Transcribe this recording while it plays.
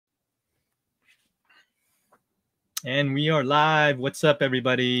And we are live. What's up,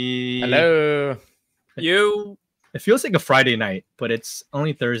 everybody? Hello. It feels like a Friday night, but it's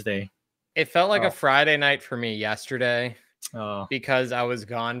only Thursday. It felt like a Friday night for me yesterday Oh, because I was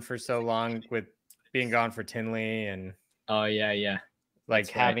gone for so long with being gone for Tinley and yeah. like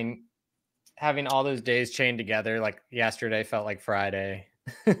That's right. having all those days chained together. Like yesterday felt like Friday.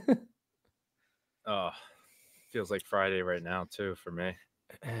 Oh, feels like Friday right now too for me.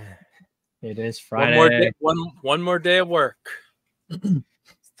 It is Friday. One more day of work.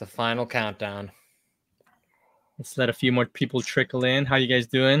 It's the final countdown. Let's let a few more people trickle in. How you guys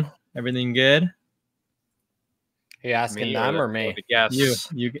doing? Everything good? Are you asking them or me? Yes.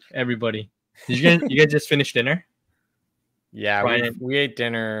 You, everybody. You guys just finish dinner? Yeah, we ate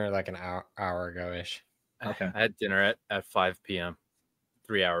dinner like an hour ago ish. Okay. I had dinner at 5 p.m.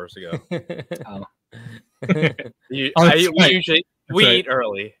 3 hours ago. Oh. We right. eat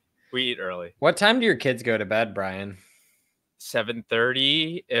early. We eat early. What time do your kids go to bed, Brian?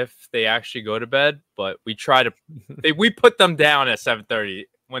 7:30 if they actually go to bed, but we try to we put them down at 7:30.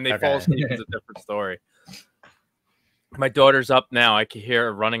 When they fall asleep, it's a different story. My daughter's up now. I can hear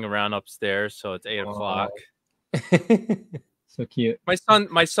her running around upstairs, so it's 8 o'clock. So cute. My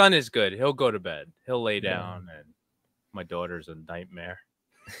son is good. He'll go to bed. He'll lay down, and my daughter's a nightmare.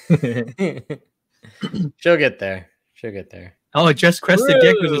 She'll get there. Oh, Just Crested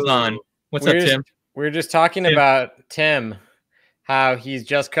Geckos is on. What's up, Tim? We were just talking about Tim, how he's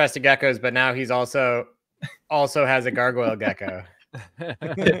just Crested Geckos, but now he's also has a gargoyle gecko.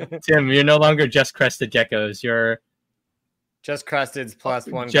 Tim, you're no longer Just Crested Geckos. You're Just Crested's plus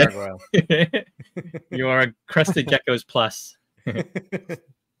one gargoyle. You are Crested Geckos plus.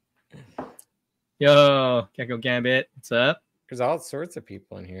 Yo, Gecko Gambit, what's up? There's all sorts of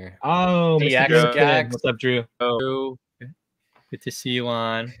people in here. Oh, Mr. Drew. What's up, Drew? Oh, good to see you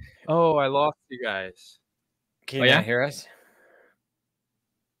on. Oh, I lost you guys. Can you hear us?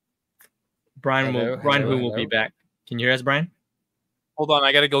 Brian will be back. Can you hear us, Brian? Hold on,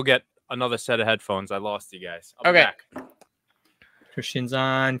 I gotta go get another set of headphones. I lost you guys. I'll be back. Christian's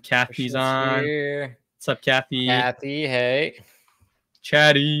on. Kathy's on. Here. What's up, Kathy? Kathy, hey.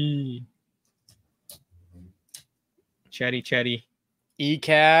 Chatty.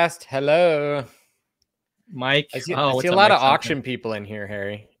 Ecast, hello. Mike. I see a lot of auction people in here,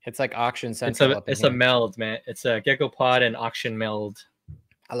 Harry. It's like auction central. It's a meld, man. It's a Gecko Pod and auction meld.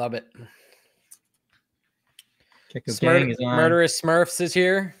 I love it. Gecko Gang is on. Murderous Smurfs is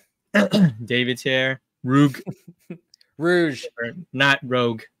here. David's here. Rouge. Not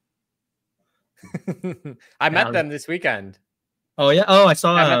Rogue. I met them this weekend. Oh yeah. Oh, I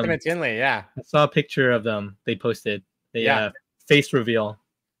saw. I met them at Tinley. Yeah. I saw a picture of them. They posted. Face reveal.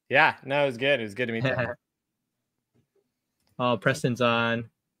 Yeah. No, it was good. It was good to meet them. Oh, Preston's on.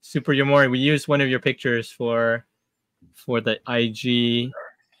 Super Yomori. We used one of your pictures for the IG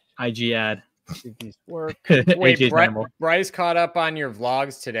ad. Wait, Bryce caught up on your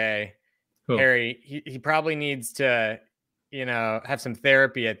vlogs today. Cool. Harry, he probably needs to, have some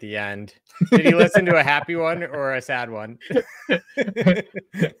therapy at the end. Did he listen to a happy one or a sad one?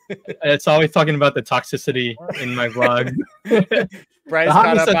 It's always talking about the toxicity in my vlog. Bryce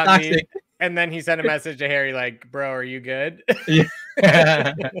caught up on me, and then he sent a message to Harry like, "Bro, are you good?"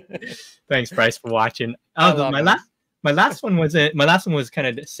 Thanks, Bryce, for watching. My last one was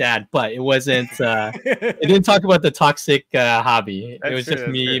kind of sad, but it wasn't. It didn't talk about the toxic hobby. It was just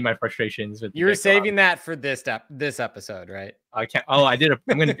me, my frustrations with. You were saving that for this episode, right? I can't. Oh, I did.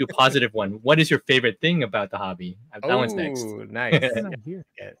 I'm going to do a positive one. What is your favorite thing about the hobby? That one's next. Nice.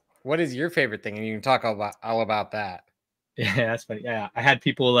 What is your favorite thing? And you can talk all about that. Yeah, that's funny. Yeah, I had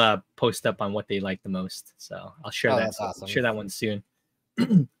people post up on what they like the most, so I'll share that. Awesome. Share that one soon.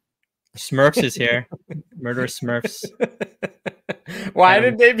 Smurfs is here. Murderous Smurfs. Why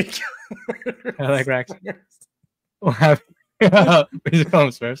did they become I like Rax. We just call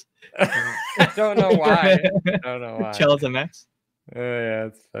them Smurfs. I don't know why. Chels and Max. Oh yeah,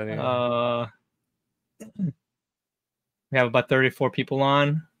 it's funny. We have about 34 people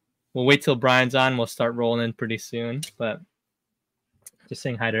on. We'll wait till Brian's on. We'll start rolling pretty soon. But just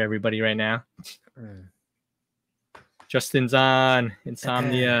saying hi to everybody right now. Justin's on.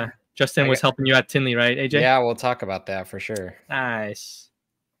 Insomnia. Justin was helping you at Tinley, right, AJ? Yeah, we'll talk about that for sure. Nice.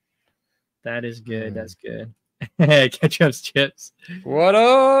 That is good. That's good. Hey, Ketchup's Chips. What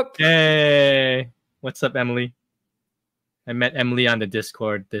up? Hey. What's up, Emily? I met Emily on the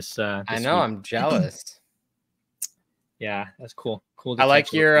Discord this I know, week. I'm jealous. Yeah, that's cool. Cool. I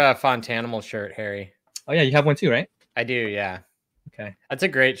like your Fontanimal shirt, Harry. Oh, yeah, you have one too, right? I do, yeah. Okay. That's a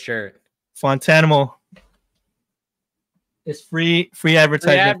great shirt. Fontanimal. It's free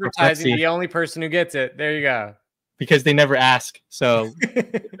advertising. The only person who gets it. There you go. because they never ask. So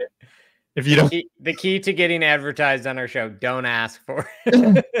if you don't, the key to getting advertised on our show, don't ask for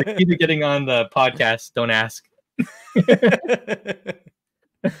it. The key to getting on the podcast, don't ask.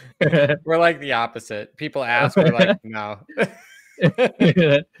 We're like the opposite. People ask, we're like, no.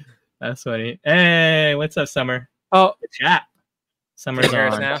 That's funny. Hey, what's up, Summer? Oh, chat. Summer's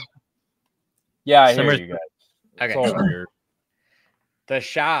on now. Yeah, I hear you guys. Okay. It's all weird. The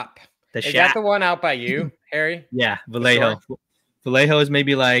shop. Is that the one out by you, Harry? Yeah, Vallejo. Vallejo is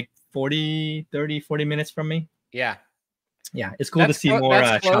maybe like 40 minutes from me. Yeah. Yeah, it's cool to see more.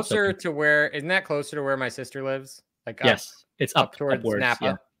 That's closer to where, isn't that closer to where my sister lives? Like yes, it's up towards upwards,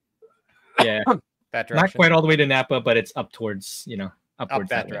 Napa. Yeah. That direction. Not quite all the way to Napa, but it's up towards,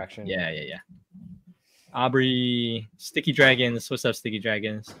 upwards up that direction. Yeah. Aubrey, Sticky Dragons. What's up, Sticky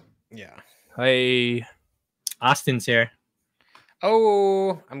Dragons? Yeah. Hey. Austin's here.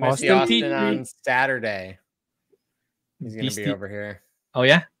 Oh, I'm going to see Austin on Saturday. He's going to be over here. Oh,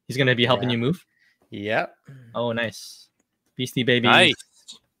 yeah? He's going to be helping you move? Yep. Oh, nice. Beastie Baby. Nice.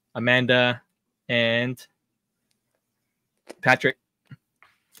 Amanda and Patrick.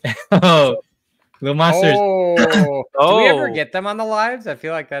 Oh, Little Monsters. Oh. Do we ever get them on the lives? I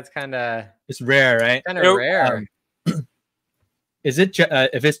feel like that's kind of... It's rare, right? Kind of rare. Is it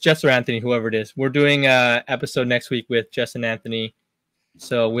if it's Jess or Anthony, whoever it is? We're doing a episode next week with Jess and Anthony,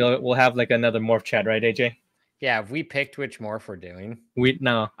 so we'll have like another morph chat, right, AJ? Yeah, have we picked which morph we're doing?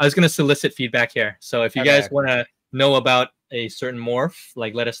 No, I was gonna solicit feedback here. So if you guys want to know about a certain morph,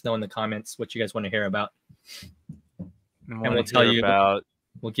 like let us know in the comments what you guys want to hear about, and we'll tell you about.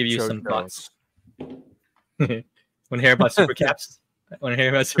 We'll give you some thoughts. Want to hear about super caps? Want to hear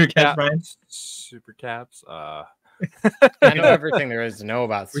about super caps, Brian? Super caps. I know everything there is to know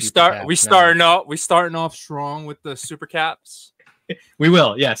about. We starting off strong with the super caps. We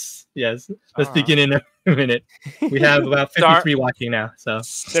will, yes. Let's begin in a minute. We have about 53 watching now. So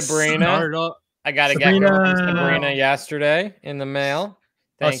Sabrina, I got a Gecko from Sabrina yesterday in the mail.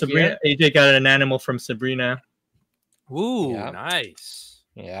 Thank Sabrina, you. AJ got an animal from Sabrina. Ooh, nice.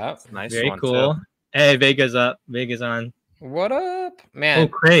 Yeah, nice. Very one cool. Too. Hey, Vega's up. Vega's on. What up, man? Oh,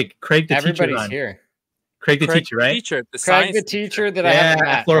 Craig the everybody's teacher here. Craig the teacher, right? Craig the teacher that I haven't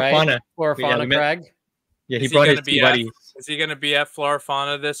met, Flora-Fauna. Right? Flora-Fauna, Craig. Yeah, he brought his two buddies. Is he going to be at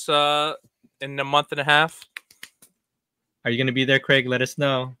Flora-Fauna this in a month and a half? Are you going to be there, Craig? Let us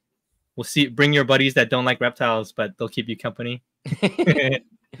know. We'll see. Bring your buddies that don't like reptiles, but they'll keep you company.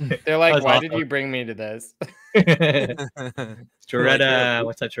 They're like, why did you bring me to this? Joretta,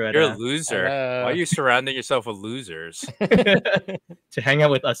 what's up, Joretta? You're a loser. Why are you surrounding yourself with losers? To hang out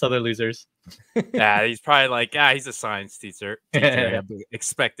with us other losers. Yeah, he's probably like, he's a science teacher. I'm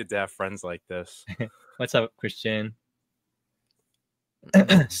expected to have friends like this. What's up, Christian?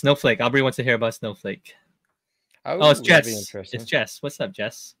 Snowflake. Aubrey wants to hear about Snowflake. Oh, it's Jess. It's Jess. What's up,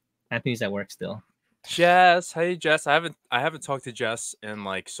 Jess? Anthony's at work still. Jess, hey Jess. I haven't talked to Jess in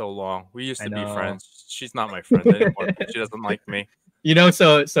like so long. We used to be friends. She's not my friend anymore. She doesn't like me.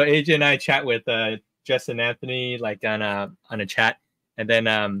 So AJ and I chat with Jess and Anthony like on a chat, and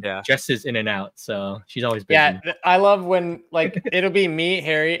then Jess is in and out, so she's always busy. Yeah, I love when like it'll be me,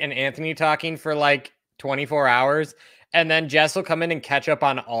 Harry, and Anthony talking for like 24 hours. And then Jess will come in and catch up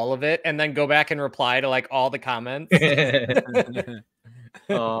on all of it and then go back and reply to like all the comments.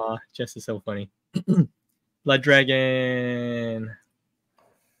 Oh, Jess is so funny. Blood Dragon.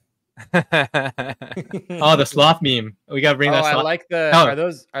 Oh, the sloth meme. We gotta bring that. I like the. Are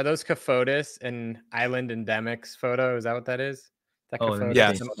those Cafotis and Island Endemics photo? Is that what that is? That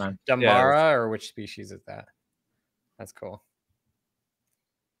yeah. Dumbara, or which species is that? That's cool.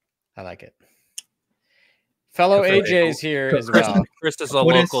 I like it. Fellow AJ's here as well. Chris is a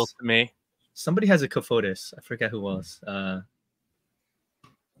local to me. Somebody has a Cafotis. I forget who was.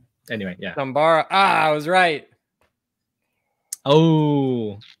 Anyway, yeah. Dumbara. I was right.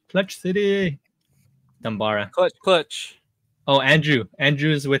 Oh, Clutch City. Dumbara. Clutch. Oh, Andrew.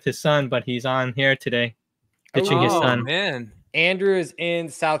 Andrew's with his son, but he's on here today. Pitching his son. Man. Andrew is in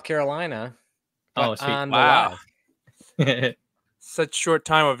South Carolina. Oh, sweet. Wow. Such short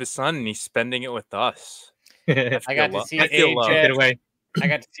time with his son, and he's spending it with us. I got to see AJ. I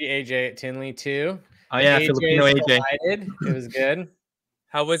got to see AJ at Tinley too. Oh yeah, Filipino AJ. It was good.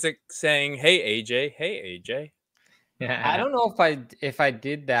 How was it saying, "Hey AJ, hey AJ"? Yeah. I don't know if I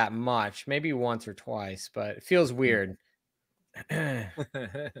did that much, maybe once or twice, but it feels weird.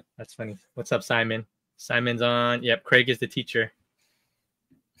 That's funny. What's up, Simon? Simon's on. Yep, Craig is the teacher.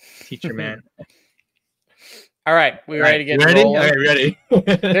 Teacher man. All right, we ready to get ready? rolling? All right, ready.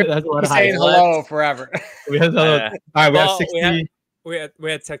 That's a lot of saying hello forever. All right, we have 60. We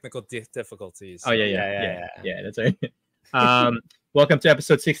had technical difficulties. Oh yeah. That's right. Welcome to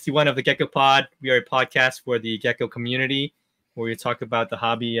episode 61 of the Gecko Pod. We are a podcast for the Gecko community, where we talk about the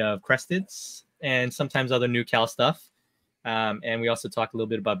hobby of cresteds and sometimes other new Cal stuff. And we also talk a little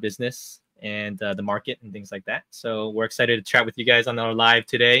bit about business and the market and things like that. So we're excited to chat with you guys on our live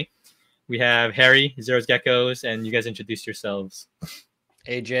today. We have Harry, Zero's Geckos, and you guys introduce yourselves.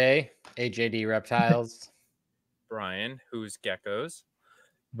 AJD Reptiles. Brian, who's Geckos.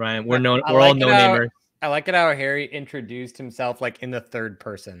 Brian, we're all no-namers. I like it how Harry introduced himself like in the third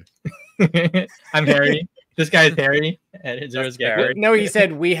person. I'm Harry. This guy's Harry at Zero's Geckos. No, he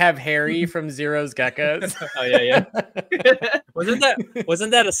said we have Harry from Zero's Geckos. Oh yeah. Wasn't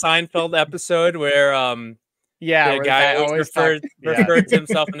that a Seinfeld episode where the guy always referred to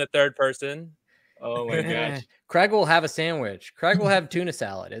himself in the third person? Oh my gosh. Craig will have a sandwich. Craig will have tuna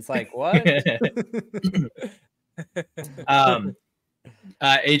salad. It's like, what?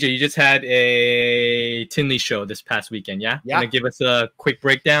 AJ, you just had a Tinley show this past weekend, yeah? Yeah. Gonna give us a quick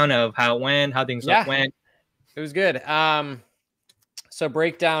breakdown of how it went, how things went. It was good. So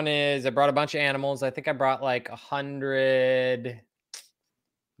breakdown is I brought a bunch of animals. I think I brought like 100,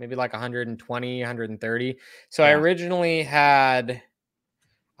 maybe like 120, 130. So I originally had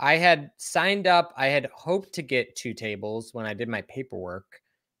signed up. I had hoped to get 2 tables when I did my paperwork.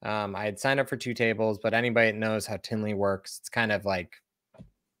 I had signed up for 2 tables, but anybody that knows how Tinley works, it's kind of like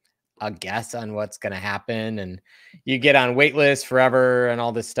a guess on what's going to happen. And you get on wait lists forever and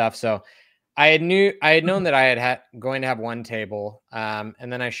all this stuff. So I had known that I had going to have 1 table.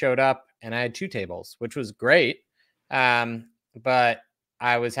 And then I showed up and I had 2 tables, which was great. But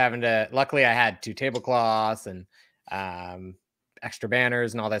I was having to, luckily I had 2 tablecloths and extra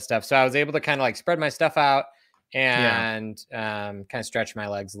banners and all that stuff. So I was able to kind of like spread my stuff out and kind of stretch my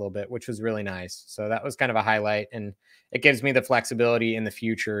legs a little bit, which was really nice. So that was kind of a highlight, and it gives me the flexibility in the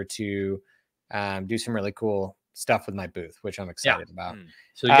future to do some really cool stuff with my booth, which I'm excited about.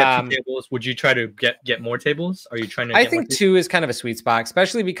 So you get 2 tables. Would you try to get more tables? Are you trying to? I think 2 is kind of a sweet spot,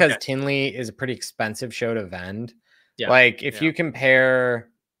 especially because Tinley is a pretty expensive show to vend. Yeah. Like if you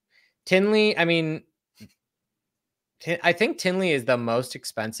compare Tinley, I mean, I think Tinley is the most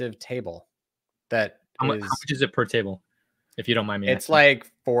expensive table that. How much is it per table, if you don't mind me asking? It's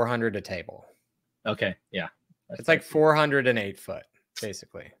like $400 a table. Okay, yeah. It's like 408 foot,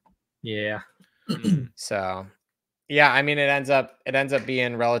 basically. Yeah. So, yeah, I mean, it ends up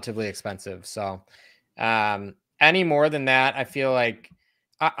being relatively expensive. So, any more than that, I feel like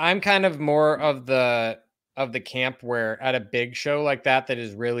I'm kind of more of the camp where at a big show like that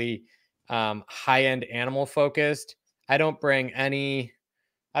is really high-end animal focused, I don't bring any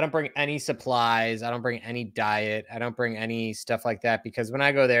supplies. I don't bring any diet. I don't bring any stuff like that, because when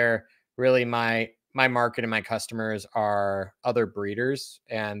I go there, really my market and my customers are other breeders,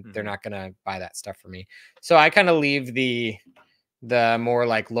 and they're not going to buy that stuff for me. So I kind of leave the more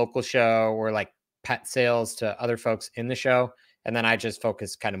like local show or like pet sales to other folks in the show. And then I just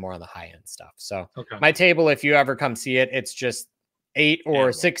focus kind of more on the high end stuff. So my table, if you ever come see it, it's just 8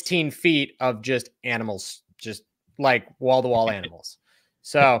 or 16 feet of just animals, just like wall to wall animals.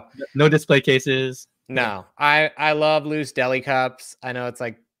 So no display cases. No, I love loose deli cups. I know it's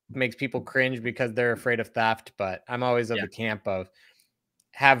like makes people cringe because they're afraid of theft, but I'm always of the camp of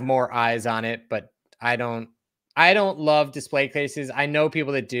have more eyes on it. But I don't love display cases. I know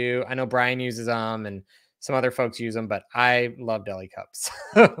people that do. I know Brian uses them and some other folks use them, but I love deli cups.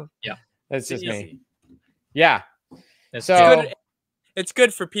 Yeah, that's just me. Yeah, it's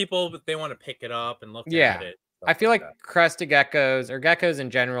good for people, but they want to pick it up and look at it. I feel like crested geckos or geckos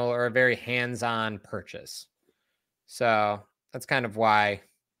in general are a very hands-on purchase. So that's kind of why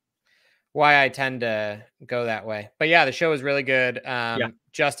I tend to go that way. But yeah, the show was really good.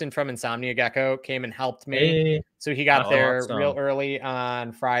 Justin from Insomnia Gecko came and helped me. Hey. So he got there real early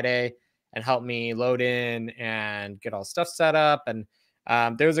on Friday and helped me load in and get all stuff set up. And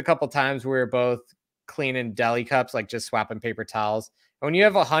there was a couple times where we were both cleaning deli cups, like just swapping paper towels. When you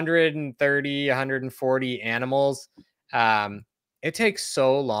have 130, 140 animals, it takes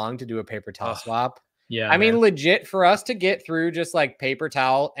so long to do a paper towel swap. Yeah. I mean, legit, for us to get through just like paper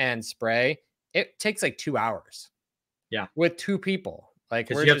towel and spray, it takes like 2 hours. Yeah. With 2 people. Like,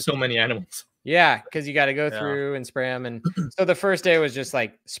 because you have so many animals. Yeah. Because you got to go through and spray them. And so the first day was just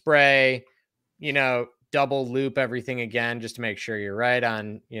like spray, double loop everything again, just to make sure you're right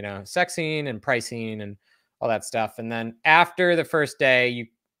on, sexing and pricing and all that stuff. And then after the first day, you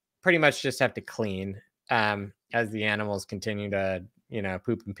pretty much just have to clean as the animals continue to,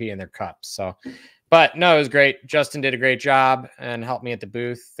 poop and pee in their cups. So, but no, it was great. Justin did a great job and helped me at the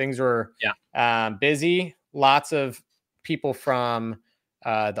booth. Things were busy, lots of people from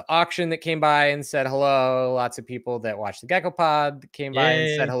the auction that came by and said hello. Lots of people that watched the Gecko Pod that came by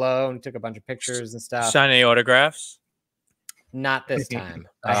and said hello and took a bunch of pictures and stuff. Signing autographs? Not this time.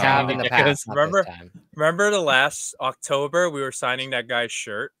 I have in the past. Remember the last October we were signing that guy's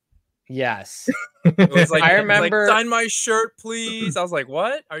shirt? Yes. It was like, I remember, like, sign my shirt, please. I was like,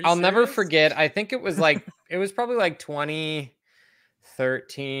 what? Are you I'll serious? never forget. I think it was like, it was probably like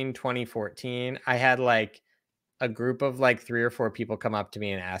 2013, 2014. I had like a group of like 3 or 4 people come up to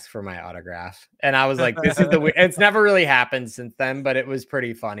me and ask for my autograph. And I was like, this is it's never really happened since then, but it was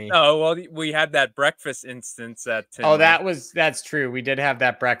pretty funny. Oh, well, we had that breakfast instance at Oh, that's true. We did have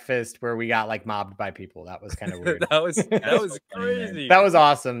that breakfast where we got like mobbed by people. That was kind of weird. that was crazy. That was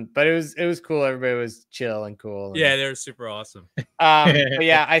awesome, but it was cool. Everybody was chill and cool. Yeah, they were super awesome. But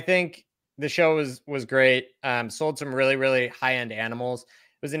yeah, I think the show was great. Sold some really, really high-end animals.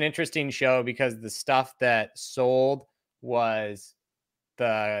 It was an interesting show because the stuff that sold was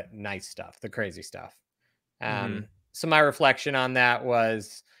the nice stuff, the crazy stuff. So my reflection on that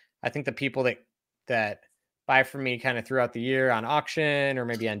was, I think the people that buy from me kind of throughout the year on auction or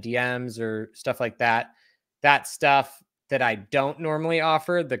maybe on DMs or stuff like that, that stuff that I don't normally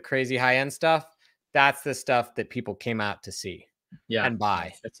offer, the crazy high-end stuff, that's the stuff that people came out to see and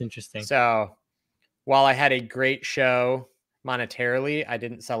buy. That's interesting. So while I had a great show monetarily, I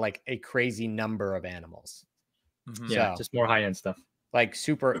didn't sell like a crazy number of animals. Yeah, so, just more high-end stuff. Like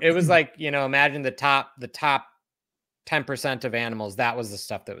super, it was like, imagine the top 10% of animals, that was the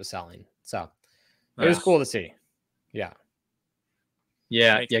stuff that was selling. So it was cool to see. Yeah.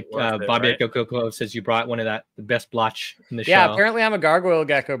 Bobby at Gecko says you brought one of the best blotch in the show. Yeah, apparently I'm a gargoyle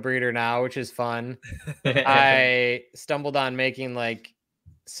gecko breeder now, which is fun. I stumbled on making like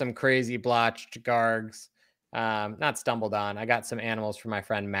some crazy blotched gargs. Not stumbled on. I got some animals from my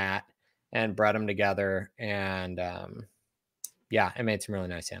friend Matt and bred them together, and I made some really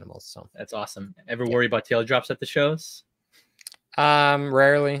nice animals. So that's awesome. Ever worry about tail drops at the shows?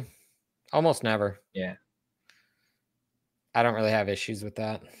 Rarely, almost never. Yeah, I don't really have issues with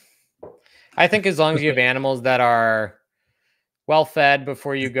that. I think as long as you have animals that are well fed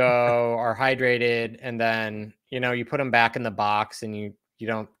before you go, are hydrated, and then you put them back in the box and you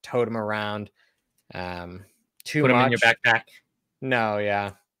don't tote them around. Too Put much. them in your backpack. No,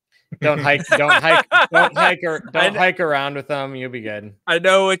 yeah. Don't hike around with them. You'll be good. I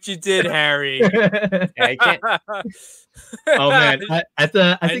know what you did, Harry. Yeah, you can't. Oh man, I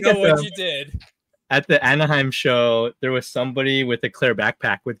know what you did. At the Anaheim show, there was somebody with a clear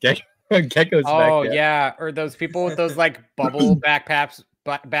backpack with geckos. Oh yeah, or those people with those like bubble backpacks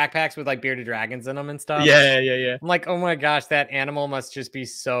with like bearded dragons in them and stuff. Yeah. I'm like, oh my gosh, that animal must just be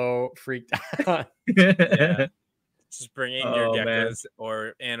so freaked out. Yeah. Just bring in your geckos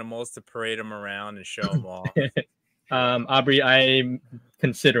or animals to parade them around and show them off. Aubrey, I'm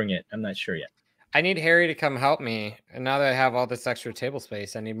considering it. I'm not sure yet. I need Harry to come help me. And now that I have all this extra table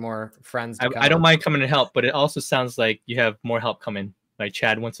space, I need more friends to come. I don't mind coming to help, but it also sounds like you have more help coming. Like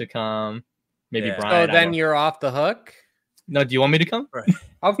Chad wants to come, maybe Brian. So then you're off the hook? No, do you want me to come? Right.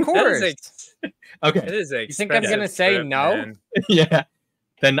 Of course. Okay. It is you think I'm gonna say no? Man. Yeah.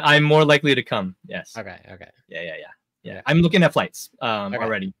 Then I'm more likely to come. Yes. Okay. Yeah. I'm looking at flights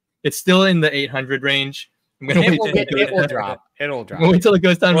already. It's still in the 800 range. I'm gonna wait till it will drop. It'll drop. We'll wait till it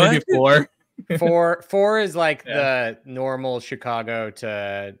goes down maybe 4. 4 is like the normal Chicago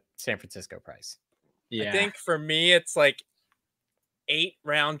to San Francisco price. Yeah. I think for me it's like 8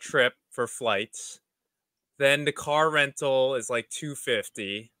 round trip for flights. Then the car rental is like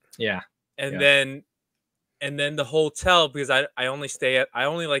 $250. Yeah. And then the hotel, because I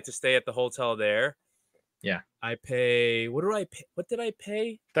only like to stay at the hotel there. Yeah. I pay what did I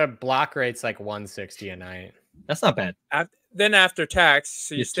pay? The block rate's like $160 a night. That's not bad. Then after tax,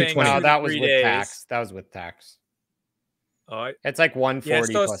 so you're staying. No, that was with tax. That was with tax. Oh, it's like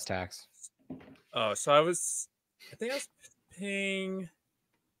 $140 plus tax. Oh, so I think I was paying.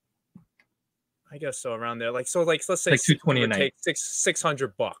 I guess so, around there. Let's say like $220 a night. Take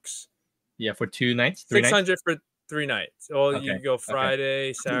 $600. Yeah, for 2 nights. 600 for 3 nights. Oh, okay. You go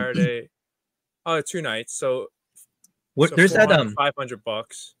Friday, Saturday. Oh, 2 nights. So there's that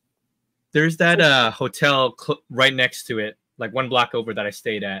 $500. There's that hotel right next to it, like 1 block over that I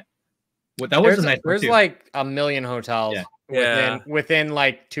stayed at. That was a nice. There's like a million hotels within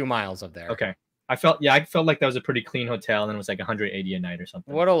like 2 miles of there. Okay. I felt like that was a pretty clean hotel, and it was like $180 a night or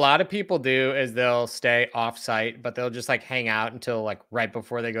something. What a lot of people do is they'll stay off site, but they'll just like hang out until like right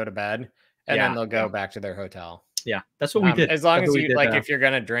before they go to bed, and then they'll go back to their hotel. Yeah, that's what we did. As long as you like, if you're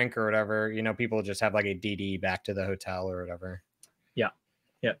gonna drink or whatever, people just have like a DD back to the hotel or whatever. Yeah.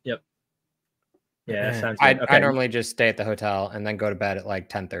 Yep. Yeah, sounds good. I normally just stay at the hotel and then go to bed at like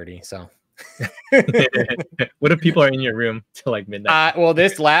 10:30. So, what if people are in your room till like midnight? Well,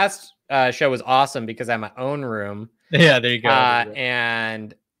 this last show was awesome because I had my own room. Yeah, there you go.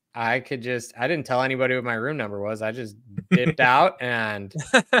 And I didn't tell anybody what my room number was. I just dipped out and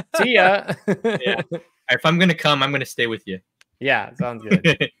see ya. Yeah. If I'm gonna come, I'm gonna stay with you. Yeah, sounds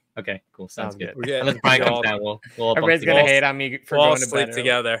good. Okay, cool. Sounds good. Unless Brian comes down, we'll everybody's gonna hate on me for going to sleep bed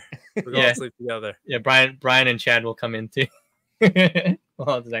together. We're gonna sleep together. Yeah, Brian and Chad will come in too.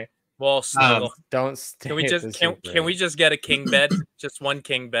 We'll snuggle. Don't stay. Can we just get a king bed? Just one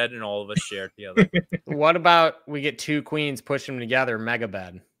king bed, and all of us share together. What about we get 2 queens, push them together, mega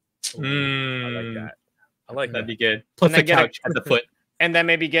bed? I like that. I like that'd be good. Plus the couch at the foot, and then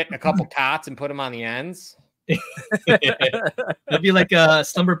maybe get a couple cots and put them on the ends. That'd be like a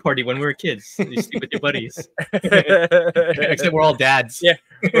slumber party when we were kids. You sleep with your buddies, except we're all dads. Yeah,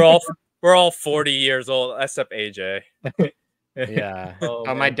 we're all 40 years old, except AJ. Yeah.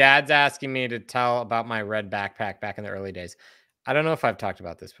 My dad's asking me to tell about my red backpack back in the early days. I don't know if I've talked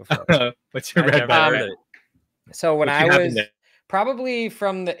about this before. What's your red backpack? So when I was probably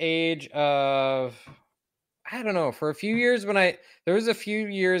from the age of, I don't know, for a few years there was a few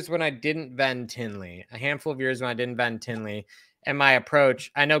years when I didn't vend Tinley, a handful of years when I didn't vend Tinley. And my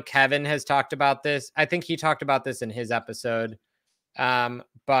approach, I know Kevin has talked about this. I think he talked about this in his episode.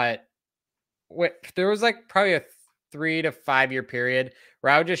 But there was like probably a 3 to 5 year period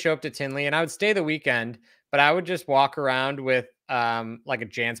where I would just show up to Tinley and I would stay the weekend, but I would just walk around with like a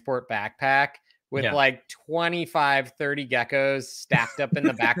JanSport backpack with like 25, 30 geckos stacked up in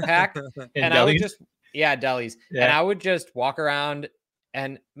the backpack. And I would just, delis. Yeah. And I would just walk around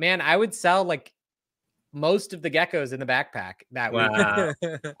and man, I would sell like most of the geckos in the backpack that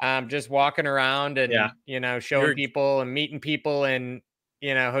week. Just walking around and, showing people and meeting people and,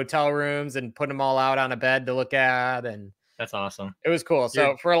 hotel rooms and putting them all out on a bed to look at. And that's awesome. It was cool.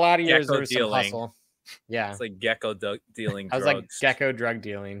 So for a lot of years, there was some hustle. Yeah. It's like gecko dealing. I was like gecko drug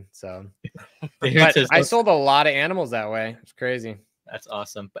dealing. So but I sold a lot of animals that way. It's crazy. That's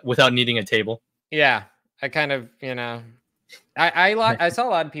awesome. But without needing a table. Yeah. I kind of, I saw a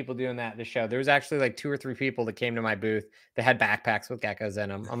lot of people doing that at the show. There was actually like 2 or 3 people that came to my booth that had backpacks with geckos in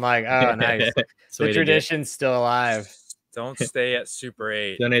them. I'm like, oh, nice. The tradition's still alive. Don't stay at Super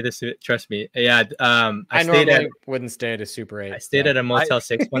 8. Donate this. Trust me. Yeah. I normally wouldn't stay at a Super 8. I stayed at a Motel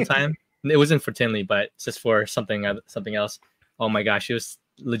 6 one time. It wasn't for Tinley, but just for something else. Oh my gosh, it was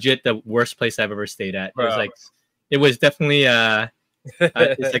legit the worst place I've ever stayed at. It was definitely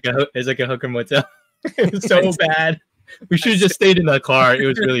it's like a hooker motel. It was so bad. We should have just stayed in the car. It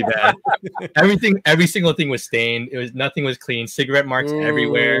was really bad. Every single thing was stained. Nothing was clean. Cigarette marks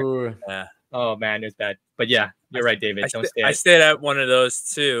everywhere. Yeah. Oh man, it was bad. But yeah, you're right, David. Don't stay. I stayed at one of those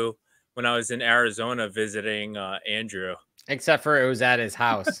too when I was in Arizona visiting Andrew. Except for it was at his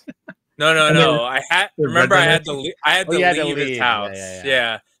house. No. I had to leave his house.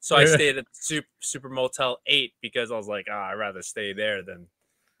 Yeah. So I stayed at Super Motel 8 because I was like, I'd rather stay there than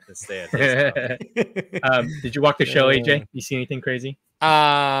stay at his house. Did you walk the show, AJ? You see anything crazy?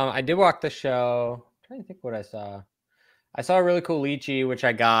 I did walk the show. I'm trying to think what I saw. I saw a really cool lychee, which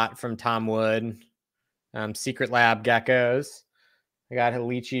I got from Tom Wood. Secret Lab geckos. I got a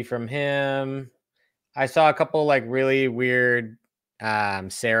lychee from him. I saw a couple like really weird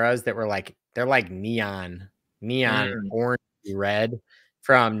Sarahs that were like, they're like neon orange red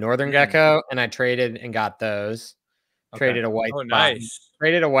from Northern Gecko. And I traded and got those. Okay. Traded a white spot. Nice.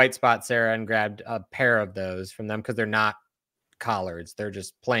 Traded a white spot Sarah and grabbed a pair of those from them because they're not collards. They're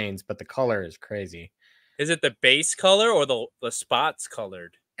just plains, but the color is crazy. Is it the base color or the spots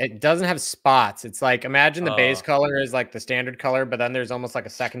colored? It doesn't have spots. It's like, imagine the base color is like the standard color, but then there's almost like a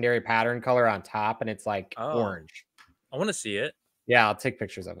secondary pattern color on top, and it's like orange. I want to see it. Yeah, I'll take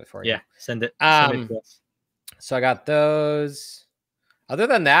pictures of it for you. Yeah, send it to us. So I got those. Other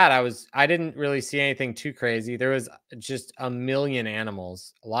than that, I didn't really see anything too crazy. There was just a million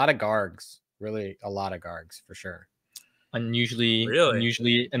animals, a lot of gargs, really a lot of gargs for sure. Unusually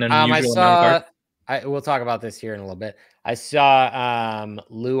an unusual I saw. We'll talk about this here in a little bit. I saw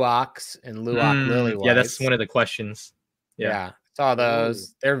luwaks and luwak lily whites. Yeah, that's one of the questions. Yeah, saw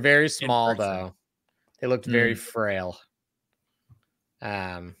those. Ooh. They're very small though. They looked very frail.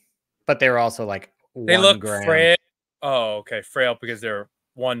 But they were also like they look frail. Oh, okay, frail because they're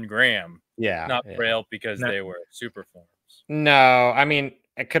 1 gram. Yeah, not frail because they were super forms. No, I mean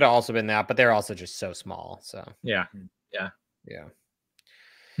it could have also been that, but they're also just so small. So yeah.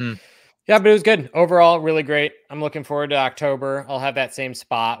 Yeah, but it was good. Overall, really great. I'm looking forward to October. I'll have that same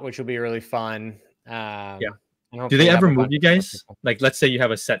spot, which will be really fun. Do they ever move you guys? Like, let's say you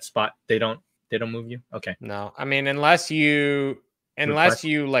have a set spot. They don't They don't move you. Okay. No, I mean unless you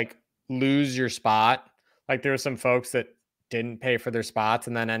like lose your spot. Like there were some folks that didn't pay for their spots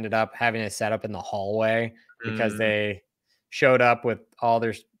and then ended up having to set up in the hallway because they showed up with all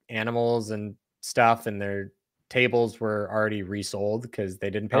their animals and stuff, and their tables were already resold because they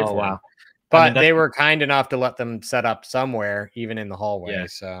didn't pay for them. But they were kind enough to let them set up somewhere, even in the hallway. Yeah.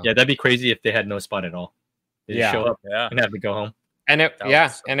 So yeah, that'd be crazy if they had no spot at all. They just show up and have to go home. And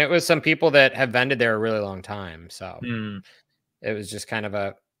it was some people that have vended there a really long time. So it was just kind of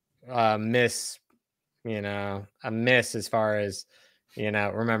a miss, a miss as far as,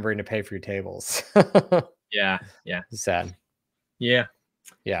 remembering to pay for your tables. Yeah. Sad. Yeah.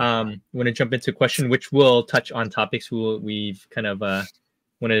 Yeah. Want to jump into a question which will touch on topics we've kind of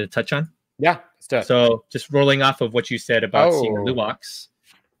wanted to touch on? Yeah, let's do it. So just rolling off of what you said about seeing the Luwaks.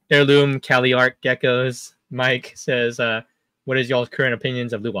 Heirloom, Cali Art, Geckos. Mike says, what is y'all's current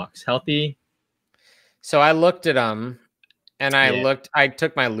opinions of Luwaks? Healthy? So I looked at them and I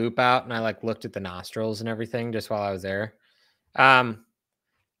took my loop out and I looked at the nostrils and everything just while I was there.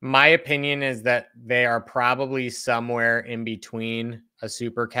 My opinion is that they are probably somewhere in between a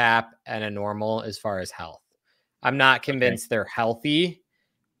super cap and a normal as far as health. I'm not convinced they're healthy,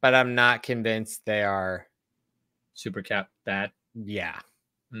 but I'm not convinced they are super cap bad. Yeah.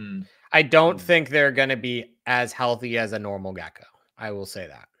 I don't think they're going to be as healthy as a normal gecko. I will say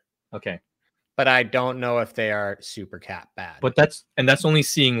that. Okay. But I don't know if they are super cap bad. But that's only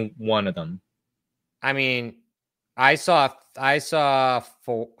seeing one of them. I mean, I saw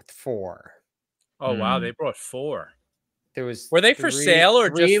four. Oh wow, they brought 4. Were they for sale or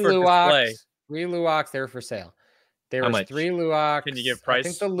just for display? 3 Luwaks. They were for sale. There was 3 Luwaks. Can you give price? I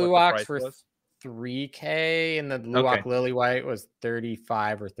think the Luwaks were $3K and the Luwak Lily White was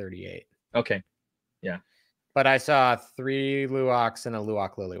 35 or 38. Okay. Yeah. But I saw 3 Luwaks and a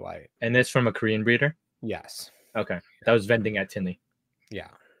Luwak Lily White. And this from a Korean breeder? Yes. Okay. That was vending at Tinley. Yeah.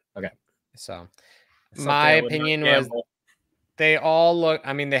 Okay. So my opinion was they all look,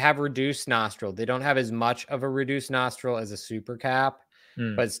 I mean, they have reduced nostril. They don't have as much of a reduced nostril as a super cap,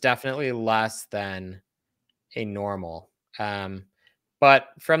 but it's definitely less than a normal. But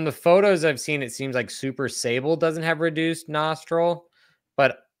from the photos I've seen, it seems like Super Sable doesn't have reduced nostril,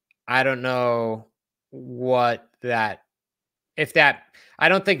 but I don't know I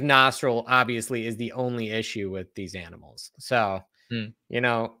don't think nostril obviously is the only issue with these animals. So,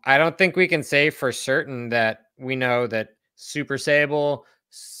 I don't think we can say for certain that we know that Super Sable,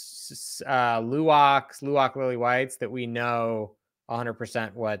 Luwak Lily Whites, that we know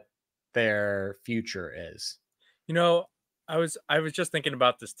 100% what their future is. I was just thinking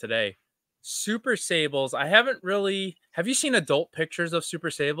about this today. Super Sables. Have you seen adult pictures of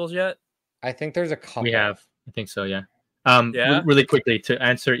Super Sables yet? I think there's a couple. We have. I think so, yeah. Really quickly to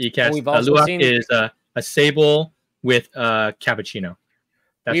answer ECAS, Luwak is a sable with cappuccino.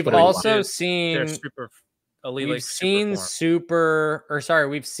 That's we've also seen they're super elite. We've seen we've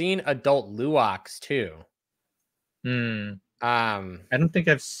seen adult Luwaks too. I don't think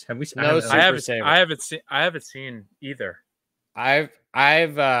have we seen I haven't seen either.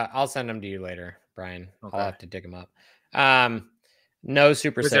 I'll send them to you later, Brian. Okay. I'll have to dig them up. No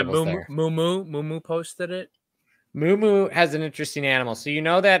Super Sables there. Moo posted it. Moo has an interesting animal. So you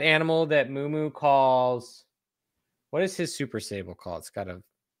know that animal that Moo calls, what is his Super Sable called? It's got an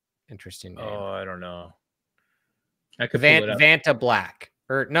interesting name. Oh, I don't know. I could pull it up. Vanta Black.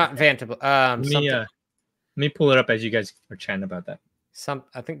 Or not Vanta let me pull it up as you guys are chatting about that.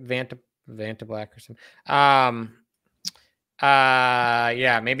 I think Vanta Black or something.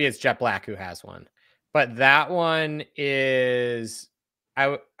 Yeah, maybe it's Jet Black who has one. But that one is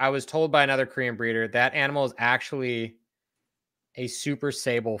I was told by another Korean breeder that animal is actually a Super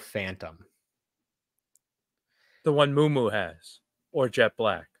Sable Phantom. The one Moo has, or Jet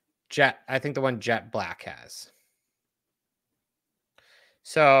Black. I think the one Jet Black has.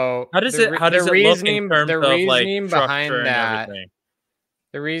 So how does it look in terms of like behind that?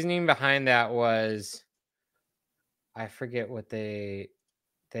 The reasoning behind that was, I forget what they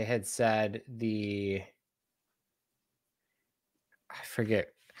had said. I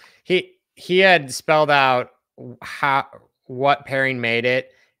forget. He had spelled out what pairing made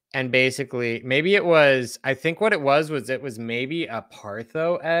it, and basically maybe it was. I think what it was maybe a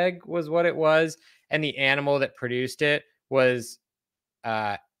Partho egg was what it was, and the animal that produced it was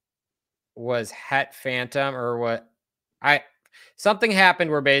Het Phantom or what? Something happened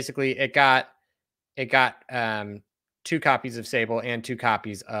where basically it got 2 copies of Sable and 2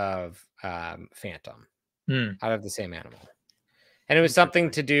 copies of Phantom out of the same animal. And it was something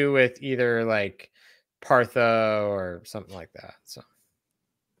to do with either like Partho or something like that. So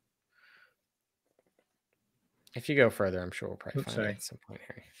If you go further, I'm sure we'll probably find it at some point,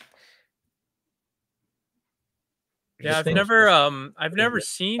 Harry. Yeah, I've never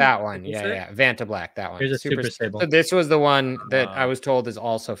seen that one. Yeah. Vanta Black, that one. Here's a Super Sable. So this was the one that I was told is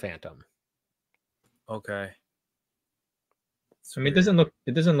also Phantom. Okay. I mean, it doesn't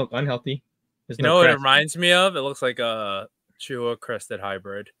look unhealthy. You know what it reminds me of? It looks like a Chua crested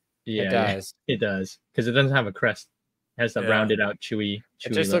hybrid. Yeah, it does. Because it doesn't have a crest. It has a rounded out chewy.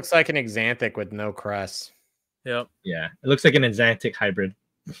 It just looks like an Xanthic with no crest. Yep. Yeah, it looks like an Xanthic hybrid.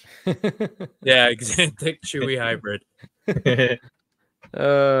 Yeah, Xanthic chewy hybrid.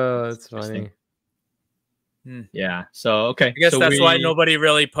 Oh, that's funny. Yeah. So okay. I guess that's why nobody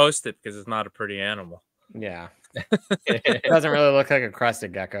really posted, because it's not a pretty animal. Yeah. It doesn't really look like a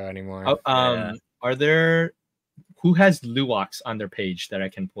crested gecko anymore. Are there who has Luwaks on their page that I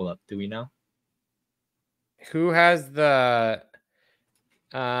can pull up? Do we know? Who has the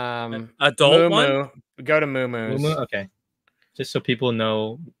adult one? Go to Moo. Okay. Just so people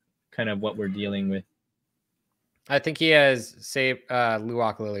know kind of what we're dealing with. I think he has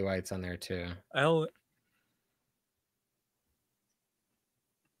Luwak Lily Whites on there too.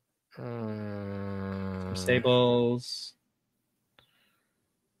 Stables.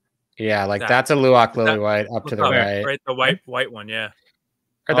 Yeah, like that's a Luwak Lily White up to the right. Right, the white one, yeah.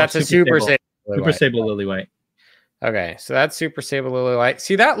 Or that's a Super Sable. Super Sable Lily White. Okay, so that's Super Sable Lily White.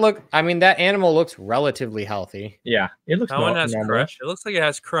 See that that animal looks relatively healthy. Yeah, it looks that one has crest. It looks like it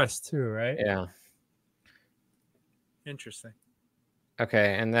has crest too, right? Yeah. Interesting.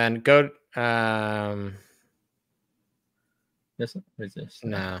 Okay, and then go this one? What is this?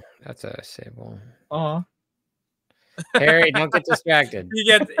 No, that's a sable. Oh. Harry, don't get distracted.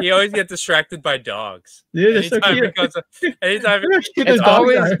 You always get distracted by dogs. Dude, it's so cute. Anytime it's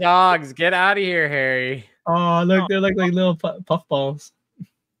always dogs. Get out of here, Harry. Oh, look, they're like little puff balls.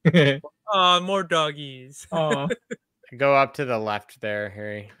 Oh, more doggies. Oh. Go up to the left there,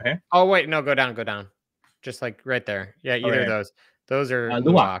 Harry. Okay. Oh, wait, no, go down. Just like right there. Yeah, either of those. Those are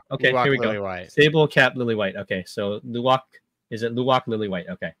Luwak. Okay, Luwak, here we Lily go. White. Sable cap Lily White. Okay, so Luwak, is it Luwak Lily White?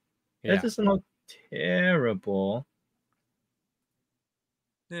 Okay. Yeah. That doesn't look terrible.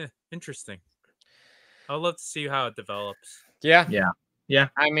 Yeah, interesting. I'd love to see how it develops. Yeah.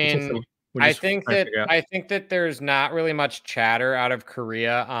 I mean, I think that there's not really much chatter out of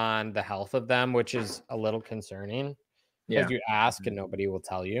Korea on the health of them, which is a little concerning. Because you ask and nobody will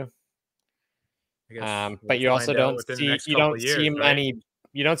tell you. But you also don't see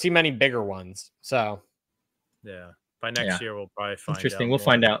many bigger ones. So yeah, by next year we'll probably find interesting. out. We'll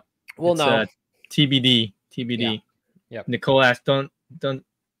find out. We'll know. TBD. Yeah. Yep. Nicole asked, don't.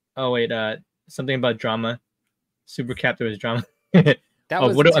 Oh wait, something about drama. Super Captain was drama. That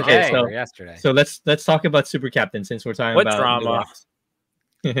was today or yesterday. So let's talk about Super Captain since we're talking about drama.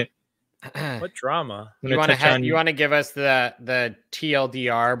 What drama? You want to give us the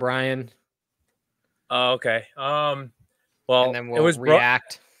TLDR, Brian? Oh, okay. Well, and then we'll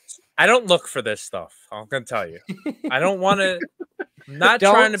react. I don't look for this stuff. I'm gonna tell you. I don't want to. Not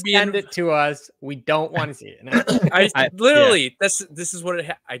don't trying to be send it to us. We don't want to see it. I literally this is what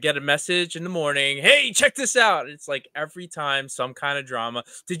I get a message in the morning. Hey, check this out. It's like every time some kind of drama.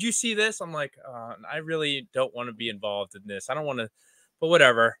 Did you see this? I'm like, I really don't want to be involved in this. I don't want to, but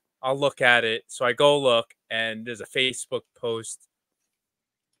whatever. I'll look at it. So I go look, and there's a Facebook post,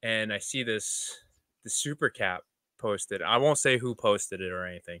 and I see the Super Cap posted. I won't say who posted it or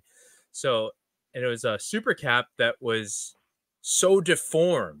anything. So, and it was a Super Cap that was so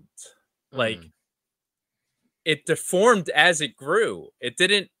deformed, like it deformed as it grew.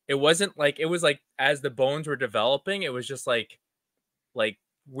 It wasn't like, it was like as the bones were developing, it was just like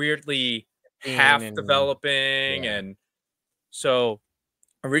weirdly half developing. And so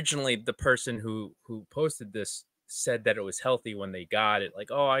originally the person who posted this said that it was healthy when they got it, like,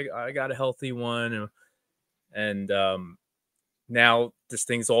 oh, I got a healthy one, and now this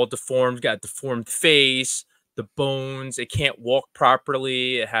thing's all deformed, got a deformed face, the bones, it can't walk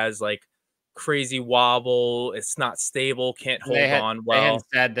properly, it has like crazy wobble, it's not stable, can't hold on well. They had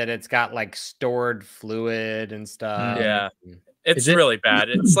said that it's got like stored fluid and stuff. Yeah, it's really bad.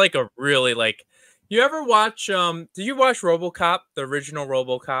 It's like a really, like, you ever watch do you watch RoboCop, the original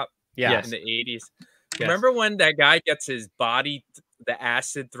RoboCop? Yeah, in the 80s. Remember when that guy gets his body, the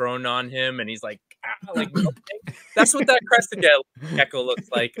acid thrown on him, and he's like that's what that crested gecko looks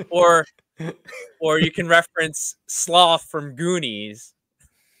like. Or you can reference Sloth from Goonies.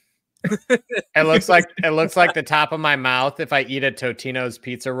 It looks like the top of my mouth if I eat a Totino's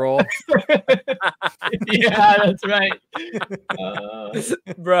pizza roll. Yeah, that's right.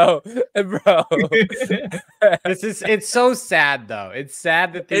 Bro. It's so sad though. It's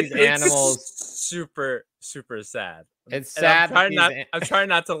sad that these animals super sad. It's sad. I'm trying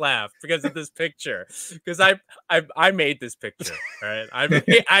not to laugh because of this picture. Because I made this picture. Right. I made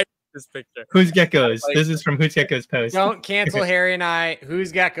this picture. Who's Geckos? Like, this is from Who's Geckos post. Don't cancel Harry and I.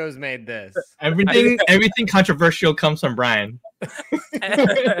 Who's Geckos made this? Everything controversial comes from Brian.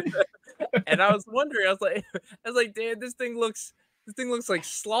 And I was wondering, I was like, damn, this thing looks like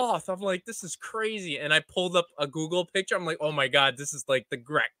sloth. I'm like, this is crazy. And I pulled up a Google picture. I'm like, oh my god, this is like the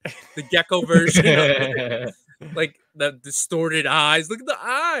gecko version of it. Like the distorted eyes. Look at the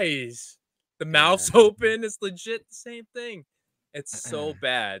eyes. The mouth's open. It's legit the same thing. It's so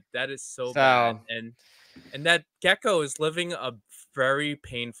bad. That is so bad. And that gecko is living a very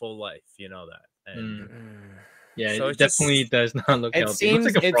painful life. You know that. And yeah, so it definitely does not look healthy.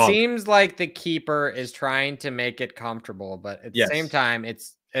 It seems like the keeper is trying to make it comfortable, but at the same time,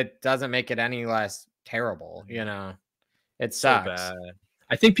 it doesn't make it any less terrible. You know, it sucks. So bad.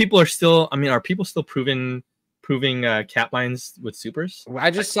 I think people are still. I mean, are people still proving cat lines with supers?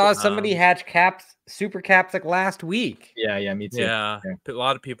 I just saw somebody hatch super caps like last week. Yeah, me too. Yeah. A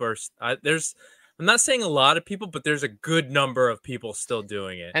lot of people are. I'm not saying a lot of people, but there's a good number of people still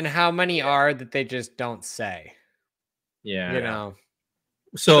doing it. And how many are that they just don't say? Yeah, you know.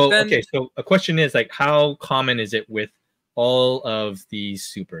 So so a question is like, how common is it with all of these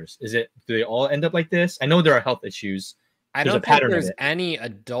supers? Do they all end up like this? I know there are health issues. I don't think there's any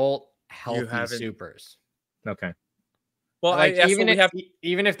adult healthy supers. Okay. Well, like,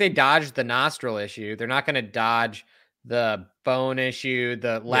 even if they dodge the nostril issue, they're not going to dodge the bone issue,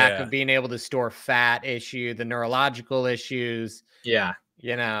 the lack of being able to store fat issue, the neurological issues. Yeah.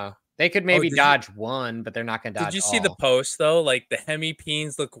 You know, they could maybe dodge one, but they're not going to dodge all. Did you see the post though? Like the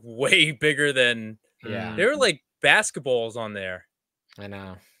hemipenes look way bigger than they were like basketballs on there. I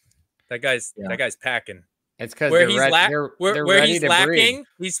know. That guy's packing. It's because where he's lacking,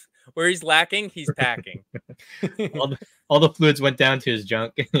 he's packing. all the fluids went down to his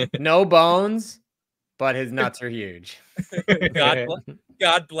junk. No bones, but his nuts are huge.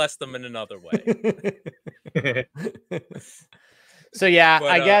 God bless them in another way. So yeah, but,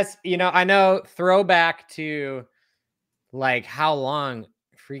 I guess, you know, I know throwback to like how long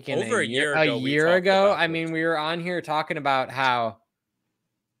freaking over a year ago. I mean, we were on here talking about how,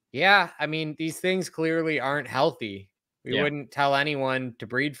 I mean, these things clearly aren't healthy. We wouldn't tell anyone to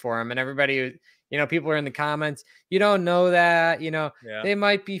breed for them. And everybody, you know, people are in the comments, you don't know that, you know, they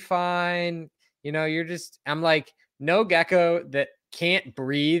might be fine. You know, I'm like, no gecko that can't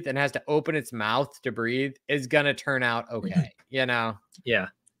breathe and has to open its mouth to breathe is gonna turn out okay. You know. Yeah,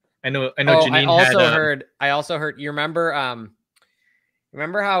 I know. Janine I also heard. You remember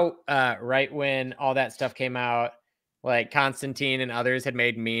how right when all that stuff came out, like Constantine and others had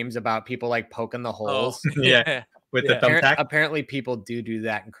made memes about people like poking the holes. Yeah, with the thumbtack. Apparently, people do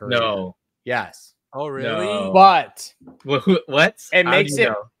that in Korea. No. Yes. Oh really? No. But what? It makes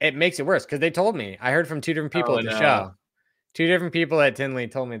it worse because they told me. I heard from two different people at the show. Two different people at Tinley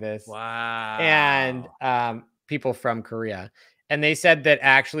told me this. Wow. And people from Korea. And they said that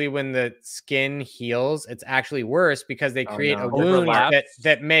actually when the skin heals, it's actually worse because they create a wound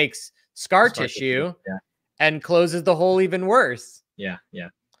that makes scar tissue and closes the hole even worse. Yeah.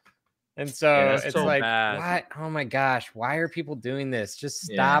 And so it's so like, what? Oh my gosh, why are people doing this?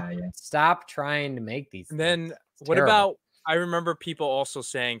 Just stop trying to make these. And then what about, I remember people also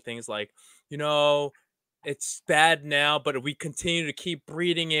saying things like, you know, it's bad now, but if we continue to keep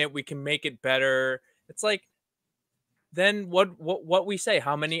breeding it, we can make it better. It's like, then what we say?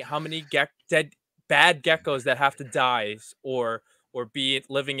 How many dead bad geckos that have to die or be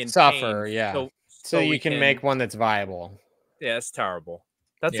living in suffer? Pain, yeah. So you can make one that's viable. Yeah, it's terrible.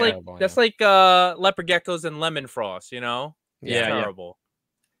 That's like leopard geckos and lemon frost. You know. Yeah, terrible.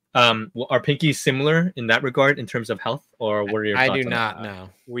 Are pinkies similar in that regard in terms of health, or what are your thoughts? I do not know.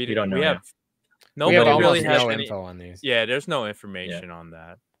 We don't know. We have really has no info on these. Yeah, there's no information on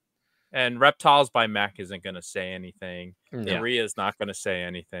that. And Reptiles by Mac isn't going to say anything. Maria's not going to say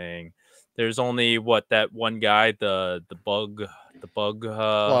anything. There's only that one guy, the plug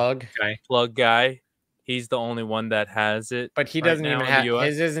guy. He's the only one that has it. But he doesn't even have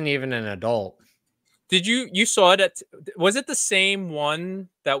his. Isn't even an adult. Did you saw it was it the same one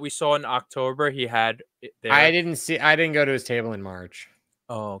that we saw in October? He had it there? I didn't go to his table in March.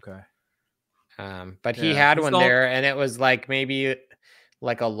 Oh, okay. But he had one there, and it was like maybe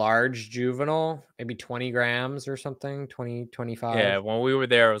like a large juvenile, maybe 20 grams or something, 20, 25. Yeah, when we were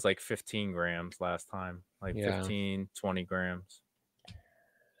there, it was like 15 grams last time, like 15, 20 grams.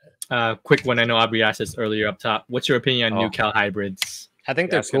 Quick one. I know Aubrey asked this earlier up top. What's your opinion on new cow hybrids? I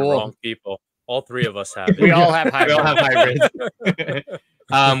think they're cool. Wrong people. All three of us have it. We all have hybrids. We all have hybrids.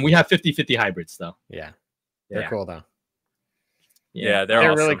 We have 50-50 hybrids though. Yeah. They're cool though. Yeah, they're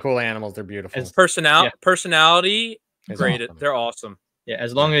awesome. really cool animals. They're beautiful. As personality, great. Awesome. They're awesome. Yeah,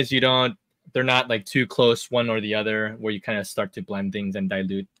 as long as they're not like too close one or the other, where you kind of start to blend things and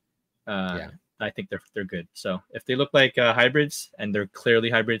dilute. I think they're good. So if they look like hybrids and they're clearly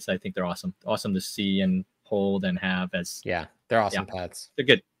hybrids, I think they're awesome. Awesome to see and hold and have as. Yeah, they're awesome pets. They're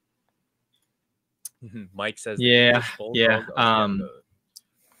good. Mike says. Yeah.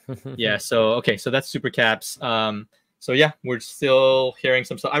 Yeah. So okay, so that's super caps. So yeah, we're still hearing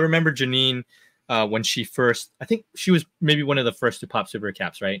some stuff. I remember Janine when she first, I think she was maybe one of the first to pop super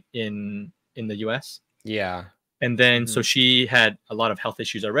caps, right? In the US. Yeah. And then so she had a lot of health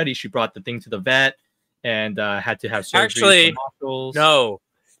issues already. She brought the thing to the vet and had to have surgery. Actually, no,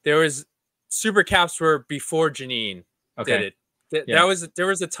 there was super caps were before Janine did it. There was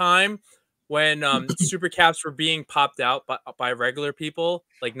a time when super caps were being popped out by regular people,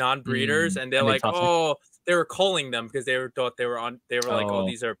 like non-breeders, and they're like, oh, they were culling them because they were like, oh,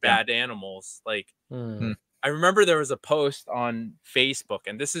 these are bad animals. Like, I remember there was a post on Facebook,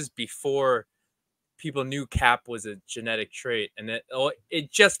 and this is before people knew cap was a genetic trait, and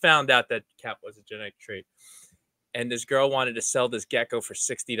it just found out that cap was a genetic trait. And this girl wanted to sell this gecko for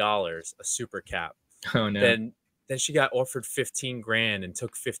 $60, a super cap. Oh no! Then she got offered 15 grand and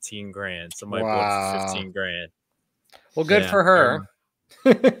took 15 grand. So my bought for 15 grand. Well, good for her.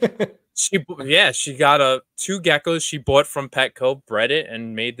 She got 2 geckos she bought from Petco, bred it,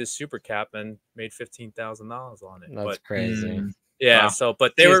 and made this super cap and made $15,000 on it. That's crazy. Yeah. Wow. So,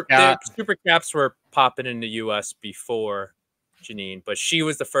 but super caps were popping in the U.S. before Janine, but she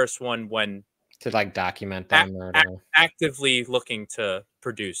was the first one to like document them actively looking to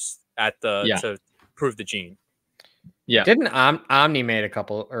produce to prove the gene. Yeah. Didn't Omni made a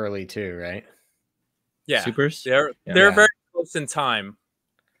couple early too, right? Yeah. Supers. They're very close in time.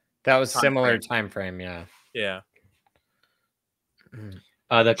 That was similar time frame. Yeah. Yeah.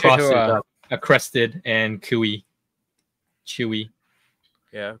 The cross is a crested and chewy.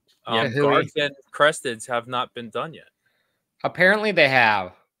 Yeah. Guards and cresteds have not been done yet. Apparently they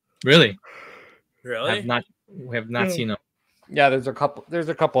have. Really? Really? We have not seen them. Yeah, there's a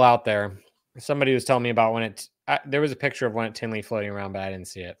couple out there. Somebody was telling me about when there was a picture of one at Tinley floating around, but I didn't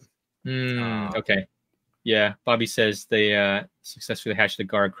see it. Okay. Yeah, Bobby says they successfully hatched the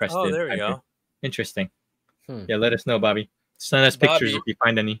guard crested. Oh, there we go. Interesting. Yeah, let us know, Bobby. Send us pictures if you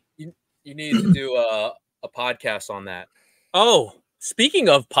find any. You need to do a podcast on that. Oh, speaking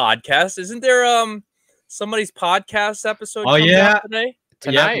of podcasts, isn't there somebody's podcast episode? Oh yeah, today.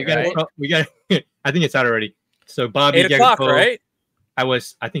 Tonight, we got. I think it's out already. So Bobby, 8 o'clock, right?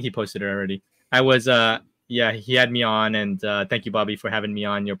 I think he posted it already. He had me on, and thank you, Bobby, for having me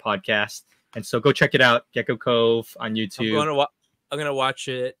on your podcast. And so go check it out, Gecko Cove on YouTube. I'm gonna watch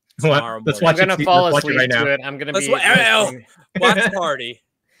it tomorrow. Let's watch I'm gonna fall asleep right now. I'm gonna watch party.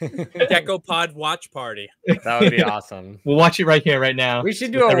 Gecko Pod watch party. That would be awesome. We'll watch it right here, right now. We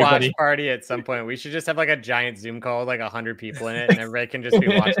should do a watch party at some point. We should just have like a giant Zoom call with like 100 people in it, and everybody can just be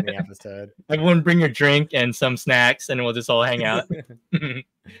watching the episode. Everyone bring your drink and some snacks, and we'll just all hang out.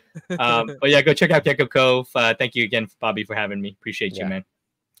 But yeah, go check out Gecko Cove. Thank you again, Bobby, for having me. Appreciate you, man.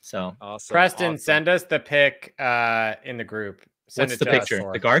 So awesome. Preston, send us the pic in the group. What's the picture?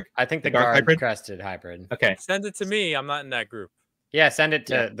 The guard? I think the guard hybrid? Crested hybrid. Okay. Send it to me. I'm not in that group. Yeah, send it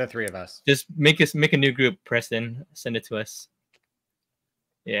to the three of us. Just make a new group, Preston. Send it to us.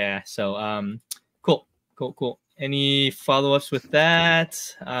 Yeah. So cool. Any follow-ups with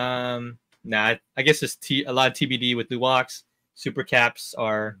that? Nah. I guess it's a lot of TBD with Luwaks. Super caps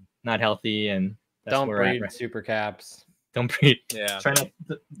are not healthy, and that's don't where breed we're at. super caps. Don't breed. Yeah.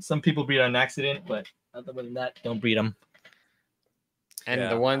 Some people breed on accident, but other than that, don't breed them.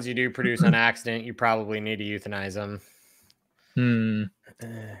 And the ones you do produce on accident, you probably need to euthanize them.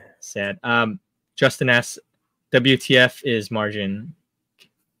 Sad. Justin asks, WTF is margin?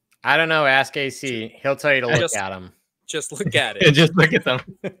 I don't know. Ask AC. He'll tell you to look at them. Just look at it. Just look at them.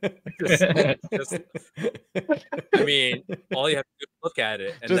 I mean, all you have to do is look at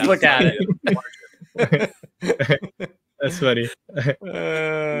it. And just look at it. That's funny. Just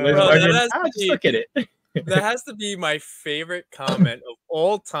look at it. That has to be my favorite comment of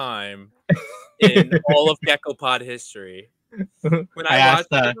all time in all of Gecko Pod history. When I watched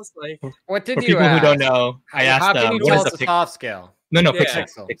it, I was like, "What did for you people ask? Who don't know, I asked, how can you tell it's a soft scale? No,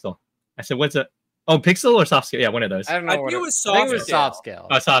 Pixel. I said, what's a... Oh, Pixel or soft scale? Yeah, one of those. I don't know. I think it was soft scale.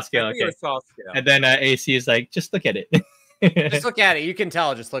 Oh, soft scale. I think it was soft scale. And then AC is like, just look at it. Just look at it. You can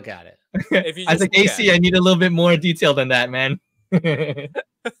tell. Just look at it. If you just I was like, AC, I need a little bit more detail than that, man.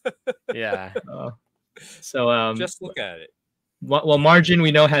 Yeah. So just look at it. Well, margin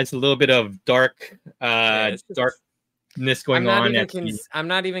we know has a little bit of darkness going on. I'm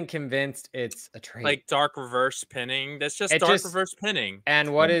not even convinced it's a trait. Like dark reverse pinning. That's just dark reverse pinning.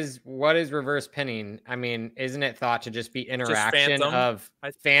 And what is reverse pinning? I mean, isn't it thought to just be interaction of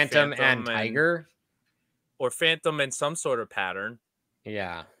phantom and tiger? Or phantom in some sort of pattern.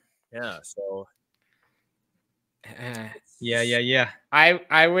 Yeah. Yeah. So. Yeah.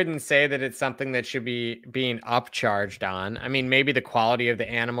 I wouldn't say that it's something that should be being upcharged on. I mean, maybe the quality of the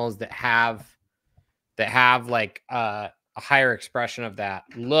animals that have like a higher expression of that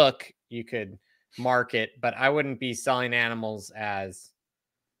look, you could market, but I wouldn't be selling animals as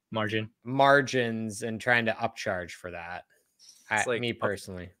margins and trying to upcharge for that. Me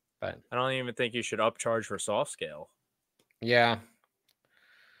personally. But I don't even think you should upcharge for soft scale. Yeah.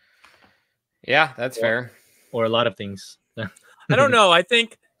 Yeah, that's fair. Or a lot of things. I don't know. I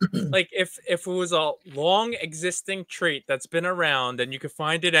think like if it was a long existing trait that's been around and you could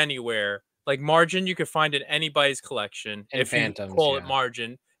find it anywhere, like margin, you could find in anybody's collection. In if phantoms, you call it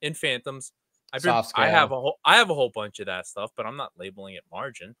margin in phantoms. I have a whole bunch of that stuff, but I'm not labeling it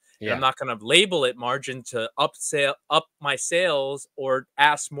margin. Yeah. I'm not going to label it margin to up my sales or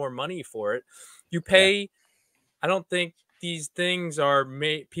ask more money for it. You pay. Yeah. I don't think these things are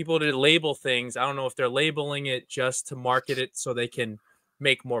people to label things. I don't know if they're labeling it just to market it so they can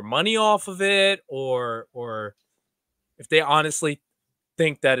make more money off of it, or if they honestly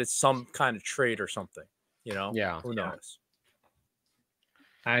think that it's some kind of trade or something. You know? Yeah. Who knows?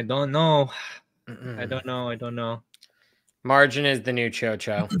 I don't know. I don't know. Margin is the new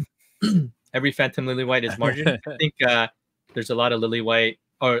Cho-Cho. Every phantom lily white is margin. I think there's a lot of lily white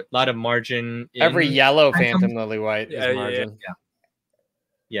or a lot of margin. Every yellow phantom lily white is margin. Yeah.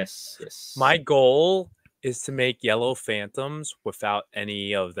 Yes. My goal is to make yellow phantoms without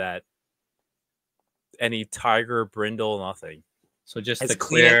any of that, any tiger, brindle, nothing. So just the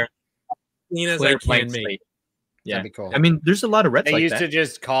clear as I can make. Yeah, that'd be cool. I mean, there's a lot of reds. They used to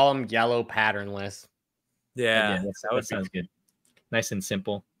just call them yellow patternless. Yeah, that sounds good. Nice and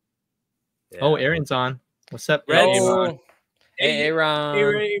simple. Yeah. Oh, Aaron's on. What's up, Aaron? Hey,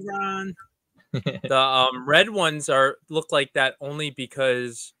 Aaron. The red ones look like that only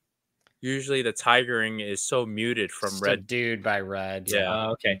because usually the tigering is so muted from red. Subdued by red.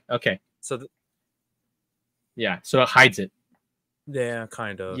 Yeah. Okay. So. So it hides it. Yeah,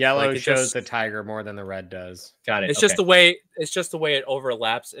 kind of. Yellow shows the tiger more than the red does. Got it. It's just the way it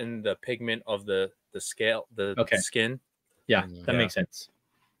overlaps in the pigment of the scale, the skin. Yeah, that makes sense.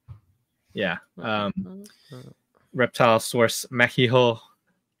 Yeah. Reptile source Mexico.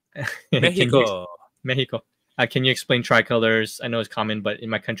 Mexico. Can you explain tricolors? I know it's common, but in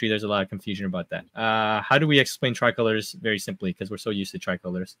my country there's a lot of confusion about that. How do we explain tricolors very simply, because we're so used to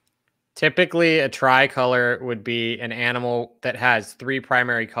tricolors? Typically, a tricolor would be an animal that has three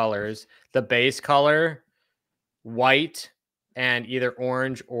primary colors: the base color, white, and either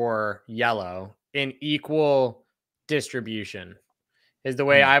orange or yellow in equal distribution is the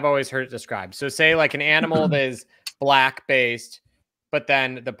way I've always heard it described. So say like an animal that is black based, but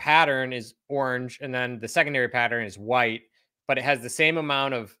then the pattern is orange and then the secondary pattern is white, but it has the same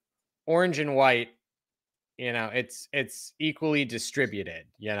amount of orange and white. You know, it's equally distributed,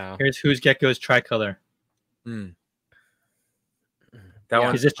 you know. Here's who's Gecko's tricolor. That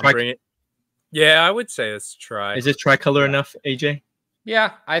one is this Yeah, I would say it's tri. Is it tricolor enough, AJ?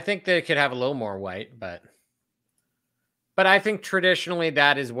 Yeah, I think they could have a little more white, but I think traditionally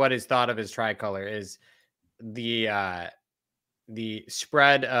that is what is thought of as tricolor, is the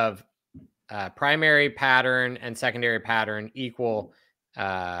spread of primary pattern and secondary pattern, equal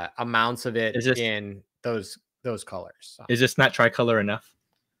amounts of it in those colors. So. Is this not tricolor enough?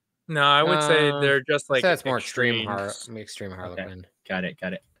 No, I would say they're just like that's more extreme Harlequin. Got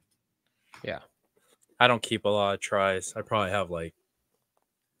it. Yeah. I don't keep a lot of tries. I probably have like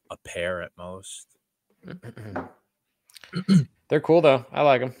a pair at most. They're cool though. I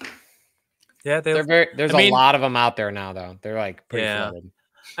like them. Yeah, there's a lot of them out there now though. They're like pretty flooded.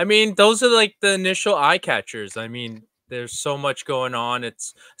 I mean, those are like the initial eye catchers. I mean, there's so much going on.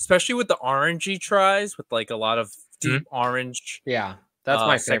 It's especially with the orangey tries with like a lot of deep orange. Yeah, that's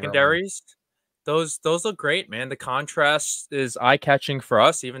my secondaries. Those look great, man. The contrast is eye catching for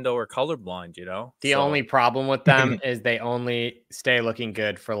us, even though we're colorblind. You know, the only problem with them is they only stay looking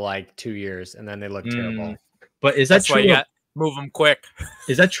good for like 2 years and then they look terrible. But is that true? Move them quick.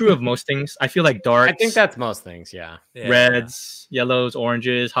 Is that true of most things? I feel like darks. I think that's most things. Yeah. Reds, yellows,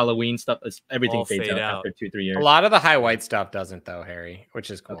 oranges, Halloween stuff. Everything All fades fade out out. after 2-3 years. A lot of the high white stuff doesn't though, Harry,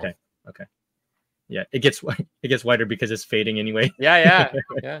 which is cool. Okay. Yeah, it gets whiter because it's fading anyway. Yeah.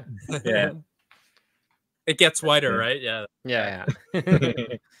 Yeah. It gets whiter, right? Yeah.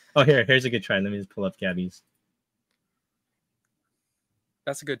 Oh, here's a good try. Let me just pull up Gabby's.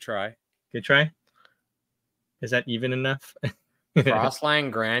 That's a good try. Good try. Is that even enough?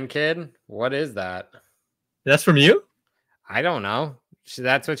 Frostline grandkid? What is that? That's from you? I don't know.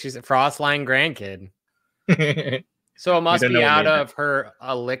 That's what she said. Frostline grandkid. So it must be out of her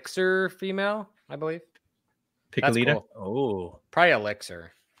elixir female, I believe. Piccolita? Cool. Oh, probably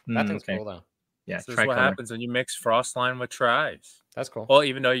elixir. That thing's cool though. Yeah, this is what happens when you mix Frostline with tries. That's cool. Well,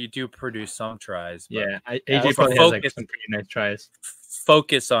 even though you do produce some tries. Yeah, AJ probably has like some pretty nice tries.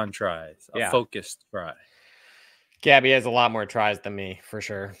 Focus on tries. A focused try. Gabby has a lot more tries than me, for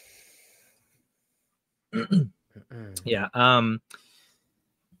sure. Yeah. Update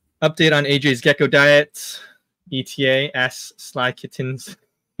on AJ's Gecko diet. ETA asks Sly Kittens.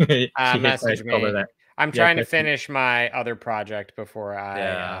 Message me. I'm trying to finish my other project before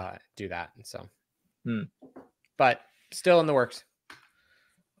I do that. So, but still in the works.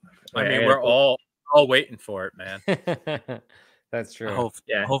 I mean, we're all waiting for it, man. That's true.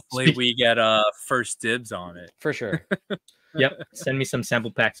 Hopefully we get first dibs on it. For sure. Yep. Send me some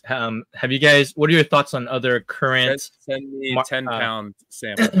sample packs. Have you guys, what are your thoughts on other current? Send me 10-pound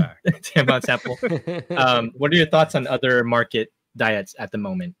sample pack. 10-pound sample. What are your thoughts on other market diets at the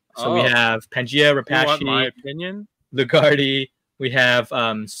moment? So we have Pangea, Rapashi. You want my opinion? Lugardi. We have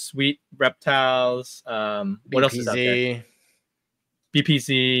Sweet Reptiles. What else is out there?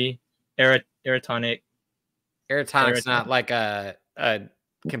 BPZ, Aerotonic. Aerotonic's not like a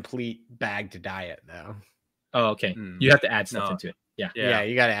complete bagged diet though. Oh, okay. You have to add stuff into it. Yeah,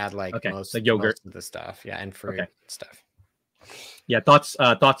 you got to add like most yogurt, most of the stuff. Yeah, and fruit stuff. Yeah, thoughts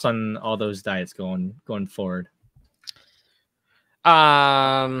on all those diets going forward.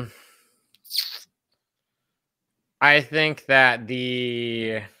 I think that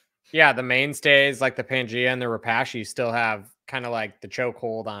the mainstays like the Pangea and the Rapashi still have kind of like the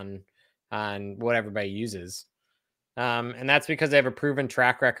chokehold on what everybody uses. And that's because they have a proven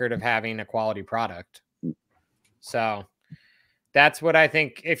track record of having a quality product. So that's what I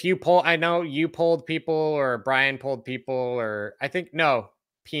think. If you poll, I know you polled people or Brian polled people, or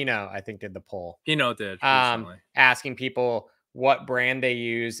Pino, I think did the poll. Pino did. Asking people what brand they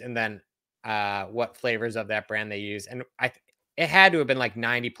use and then what flavors of that brand they use. And it had to have been like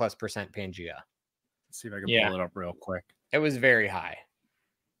 90+% Pangea. Let's see if I can pull it up real quick. It was very high.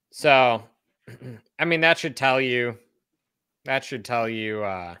 So, I mean, that should tell you,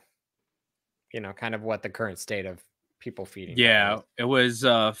 kind of what the current state of people feeding. Yeah, it was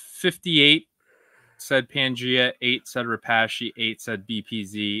 58 said Pangea, 8 said Rapashi, 8 said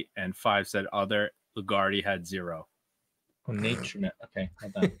BPZ, and 5 said other. Lugardi had 0. Oh, nature. Okay,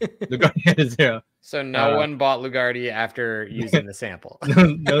 hold on. Lugardi had 0. So no one bought Lugardi after using the sample.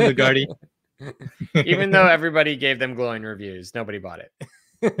 No Lugardi. Even though everybody gave them glowing reviews, nobody bought it.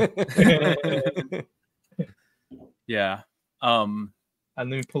 Yeah. Let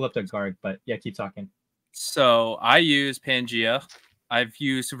me pull up the guard, but yeah, keep talking. So I use Pangea. I've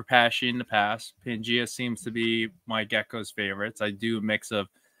used Rapashi in the past. Pangea seems to be my gecko's favorites. I do a mix of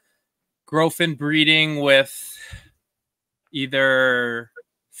growth and breeding with either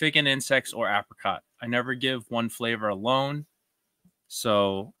fig and insects or apricot. I never give one flavor alone.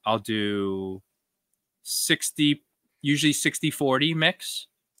 So I'll do 60, usually 60-40 mix.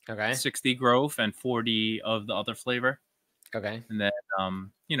 Okay. 60 growth and 40 of the other flavor. Okay. And then,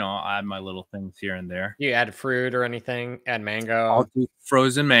 I'll add my little things here and there. You add fruit or anything? Add mango? I'll do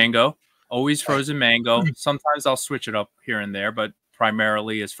frozen mango. Always frozen mango. Sometimes I'll switch it up here and there, but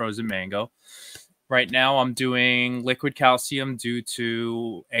primarily is frozen mango. Right now I'm doing liquid calcium due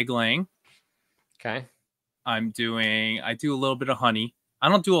to egg laying. Okay. I do a little bit of honey. I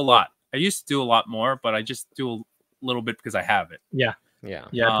don't do a lot. I used to do a lot more, but I just do a little bit because I have it. Yeah. Yeah.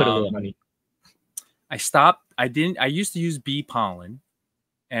 Yeah. I put a little honey. I stopped. I used to use bee pollen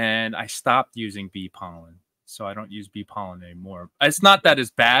and I stopped using bee pollen. So I don't use bee pollen anymore. It's not that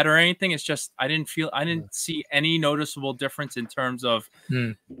it's bad or anything. It's just, I didn't see any noticeable difference in terms of,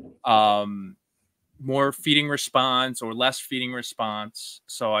 more feeding response or less feeding response.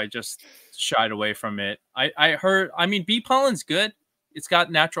 So I just shied away from it. I mean, bee pollen's good. It's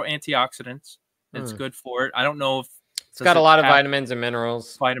got natural antioxidants. It's good for it. I don't know if it's got a lot of vitamins and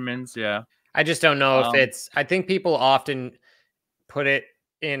minerals. Vitamins, yeah. I just don't know if I think people often put it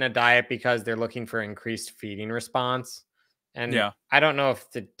in a diet because they're looking for increased feeding response. And I don't know if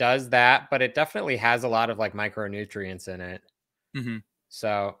it does that, but it definitely has a lot of like micronutrients in it.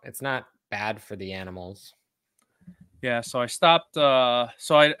 So it's not bad for the animals. Yeah, so I stopped.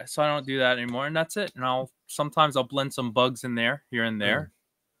 So I don't do that anymore, and that's it. And sometimes I'll blend some bugs in there here and there.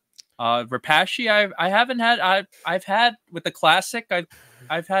 Repashy, I haven't had. I've had with the classic.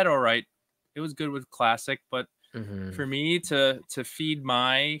 I've had all right. It was good with classic, but for me to feed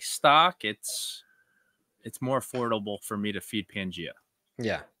my stock, it's more affordable for me to feed Pangea.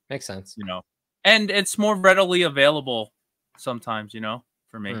 Yeah, makes sense. You know, and it's more readily available sometimes. You know,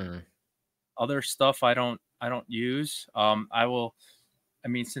 for me. Other stuff I don't use. I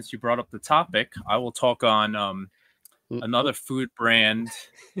mean, since you brought up the topic, I will talk on another food brand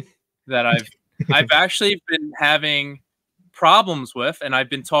that I've actually been having problems with, and I've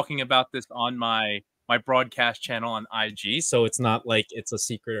been talking about this on my broadcast channel on IG, so it's not like it's a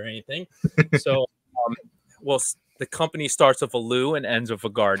secret or anything. So, the company starts with a Lou and ends with a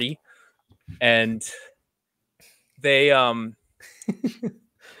Gardy, and they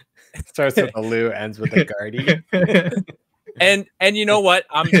It starts with a Lou, ends with a Gardy. and you know what?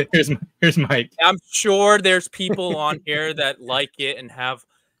 Here's Mike. I'm sure there's people on here that like it and have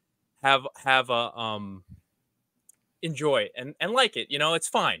a enjoy it and like it. You know, it's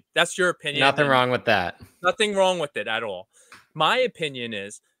fine. That's your opinion. Nothing wrong with that. Nothing wrong with it at all. My opinion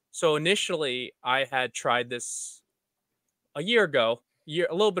is, so initially I had tried this a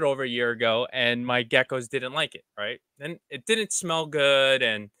little bit over a year ago, and my geckos didn't like it, right? And it didn't smell good,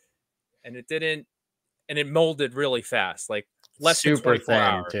 and it molded really fast, like less than 24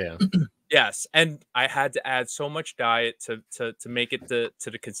 hours. Too. Yes, and I had to add so much diet to make it to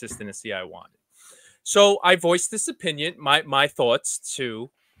the consistency I wanted. So I voiced this opinion, my thoughts to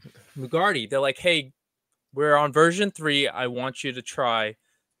Lugardi. They're like, "Hey, we're on version 3. I want you to try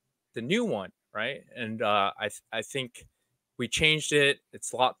the new one, right?" And I think we changed it.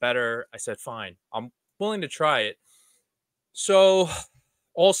 It's a lot better. I said, "Fine, I'm willing to try it." So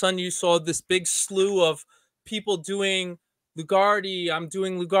all of a sudden, you saw this big slew of people doing Lugardi. I'm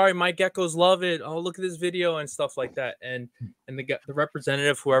doing Lugardi. My geckos love it. Oh, look at this video and stuff like that. And the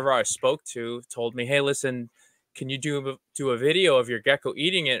representative, whoever I spoke to, told me, "Hey, listen, can you do a video of your gecko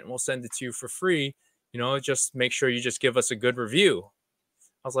eating it, and we'll send it to you for free? You know, just make sure you just give us a good review."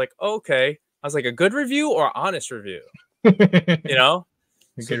 I was like, "Okay." I was like, "A good review or honest review?" You know.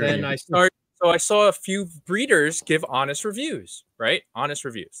 So then I saw a few breeders give honest reviews, right? Honest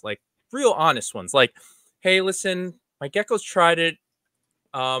reviews, like real honest ones. Like, "Hey, listen, my geckos tried it.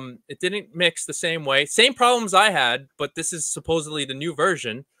 It didn't mix the same way. Same problems I had, but this is supposedly the new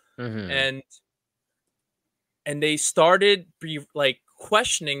version." And they started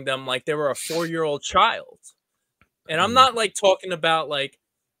questioning them like they were a 4-year-old child. And I'm not like talking about like,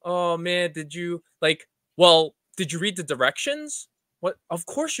 "Oh man, did you read the directions?" What? Of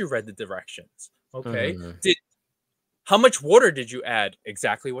course you read the directions. Okay. How much water did you add?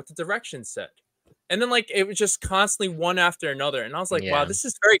 Exactly what the directions said. And then like it was just constantly one after another. And I was like, wow, this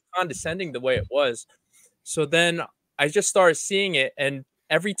is very condescending the way it was. So then I just started seeing it. And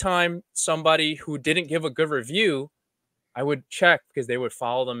every time somebody who didn't give a good review, I would check because they would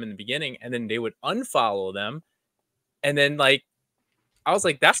follow them in the beginning and then they would unfollow them. And then like I was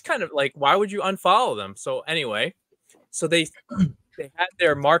like, that's kind of like, why would you unfollow them? So anyway, so they had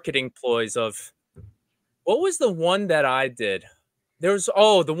their marketing ploys of, what was the one that I did? There was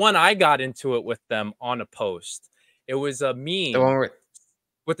the one I got into it with them on a post. It was a meme. The one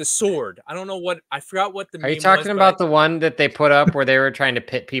with the sword. I don't know what, I forgot what the meme was. Are you talking about the one that they put up where they were trying to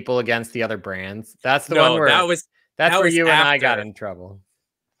pit people against the other brands? That's the one where that's where you and I got in trouble.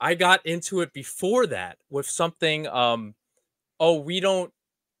 I got into it before that with something. We don't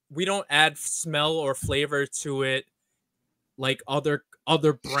add smell or flavor to it like other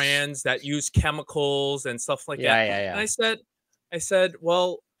brands that use chemicals and stuff like that. Yeah. And I said,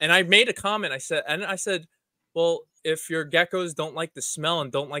 well, and I made a comment. I said, well, if your geckos don't like the smell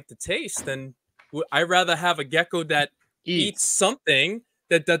and don't like the taste, then I'd rather have a gecko that eats something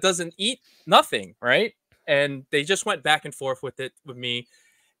that doesn't eat nothing, right? And they just went back and forth with me,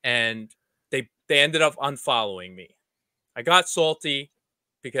 and they ended up unfollowing me. I got salty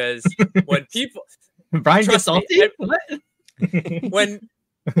because when people Brian gets salty. What? When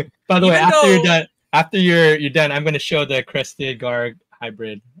by the way, after you're done, I'm going to show the crested guard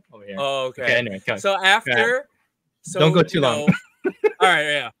hybrid over here. Oh, okay. Anyway, so after, don't go too long. All right,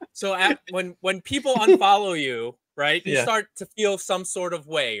 yeah. So when people unfollow you, right, you start to feel some sort of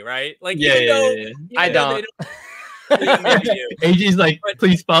way, right? Like I don't. AG's like,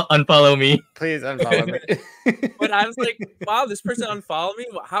 please unfollow me. Please unfollow me. But I was like, wow, this person unfollowed me.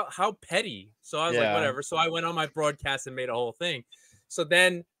 How petty. So I was like, whatever. So I went on my broadcast and made a whole thing. So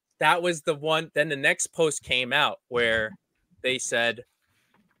then that was the one. Then the next post came out where they said,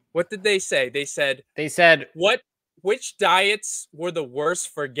 what did they say? They said which diets were the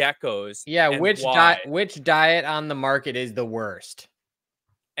worst for geckos? Yeah, which diet on the market is the worst?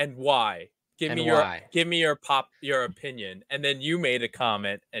 And why? Give me your opinion. And then you made a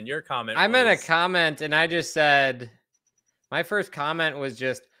comment, and your comment I made a comment, and I just said, my first comment was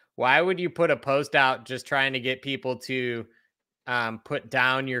just, why would you put a post out just trying to get people to put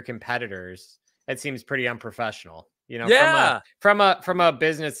down your competitors? It seems pretty unprofessional. You know, from a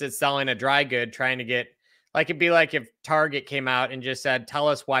business that's selling a dry good, trying to get, like, it'd be like if Target came out and just said, tell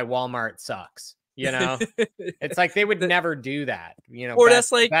us why Walmart sucks. You know, it's like they would never do that. You know, or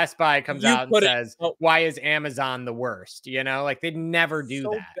that's like Best Buy comes out and says, why is Amazon the worst? You know, like they'd never do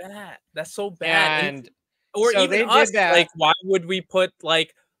that. Bad. That's so bad. And or so even us, like, why would we put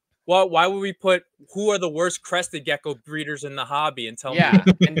like, well, why would we put who are the worst crested gecko breeders in the hobby and tell me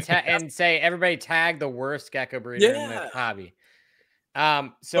and say everybody tag the worst gecko breeder in the hobby.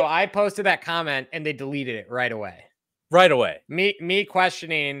 So I posted that comment and they deleted it right away. Right away. Me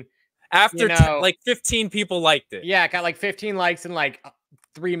questioning after like 15 people liked it. Yeah, it got like 15 likes in like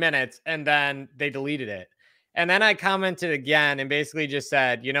 3 minutes and then they deleted it. And then I commented again and basically just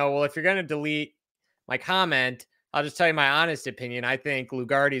said, you know, well, if you're going to delete my comment, I'll just tell you my honest opinion. I think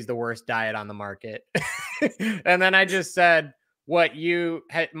Lugardi is the worst diet on the market. And then I just said what you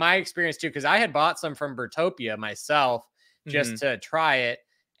had my experience too, because I had bought some from Bertopia myself just to try it.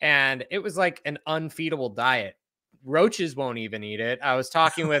 And it was like an unfeedable diet. Roaches won't even eat it. I was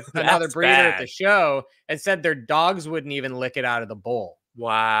talking with another breeder at the show and said their dogs wouldn't even lick it out of the bowl.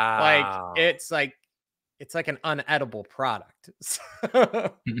 Wow. Like it's like an unedible product.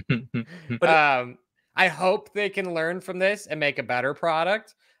 But I hope they can learn from this and make a better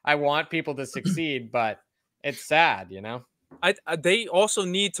product. I want people to succeed, but it's sad, you know. They also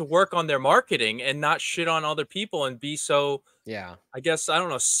need to work on their marketing and not shit on other people and be so, I guess, I don't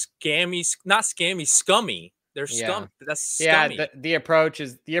know, scummy. They're scum. That's scummy. Yeah, the approach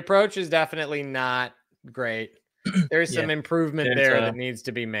is definitely not great. There's some improvement there that needs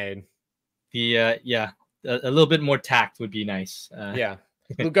to be made. A little bit more tact would be nice.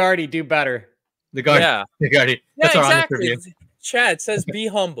 Lugardi, do better. Lugardi. That's our honest review. Chad says, be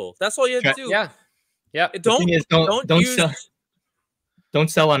humble. That's all you have to do. Yeah. Don't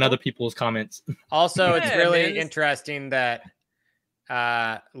sell on other people's comments. Also, it's really interesting that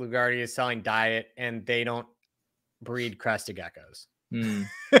Lugardi is selling diet and they don't breed crested geckos.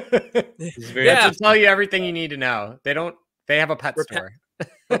 To tell you everything you need to know. They have a pet store.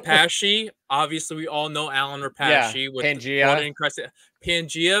 Rapashi, obviously we all know Alan Rapashi with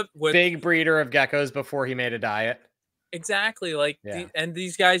Pangea with big breeder of geckos before he made a diet. Exactly, like and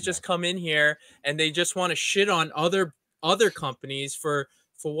these guys just come in here and they just want to shit on other companies for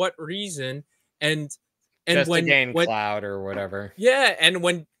what reason and just to gain clout or whatever. Yeah, and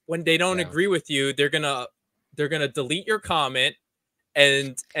when they don't agree with you, they're gonna delete your comment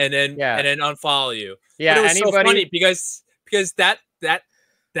and then unfollow you. Yeah, but it was so funny because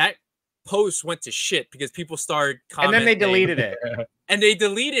that post went to shit because people started commenting. And then they deleted it. And they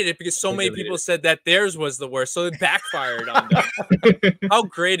deleted it because so many people said that theirs was the worst. So it backfired on them. How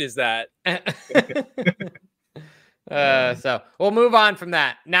great is that? So we'll move on from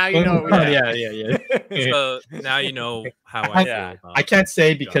that. Now you know what we Yeah. So now you know how I feel about I can't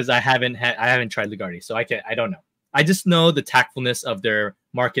say because I haven't tried Lugardi, so I don't know. I just know the tactfulness of their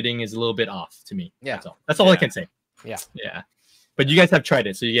marketing is a little bit off to me. Yeah. That's all I can say. Yeah. But you guys have tried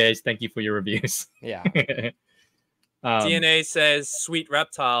it, so you guys, thank you for your reviews. Yeah. DNA says Sweet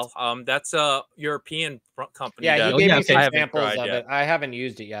Reptile. That's a European company. Yeah, he gave me some samples of it. I haven't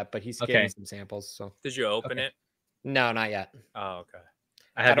used it yet, but he's gave me some samples. So did you open it? No, not yet. Oh, okay.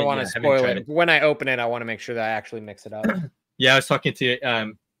 I don't want to spoil it. When I open it, I want to make sure that I actually mix it up. Yeah, I was talking to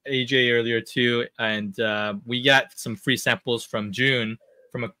AJ earlier too, and we got some free samples from June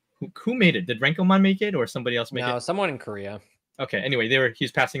from who made it? Did Renkomon make it or somebody else make it? No, someone in Korea. Okay. Anyway,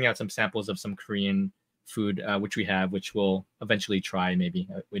 he's passing out some samples of some Korean food, which we have, which we'll eventually try. Maybe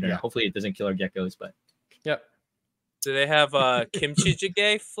we don't know. Hopefully, it doesn't kill our geckos. But yep. Do they have kimchi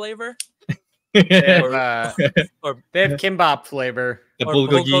jjigae flavor? They have kimbap flavor. The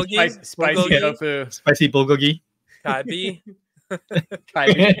bulgogi, spicy tofu, spicy bulgogi. Kaibi.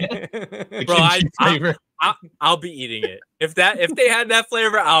 Kaibi. Bro, I'll be eating it. If they had that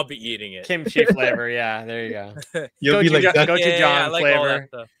flavor, I'll be eating it. Kimchi flavor, yeah. There you go. You'll be like gochujang like flavor.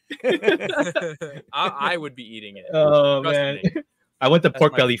 I would be eating it. Oh man, I want the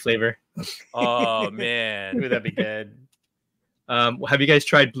pork belly flavor. Oh man, ooh, that'd be good. Have you guys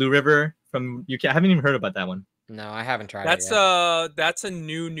tried Blue River from UK? I haven't even heard about that one. No, I haven't tried it yet. That's a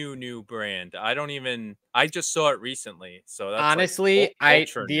new brand. I just saw it recently. So that's honestly,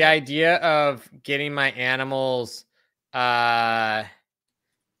 the idea of getting my animals like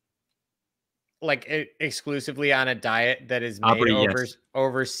exclusively on a diet that is made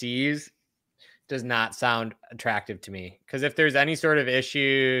overseas does not sound attractive to me. Because if there's any sort of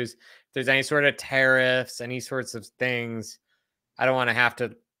issues, if there's any sort of tariffs, any sorts of things, I don't want to have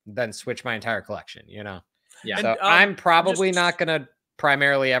to then switch my entire collection, you know? Yeah. So I'm probably not going to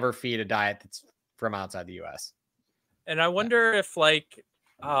primarily ever feed a diet that's from outside the US. And I wonder if they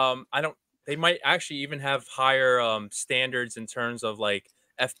might actually even have higher standards in terms of like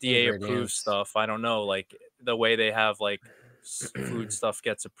FDA approved stuff. I don't know, like the way they have like food stuff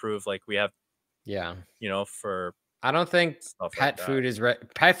gets approved, like we have, for I don't think pet food is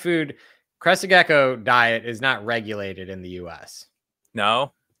pet food. Crested gecko diet is not regulated in the US.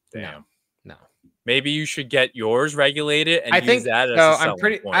 No, damn, no. Maybe you should get yours regulated and use that as so. A I'm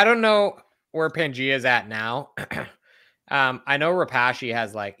pretty. point. I don't know where Pangea is at now. I know Rapashi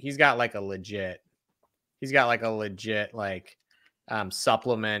has he's got a legit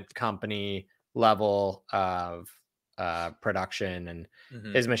supplement company level of production, and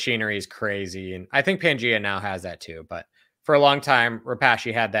his machinery is crazy. And I think Pangea now has that too. But for a long time,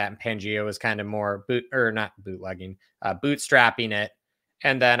 Rapashi had that, and Pangea was kind of more bootstrapping it.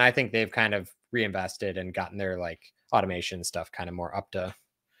 And then I think they've kind of reinvested and gotten their automation stuff kind of more up to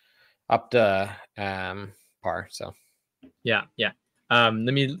par. So yeah. Let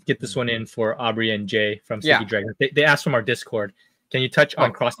me get this one in for Aubrey and Jay from Sticky Dragon. They asked from our Discord, can you touch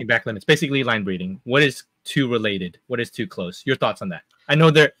on crossing back limits? Basically line breeding. What is too related? What is too close? Your thoughts on that? I know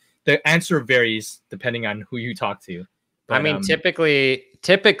the answer varies depending on who you talk to. But, I mean,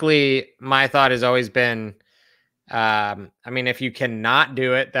 typically my thought has always been, if you cannot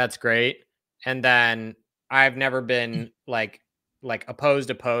do it, that's great. And then I've never been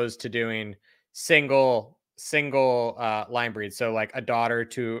opposed to doing single line breed. So like a daughter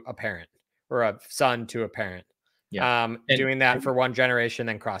to a parent or a son to a parent. Yeah. Doing that for one generation,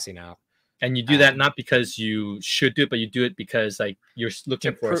 then crossing out. And you do that not because you should do it, but you do it because you're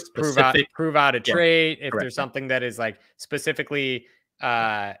looking for a specific prove out a trait. If there's something that is specifically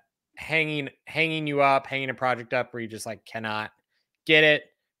hanging you up, hanging a project up where you just cannot get it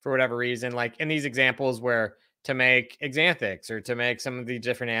for whatever reason. Like in these examples where to make Xanthics or to make some of the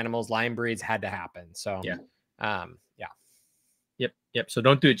different animals, line breeds had to happen. So Yep. So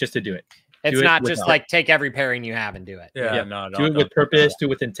don't do it just to do it. It's not just take every pairing you have and do it. Yeah. No. Do it with purpose, do it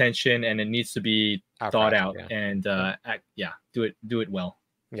with intention, and it needs to be thought out. And do it well.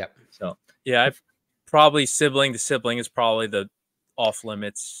 Yep. So I've probably sibling to sibling is probably the off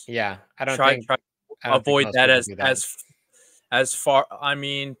limits. Yeah, I don't try avoid that as far. I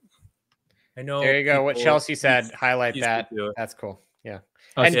mean, I know. There you go. What Chelsea said. Highlight that. That's cool. Yeah.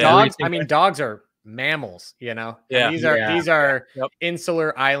 Oh, and dogs. I mean, dogs are mammals. You know. Yeah. And these are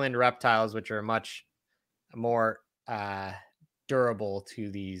insular island reptiles, which are much more durable to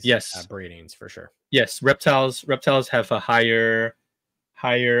these breedings for sure. Yes, reptiles have a higher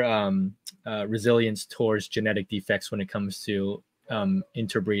resilience towards genetic defects when it comes to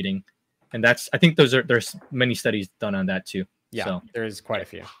interbreeding, and I think there's many studies done on that too. Yeah, so there's quite a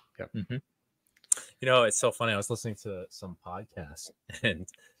few. Yep. Mm-hmm. You know, it's so funny. I was listening to some podcasts and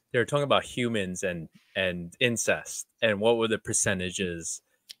they were talking about humans and incest and what were the percentages.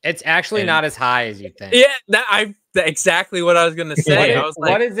 It's actually not as high as you think. Yeah, that's exactly what I was gonna say. I was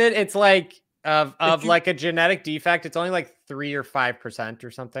like, what is it? It's of a genetic defect. It's only 3 or 5%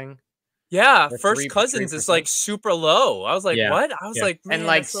 or something. Yeah, first cousins is super low. I was like, what? I was like, man,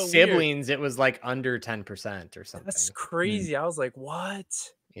 and siblings, it was under 10% or something. That's crazy. I was like, what?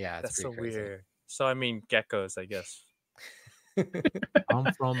 Yeah, that's so crazy. Weird. So I mean, geckos, I guess.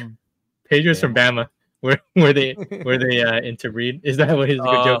 I'm from Pedro's from Bama. Where they interbreed? Is that what his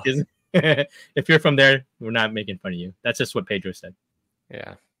good joke is? If you're from there, we're not making fun of you. That's just what Pedro said.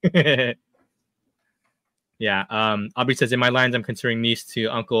 Yeah. Yeah. Aubrey says, in my lines, I'm considering niece to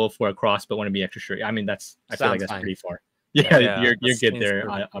uncle for a cross, but want to be extra sure. I mean, I feel like that's pretty far. Yeah, you're good there,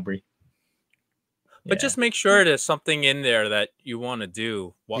 Aubrey. But just make sure there's something in there that you want to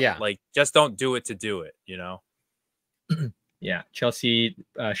do. Just don't do it to do it, you know? Yeah. Chelsea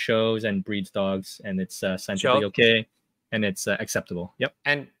shows and breeds dogs, and it's scientifically okay. and it's acceptable. Yep.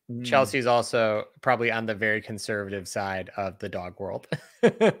 And Chelsea's also probably on the very conservative side of the dog world.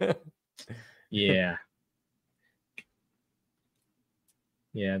 Yeah.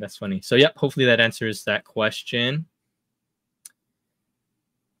 Yeah, that's funny. So, yep, hopefully that answers that question.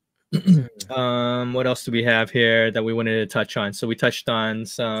 What else do we have here that we wanted to touch on? So we touched on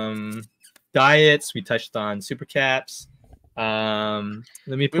some diets. We touched on super caps. Let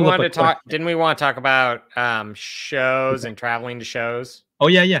me pull up didn't we want to talk about shows and traveling to shows? Oh,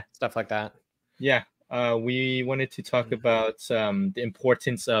 yeah. Stuff like that. Yeah. We wanted to talk about the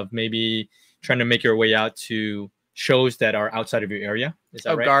importance of maybe trying to make your way out to shows that are outside of your area. Is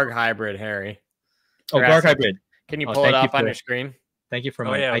that right? Garg Hybrid, Harry. Garg Hybrid. Can you pull it up on your screen? Thank you for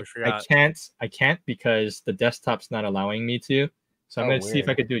I can't because the desktop's not allowing me to. So I'm going to see if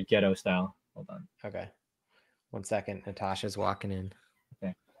I could do it ghetto style. Hold on. Okay. 1 second. Natasha's walking in.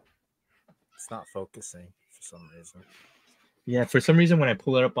 Okay. It's not focusing for some reason. Yeah, for some reason when I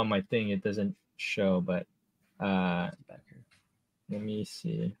pull it up on my thing, it doesn't show, but let me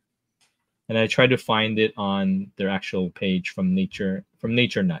see. And I tried to find it on their actual page from Nature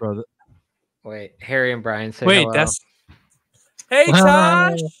Nut. Brother. Wait, Harry and Brian say Wait, hello. that's Hey,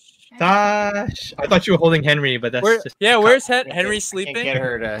 Tosh! Tosh! I thought you were holding Henry, but that's just... Yeah, where's Henry sleeping? Can't get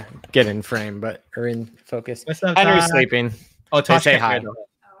her to get in frame, but or in focus. What's up, Henry's sleeping. Oh, Tosh say can't hi. hear, though.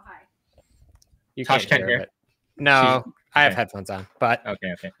 Oh, hi. You Tosh can't hear? No, I have headphones on, but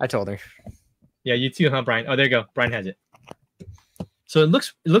okay. I told her. Yeah, you too, huh, Brian? Oh, there you go. Brian has it. So it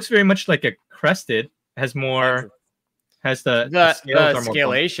looks very much like a crested. Has more... Has the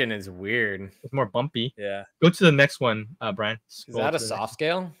scalation is weird. It's more bumpy. Yeah. Go to the next one, Brian. Is that a soft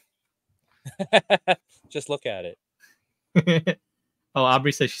scale? Just look at it. Oh,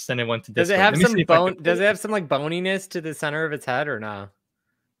 Aubrey says she sent it one to Discord. Does it have some bone? Does it have some like boniness to the center of its head or no?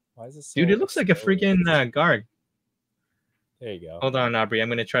 Why is this? Dude, it looks like a freaking Garg. There you go. Hold on, Aubrey. I'm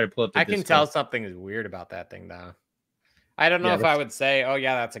gonna try to pull up. I can tell something is weird about that thing, though. I don't know if I would say, "Oh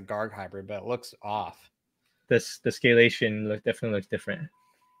yeah, that's a Garg hybrid," but it looks off. The scalation definitely looks different.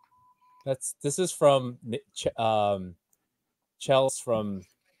 This is from Chels from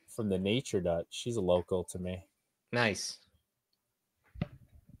the Nature Nut. She's a local to me. Nice.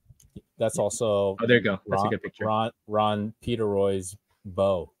 That's also there you go. That's a good picture. Ron Peteroy's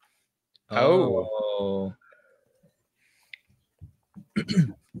bow. Oh.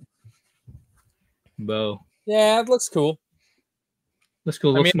 Bow. Yeah, it looks cool. Looks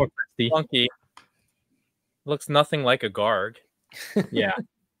cool. Looks more crusty. Funky. Looks nothing like a Garg. Yeah.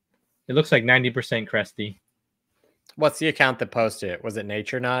 It looks like 90% crusty. What's the account that posted it? Was it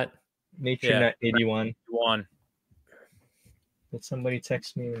Nature Nut? Nature Nut 81. Did somebody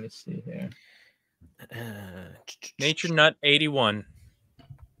text me? Let me see here. Nature Nut 81.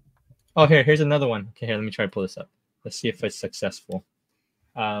 Oh, here's another one. Okay, here, let me try to pull this up. Let's see if it's successful.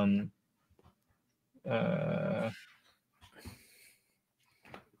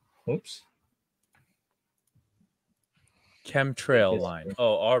 Oops. Chemtrail line.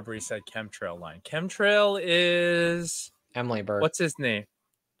 Oh, Aubrey said chemtrail line. Chemtrail is Emily Burke. What's his name?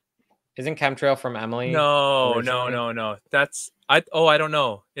 Isn't chemtrail from Emily? No. That's I don't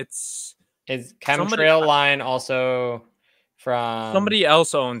know. Is chemtrail line also from somebody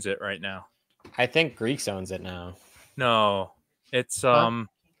else owns it right now? I think Greeks owns it now. No, it's Okay.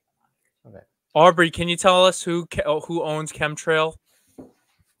 Aubrey, can you tell us who owns chemtrail?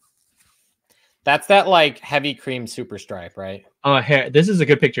 That's that like heavy cream super stripe, right? Oh, here. This is a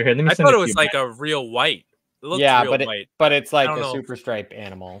good picture. Here, let me. I thought it was like a real white. It looks real white. But it's like a super stripe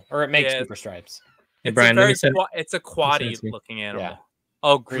animal, or it makes super stripes. Hey, Brian, it's a quaddy looking animal. Yeah.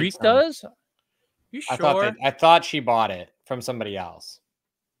 Oh, Greek does? You sure? I thought she bought it from somebody else.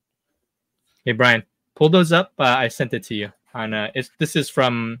 Hey, Brian, pull those up. I sent it to you. This is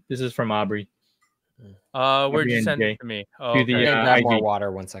from Aubrey. Where'd you send it to me? Oh, okay. Grab more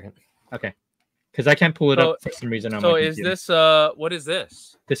water. 1 second. Okay. Because I can't pull it up for some reason. So is this what is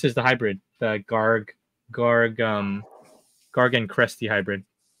this? This is the hybrid, the Garg and Cresty hybrid.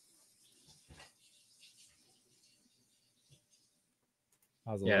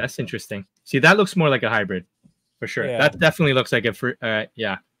 Yeah, that's interesting. See, that looks more like a hybrid, for sure. Yeah. That definitely looks like a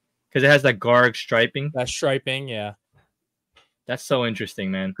yeah, because it has that Garg striping. That striping, yeah. That's so interesting,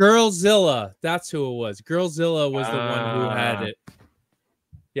 man. Girlzilla, that's who it was. Girlzilla was the one who had it.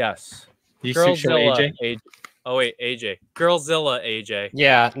 Yes. Girlzilla, AJ? Oh wait, AJ. Girlzilla, AJ.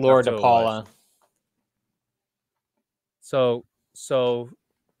 Yeah, Laura DePaula. So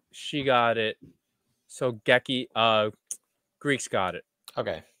she got it. So Greeks got it.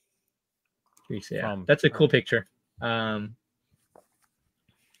 Okay. Greeks, yeah. That's a cool picture.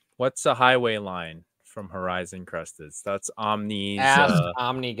 What's the highway line from Horizon Cresteds. That's Omni's. Ask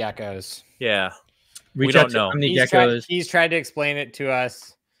Omni Geckos. Yeah. We don't know. Omni Geckos. He's tried to explain it to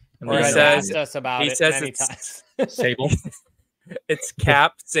us. Or he has asked us about it many times. Sable. It's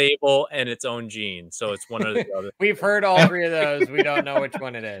Cap, Sable, and its own gene. So it's one of the other. We've heard all three of those. We don't know which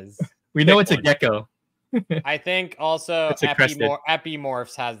one it is. We know it's a gecko. I think also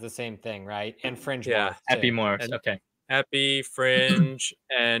Epimorphs has the same thing, right? And Fringe Morphs. Epimorphs. Okay. Epi, Fringe,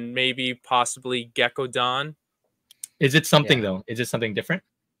 and maybe possibly Geckodon. Is it something though? Is it something different?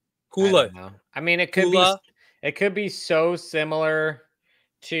 Kula. I mean, it could be so similar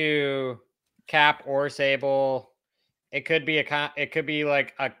to Cap or Sable. It could be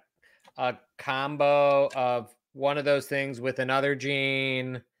like a combo of one of those things with another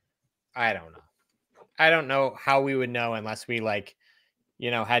gene. I don't know. I don't know how we would know unless we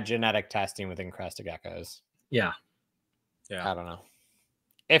had genetic testing within crested geckos. Yeah. I don't know.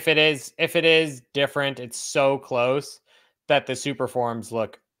 If it is different, it's so close that the super forms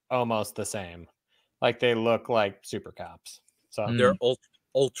look almost the same. Like they look like super cops. So they're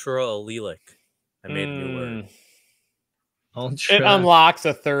ultra allelic. I made a new word. Ultra. It unlocks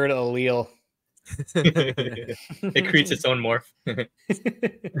a third allele. It creates its own morph.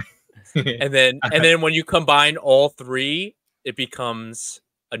 and then when you combine all three, it becomes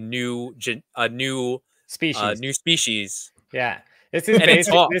a new species. Yeah. This is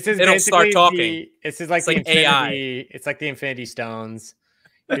basically talking. This is like the AI. It's like the Infinity Stones.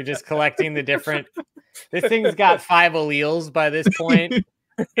 You're just collecting the different. This thing's got 5 alleles by this point.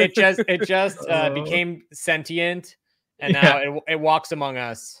 It just became sentient, and now it walks among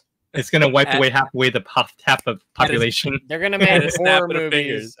us. It's gonna wipe away half of population. They're gonna make horror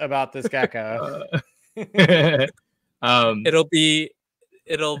movies about this gecko. It'll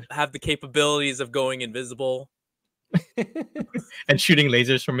have the capabilities of going invisible and shooting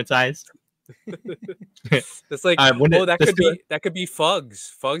lasers from its eyes. It's like that could be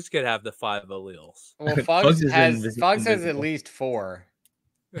Fugs. Fugs could have the 5 alleles. Well, Fugs has at least 4.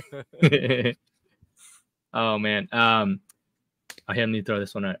 Oh man. I need to throw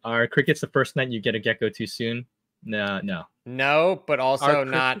this one out. Are crickets the first night you get a gecko too soon? No, but also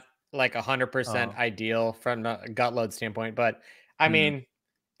not like 100% ideal from a gut load standpoint. But I mean,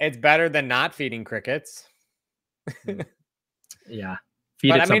 it's better than not feeding crickets. Yeah.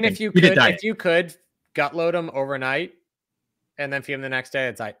 But I mean, if you could gut load them overnight and then feed them the next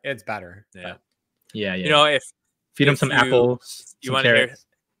day, it's better. Yeah. Yeah. You know, feed them some apples. You want to hear?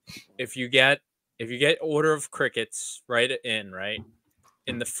 If you get order of crickets right in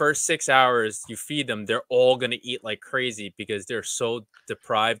the first 6 hours you feed them, they're all going to eat like crazy because they're so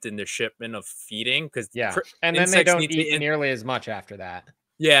deprived in their shipment of feeding. And then they don't eat nearly as much after that.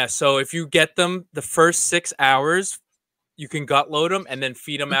 Yeah. So if you get them the first 6 hours, you can gut load them and then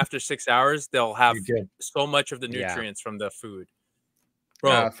feed them after 6 hours. They'll have so much of the nutrients from the food.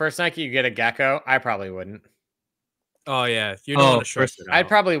 Bro, first night you get a gecko, I probably wouldn't. Oh yeah, you don't want to stress it out. I'd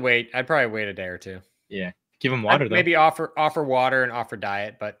probably wait a day or two. Yeah, give them water though. Maybe offer water and offer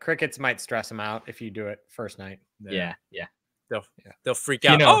diet, but crickets might stress them out if you do it first night. Yeah. They'll freak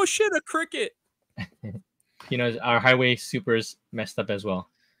out. Oh shit, a cricket! Our highway supers messed up as well.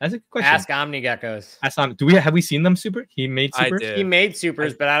 That's a good question. Ask Omni Geckos. Have we seen them super? He made supers. He made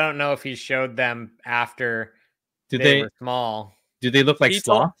supers, but I don't know if he showed them after they were small. Do they look like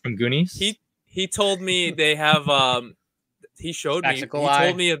Sloth from Goonies? He told me they have he showed me. He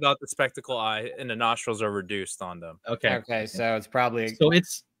told me about the spectacle eye and the nostrils are reduced on them. Okay, so it's probably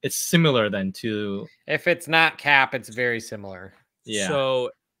it's similar then to if it's not Cap, it's very similar. Yeah.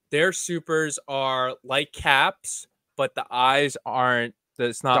 So their supers are like Caps, but the eyes aren't.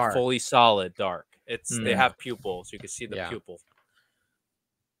 It's not dark. Fully solid dark. They have pupils. You can see the pupil.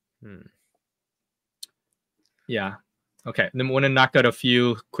 Yeah. Okay. Then we want to knock out a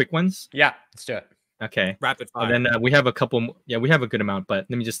few quick ones. Yeah, let's do it. Okay. Rapid fire. Then we have a couple. Yeah, we have a good amount, but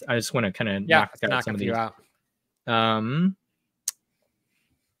I just want to kind of knock out some of these.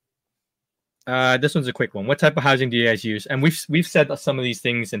 This one's a quick one. What type of housing do you guys use? And we've said some of these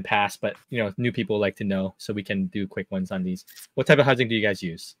things in past, but new people like to know, so we can do quick ones on these. What type of housing do you guys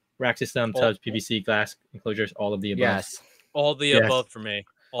use? Rack system, tubs, PVC, glass enclosures, all of the above. Yes, all the above for me.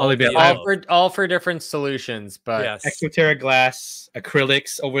 All for different solutions, but Exoterra glass,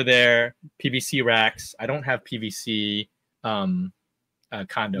 acrylics over there, PVC racks. I don't have PVC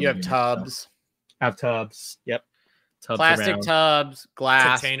condo. You have tubs. So. I have tubs. Yep. Tubs plastic around. Tubs,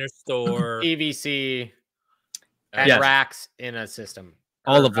 glass, container store, PVC, and racks in a system.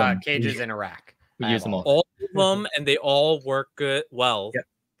 All of them. Cages in a rack. We use them all. All of them, and they all work good. Well,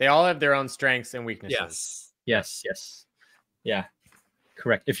 they all have their own strengths and weaknesses. Yes. Yeah.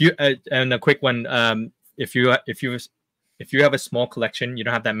 Correct. If you and a quick one, if you have a small collection, you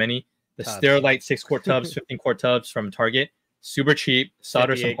don't have that many. The Sterilite 6-quart tubs, 15-quart tubs from Target, super cheap.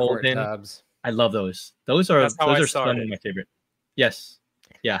 Solder some holes in. Tubs. I love those. Those are some of my favorite. Yes.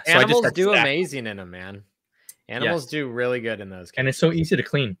 Yeah. So animals do amazing in them, man. Animals do really good in those cases. And it's so easy to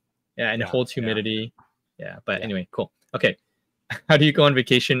clean. Yeah, and it holds humidity. Yeah. But anyway, cool. Okay. How do you go on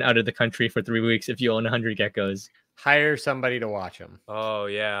vacation out of the country for 3 weeks if you own 100 geckos? Hire somebody to watch them. Oh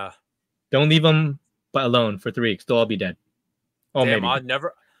yeah. Don't leave them alone for 3 weeks. They'll all be dead. Oh, damn, maybe. I'd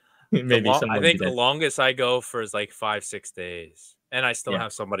never. Maybe I think the longest I go for is like 5-6 days, and I still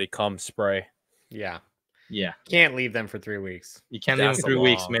have somebody come spray. Yeah. Yeah. Can't leave them for 3 weeks. You can't leave them for 3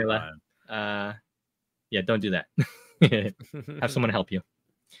 weeks, Mela. Yeah, don't do that. Have someone help you.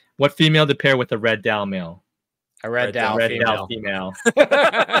 What female to pair with a red Dal male? A red Dal female. That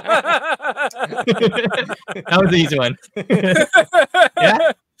was the easy one.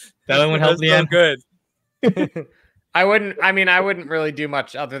 Yeah, that one would help Leanne. Good. I wouldn't really do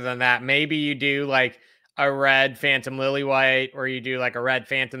much other than that. Maybe you do like a red Phantom Lily White, or you do like a red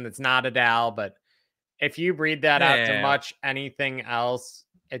Phantom that's not a Dal. But if you breed that out to much anything else,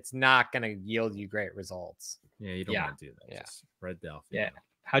 it's not going to yield you great results. Yeah, you don't want to do that. Yeah, just red Dal. Yeah.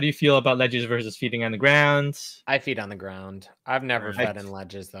 How do you feel about ledges versus feeding on the ground? I feed on the ground. I've never fed in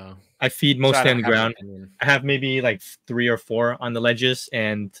ledges though. I feed mostly on the ground. I have maybe like 3 or 4 on the ledges,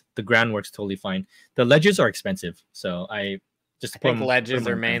 and the ground works totally fine. The ledges are expensive, so I think ledges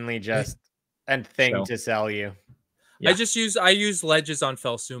are mainly just a thing to sell you. Yeah. I use ledges on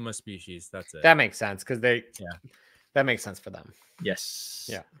Phelsuma species. That's it. That makes sense because that makes sense for them. Yes.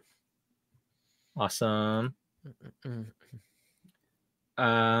 Yeah. Awesome.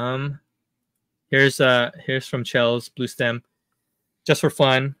 Here's from Chell's Blue Stem. Just for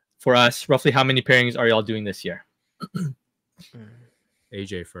fun, for us, roughly how many pairings are y'all doing this year?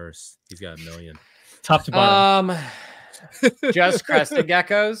 AJ first. He's got 1 million. Top to bottom. Just crested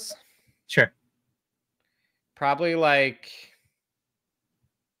geckos. Sure. Probably like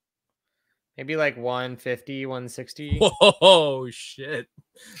maybe like 150, 160. Whoa, shit.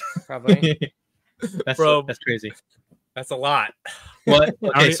 Probably. That's crazy. That's a lot. Well,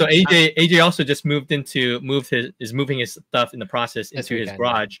 okay, so AJ also just moving his stuff in the process into his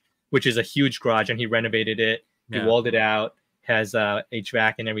garage, which is a huge garage, and he renovated it. He walled it out, has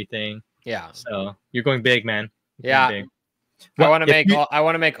HVAC and everything. Yeah. So you're going big, man. Big. I want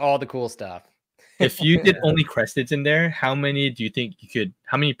to make all the cool stuff. If you did only cresteds in there, how many do you think you could?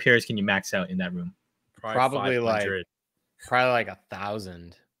 How many pairs can you max out in that room? Probably like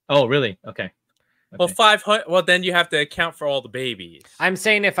 1,000. Oh, really? Okay. Well, 500. Well, then you have to account for all the babies. I'm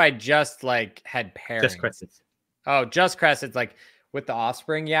saying if I just like had pairings. Just cresteds. Oh, just cresteds, like with the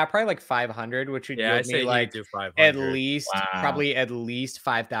offspring. Yeah, probably like 500, which would give me like at least probably at least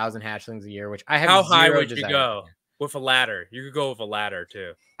 5,000 hatchlings a year. Which I have. How high would you go with a ladder? You could go with a ladder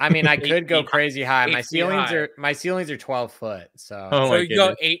too. I mean, I could go crazy high. My ceilings are 12 foot. So you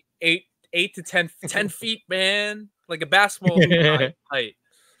go 8 to 10 feet, man, like a basketball height.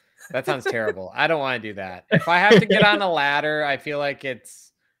 That sounds terrible. I don't want to do that. If I have to get on a ladder, I feel like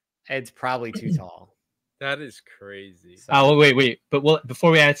it's probably too tall. That is crazy. So. Oh, wait. But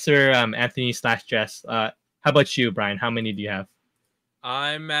before we answer Anthony/Jess, how about you, Brian? How many do you have?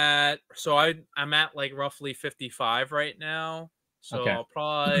 I'm at like roughly 55 right now. So I'll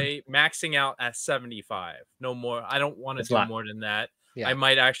probably maxing out at 75. No more. I don't want to do more than that. Yeah. I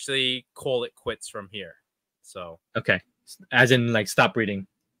might actually call it quits from here. So okay, as in like stop breeding.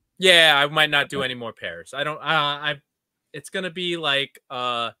 Yeah, I might not do any more pairs. I don't. It's gonna be like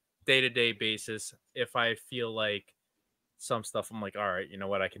day-to-day basis. If I feel like some stuff, I'm like, all right, you know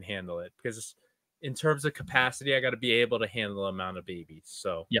what, I can handle it. Because in terms of capacity, I got to be able to handle the amount of babies.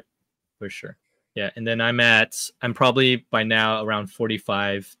 So yep, for sure. Yeah, and then I'm probably by now around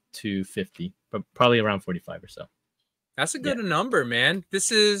 45 to 50, but probably around 45 or so. That's a good number, man.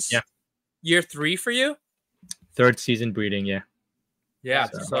 This is year 3 for you. 3rd season breeding, yeah. Yeah,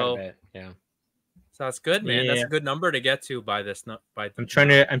 so that's good, man. Yeah. That's a good number to get to by this. I'm trying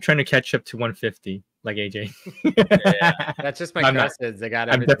to catch up to 150, like AJ. That's just my cresteds. They got.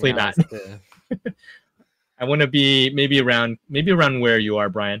 I'm definitely not. I want to be maybe around where you are,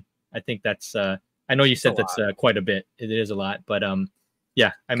 Brian. I think that's. I know you said that's quite a bit. It is a lot, but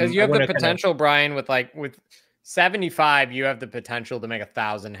yeah. Because you have the potential, Brian, with 75, you have the potential to make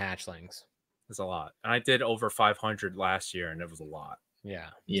 1,000 hatchlings. That's a lot. And I did over 500 last year, and it was a lot. Yeah.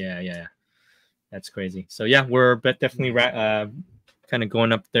 That's crazy. So yeah, we're definitely kind of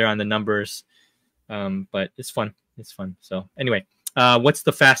going up there on the numbers, but it's fun. So anyway, what's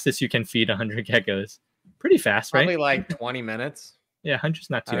the fastest you can feed 100 geckos? Pretty fast, right? Probably like 20 minutes. Yeah, 100's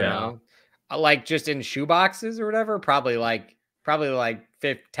not too bad. Like just in shoe boxes or whatever, probably like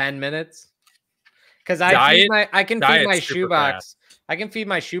 10 minutes. Because I can feed my shoebox. I can feed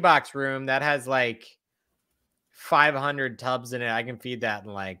my shoebox room that has like 500 tubs in it. I can feed that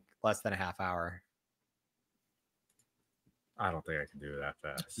in like less than a half hour. I don't think I can do it that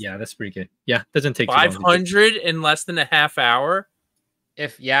fast. Yeah, that's pretty good. Yeah, doesn't take 500 in less than a half hour.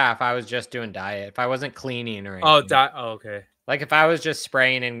 If I was just doing diet, if I wasn't cleaning or anything. Okay. Like if I was just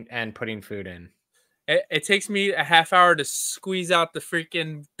spraying and putting food in. It takes me a half hour to squeeze out the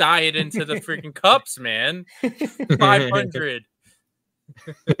freaking diet into the freaking cups, man. 500.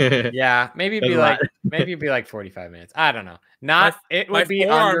 Yeah, maybe it'd be like 45 minutes. I don't know. It would be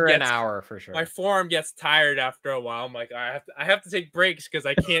under an hour for sure. My forearm gets tired after a while. I'm like, I have to take breaks because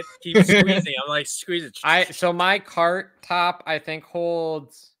I can't keep squeezing. I'm like, squeeze it. So my cart top I think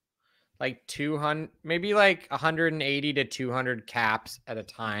holds like 200, maybe like 180 to 200 caps at a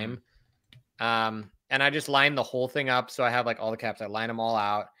time. And I just line the whole thing up. So I have like all the caps. I line them all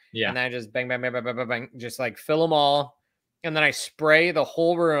out. Yeah. And then I just bang, bang, bang, bang, bang, bang, bang, just like fill them all. And then I spray the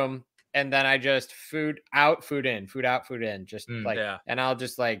whole room. And then I just food out, food in, food out, food in. Just and I'll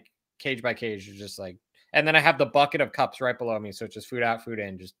just like cage by cage, just like, and then I have the bucket of cups right below me. So it's just food out, food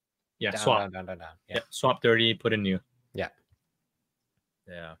in, just down, swap. down. Yeah. Swap 30, put in new. Yeah.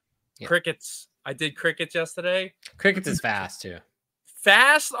 Crickets. I did crickets yesterday. Crickets is fast too.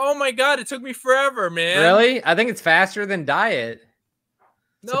 Fast? Oh my god, it took me forever, man. Really? I think it's faster than diet.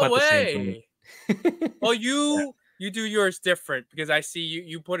 No way. Well, you do yours different because I see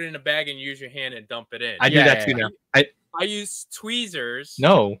you put it in a bag and use your hand and dump it in. I do that too now. I use tweezers.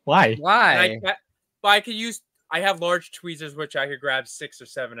 No, why? I could use. I have large tweezers which I could grab 6 or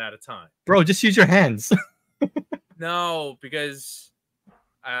 7 at a time. Bro, just use your hands. No, because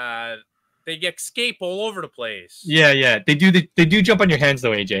they escape all over the place. Yeah. They do jump on your hands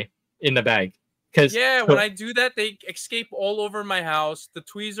though, AJ, in the bag. When I do that, they escape all over my house. The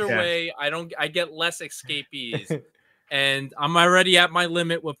tweezer way, I get less escapees. And I'm already at my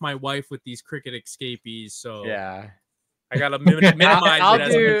limit with my wife with these cricket escapees. So I gotta minimize it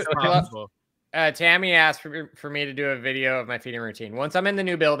as much as possible. Tammy asked for me to do a video of my feeding routine. Once I'm in the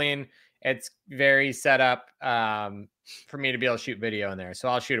new building, it's very set up for me to be able to shoot video in there. So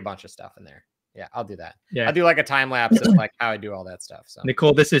I'll shoot a bunch of stuff in there. Yeah, I'll do that. Yeah. I'll do like a time lapse of like how I do all that stuff. So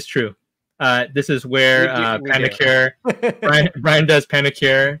Nicole, this is true. This is where Panicure, Brian does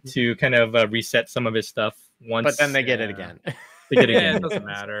Panicure to kind of reset some of his stuff once. But then they get it again. They get it again. It doesn't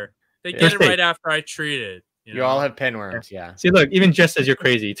matter. They get it right after I treat it. You all have pinworms, yeah. See, look, even Jess says you're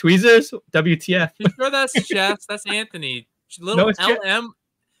crazy. Tweezers, WTF. You sure that's Jess? That's Anthony. Little LM.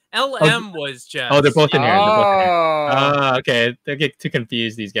 LM was Jess. Oh, they're both in here. Okay. They get too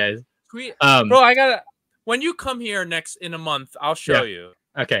confused, these guys. Bro, I gotta. When you come here in a month, I'll show you.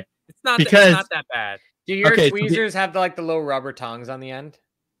 Okay. It's not that bad. Do your tweezers have the little rubber tongues on the end?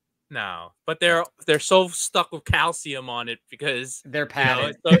 No, but they're so stuck with calcium on it because they're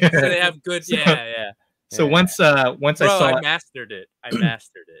padded. So they have good. So once I saw, I mastered it.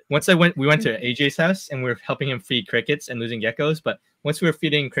 Once we went to AJ's house and we were helping him feed crickets and losing geckos. But once we were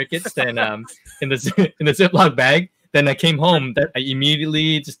feeding crickets, then in the Ziploc bag, then I came home. That I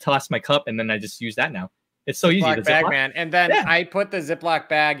immediately just tossed my cup and then I just use that now. It's so easy. The bag, man. And then I put the Ziploc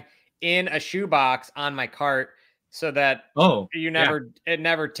bag in a shoebox on my cart so that it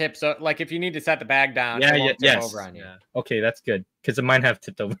never tips. Like if you need to set the bag down, it won't tip over on you. Okay, that's good because mine have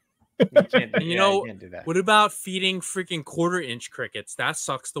tipped over. You can't do that. What about feeding freaking 1/4-inch crickets? That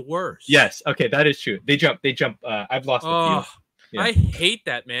sucks the worst. Yes. Okay, that is true. They jump. I've lost a few. I hate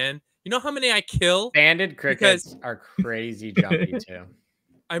that, man. You know how many I kill? Banded crickets are crazy jumpy too.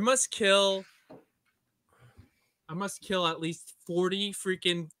 I must kill at least 40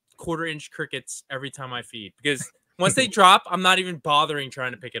 freaking 1/4-inch crickets every time I feed because once they drop, I'm not even bothering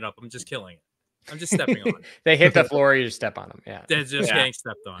trying to pick it up. I'm just killing it. I'm just stepping on it. They hit the floor, you just step on them. Yeah, they're just getting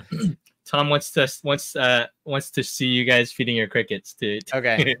stepped on. Tom wants to see you guys feeding your crickets.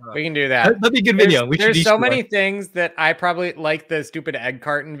 Okay, we can do that. That'd be a good video. There's so many things that I probably like the stupid egg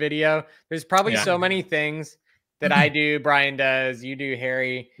carton video. There's probably so many things that I do, Brian does, you do,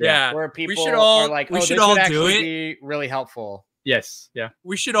 Harry. Yeah, where people are like, this would actually be really helpful. Yes, yeah.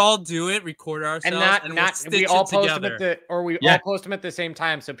 We should all do it, record ourselves, and we all post them all post them at the same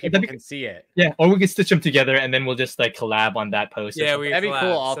time so people can see it. Yeah, or we can stitch them together and then we'll just like collab on that post. Yeah, that'd be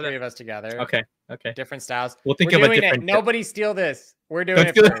cool. All three of us together. Okay. Different styles. We'll think of a different. Nobody steal this. We're doing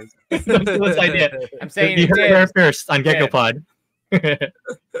it first. Don't steal this idea. I'm saying you heard it first on Gecko Pod. If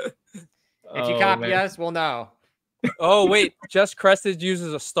you copy us, we'll know. Oh wait, Just Crested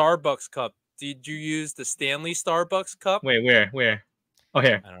uses a Starbucks cup. Did you use the Stanley Starbucks cup? Wait, where? Oh,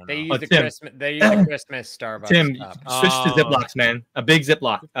 here. They use the Christmas. They use the Christmas Starbucks. Tim, cup. switch to Ziplocs, man. A big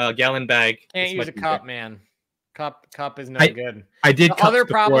Ziploc, gallon bag. Can't use a cup, man. Cup is no good. I did. The other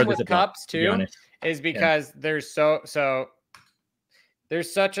problem with cups too is because there's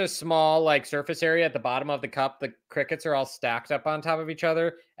there's such a small like surface area at the bottom of the cup. The crickets are all stacked up on top of each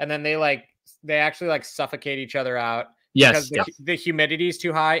other, and then they actually like suffocate each other out. Yes, because the humidity is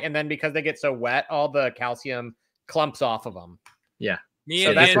too high, and then because they get so wet, all the calcium clumps off of them. Yeah.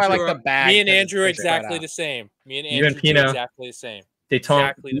 That's why I like the bag. Me and Andrew are exactly the same. Me and Andrew are exactly the same. They told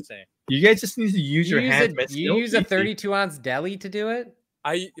exactly the same. You guys just need to use your hands. You use a 32-ounce deli to do it?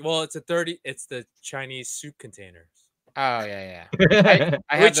 It's a 30. It's the Chinese soup containers. Oh yeah.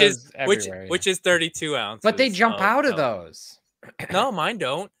 I which is 32 ounces. But they jump out of those. No, mine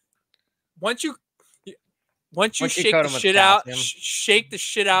don't. Once you shake the shit out, shake the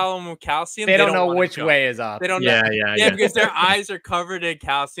shit out of them with calcium. They don't know which way is up. They don't know. Yeah, because their eyes are covered in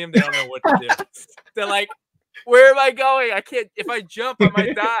calcium. They don't know what to do. They're like, where am I going? I can't. If I jump, I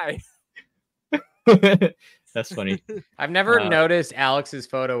might die. That's funny. I've never noticed Alex's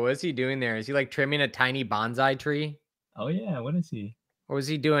photo. What is he doing there? Is he like trimming a tiny bonsai tree? Oh yeah. What is he? What is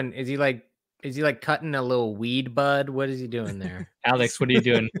he doing? Is he like cutting a little weed bud? What is he doing there? Alex, what are you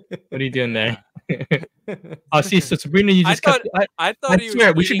doing? What are you doing there? Oh, see, so Sabrina, you just I thought I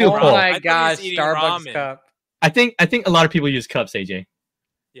swear we should do a poll. Oh my gosh, Starbucks ramen. Cup. I think a lot of people use cups, AJ.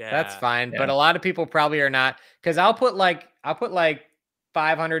 Yeah, that's fine, but a lot of people probably are not, because I'll put like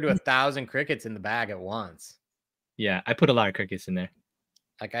 500 to 1,000 crickets in the bag at once. Yeah, I put a lot of crickets in there.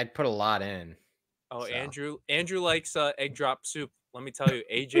 Like I'd put a lot in. Oh, so. Andrew likes egg drop soup. Let me tell you,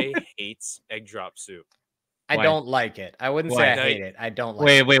 AJ hates egg drop soup. I don't like it. I wouldn't say I hate it. I don't like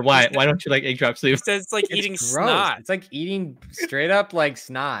it. Wait, why? Why don't you like egg drop soup? He says it's like eating snot. It's like eating straight up like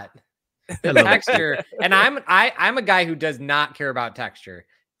snot. The texture. And I'm a guy who does not care about texture.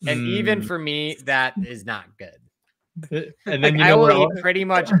 And even for me, that is not good. And then I will eat pretty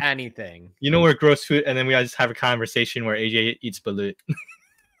much anything. You know, we're gross food, and then we just have a conversation where AJ eats balut.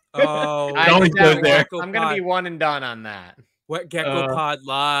 Oh, I'm gonna be one and done on that. What Gecko Pod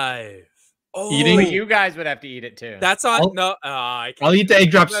live? Oh, eating? You guys would have to eat it too. That's on. I'll eat the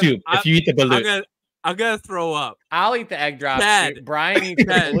egg drop soup if you eat the balut. I'm gonna throw up. I'll eat the egg drop soup. Brian eats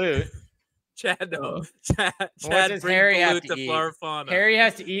the balut. Chad, no. Chad Harry have to eat? Harry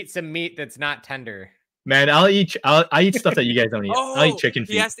has to eat some meat that's not tender. Man, I eat stuff that you guys don't eat. I'll eat chicken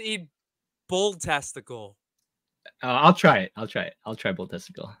feet. He has to eat bull testicle. I'll try it. I'll try bull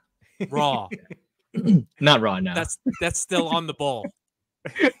testicle. Raw. Not raw now. That's still on the bull.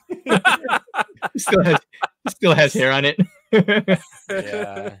 still has hair on it.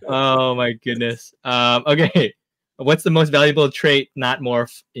 Yeah. Oh my goodness. Okay. What's the most valuable trait, not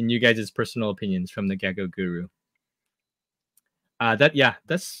morph, in you guys' personal opinions from the Gecko Guru?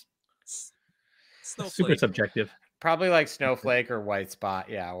 That's super subjective. Probably like snowflake or white spot.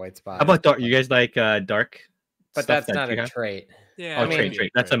 Yeah, white spot. How about dark? You guys like dark? But that's not a trait. Yeah.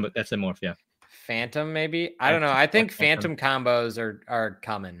 Trait. That's a morph. Yeah. Phantom, maybe. I don't know. I think phantom combos are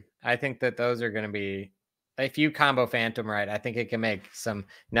coming. I think that those are going to be. If you combo phantom right, I think it can make some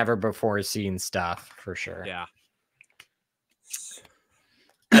never before seen stuff for sure. Yeah.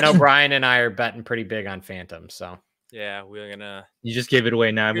 I know Brian and I are betting pretty big on phantom, so. Yeah, we're gonna. You just gave it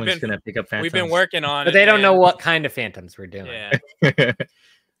away. Now everyone's gonna pick up phantoms. We've been working on it, but they don't know what kind of phantoms we're doing. Yeah.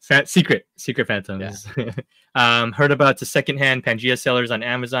 Secret phantoms. Yeah. Heard about the secondhand Pangea sellers on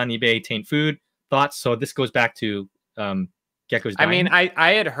Amazon, eBay, Taint Food. Thoughts? So this goes back to geckos dying. I mean,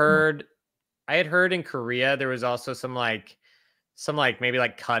 I had heard in Korea there was also some maybe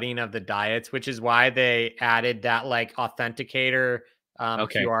like cutting of the diets, which is why they added that like authenticator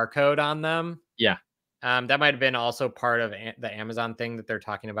QR code on them. Yeah. That might have been also part of the Amazon thing that they're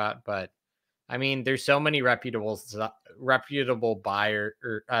talking about, but I mean, there's so many reputable buyer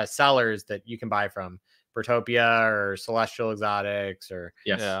or sellers that you can buy from. Bertopia or Celestial Exotics or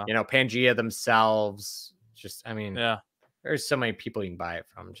Pangea themselves. Just there's so many people you can buy it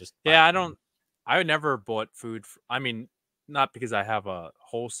from. I would never bought food. Not because I have a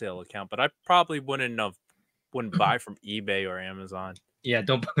wholesale account, but I probably wouldn't buy from eBay or Amazon. Yeah,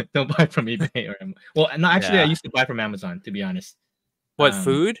 don't buy from eBay or Amazon. Well, no, actually, I used to buy from Amazon, to be honest. What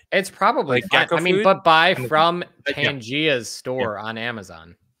food? It's probably fine. I mean, but buy from Pangea's store on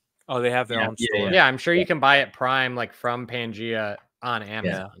Amazon. Oh, they have their own store. Yeah, I'm sure you can buy it Prime like from Pangea on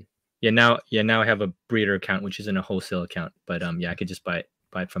Amazon. Yeah, now I have a breeder account, which isn't a wholesale account, but I could just buy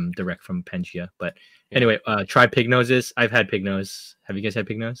it from direct from Pangea. But anyway, try pig noses. I've had pig nose. Have you guys had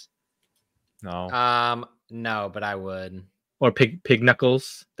pig nose? No. No, but I would. Or pig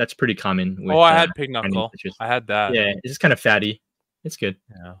knuckles. That's pretty common. With, I had pig knuckle. I had that. Yeah, it's just kind of fatty. It's good.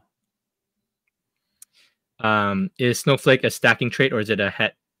 Yeah. Is Snowflake a stacking trait or is it a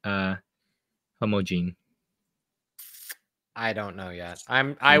het homogene? I don't know yet.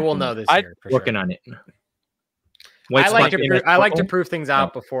 I will know this year. For working sure. on it. I like to prove things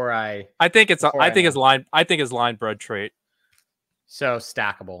out before I. I think it's line bred trait. So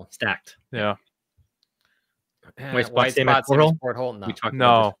stackable. Stacked. Yeah. White spot same as porthole?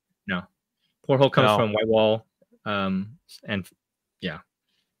 No. No. Porthole comes from white wall. And yeah.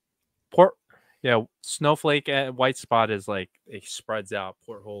 Snowflake and white spot is like it spreads out.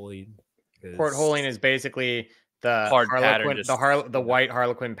 Portholing is basically the hard Harlequin, pattern, the white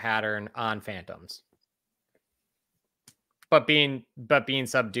Harlequin pattern on Phantoms. But being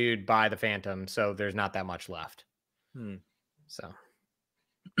subdued by the Phantom, so there's not that much left. So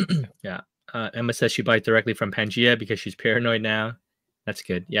yeah. Emma says she buys directly from Pangea because she's paranoid now. That's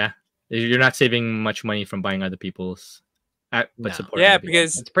good. Yeah. You're not saving much money from buying other people's.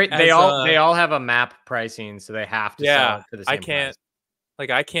 Because they all have a map pricing, so they have to sell it for the same price.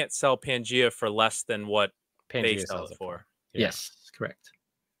 I can't sell Pangea for less than what Pangea they sell it for. Yes, correct.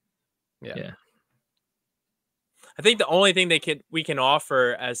 Yeah. I think the only thing we can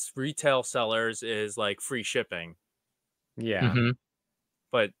offer as retail sellers is like free shipping. Yeah.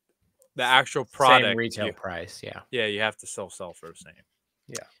 But the actual product same retail price, Yeah, you have to sell for the same.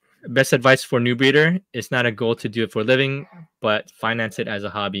 Yeah. Best advice for new breeder: it's not a goal to do it for a living, but finance it as a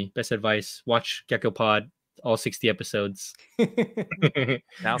hobby. Best advice: watch Gecko Pod, all 60 episodes.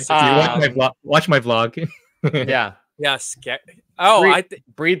 Now, watch my vlog. Yeah. Yes.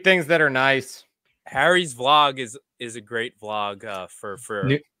 Breed things that are nice. Harry's vlog is a great vlog for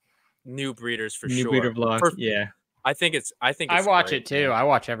new breeders for new sure. Breeder vlog. I think it's I watch it too. I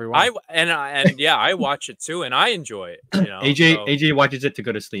watch everyone. I watch it too, and I enjoy it. You know, AJ watches it to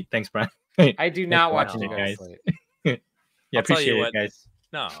go to sleep. Thanks, Brian. I do not watch it to go to sleep. Appreciate it, guys.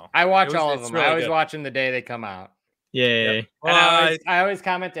 No, I watch all of them. Really I always watch them the day they come out. Yeah. And I always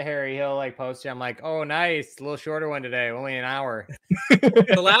comment to Harry. He'll like post it. I'm like, oh, nice, a little shorter one today, only an hour.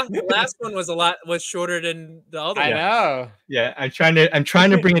 The last one was shorter than the other. I know. Yeah, I'm trying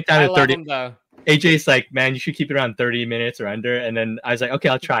to bring it down to 30. Him, though. AJ's like, man, you should keep it around 30 minutes or under. And then I was like, okay,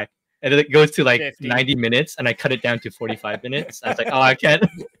 I'll try. And then it goes to like 50. 90 minutes, and I cut it down to 45 minutes. I was like, oh, I can't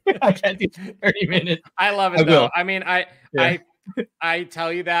do 30 minutes. I love it though. I mean, I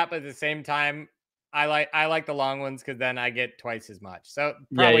tell you that, but at the same time, I like the long ones because then I get twice as much. So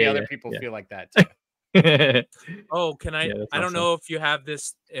probably other people feel like that too. Oh, can I? I don't know if you have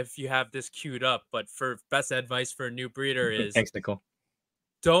this queued up, but for best advice for a new breeder is thanks, Nicole.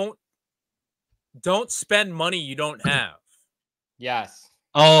 Don't spend money you don't have. Yes.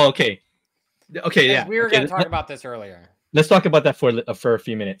 Oh, okay. Yeah. We were going to talk about this earlier. Let's talk about that for a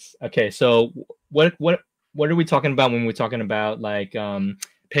few minutes. Okay, so what are we talking about when we're talking about like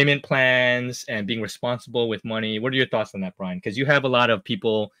payment plans and being responsible with money? What are your thoughts on that, Brian? Because you have a lot of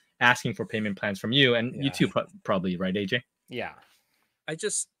people asking for payment plans from you, and you too, probably, right, AJ? Yeah. I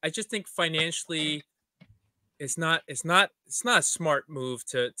just think financially, it's not a smart move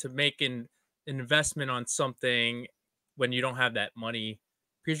to make an investment on something when you don't have that money,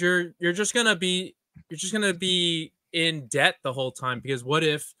 because you're just gonna be in debt the whole time. Because what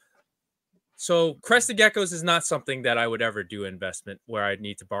if? So crested geckos is not something that I would ever do investment where I'd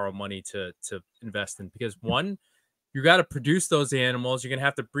need to borrow money to invest in, because one, you got to produce those animals. You're gonna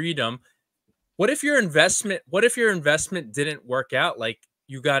have to breed them. What if your investment didn't work out? Like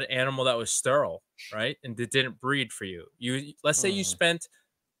you got an animal that was sterile, right, and it didn't breed for you. Let's say you spent,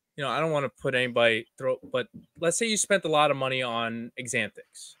 I don't want to put anybody through, but let's say you spent a lot of money on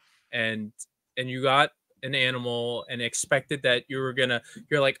Exanthics, and you got an animal and expected that you're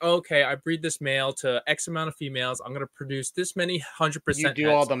like, oh, okay, I breed this male to X amount of females. I'm going to produce this many 100%. You do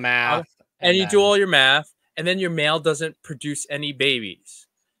all the math. And you do all your math, and then your male doesn't produce any babies.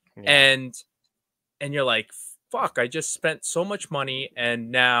 Yeah. And you're like, fuck, I just spent so much money, and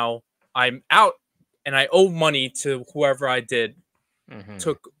now I'm out, and I owe money to whoever I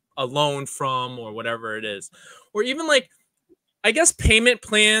took a loan from, or whatever it is. Or even like, I guess payment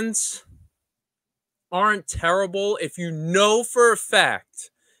plans aren't terrible if you know for a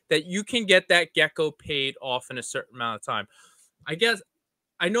fact that you can get that gecko paid off in a certain amount of time. I guess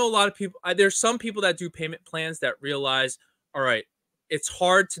I know a lot of people, there's some people that do payment plans that realize, all right, it's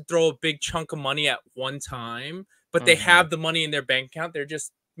hard to throw a big chunk of money at one time, but they have the money in their bank account. They're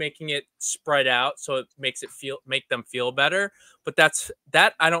just making it spread out, so it make them feel better. But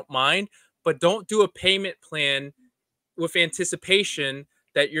that I don't mind. But don't do a payment plan with anticipation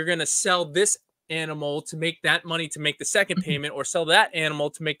that you're going to sell this animal to make that money to make the second payment, or sell that animal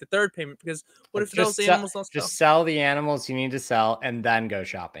to make the third payment. Because what if those animals don't sell? Just sell the animals you need to sell and then go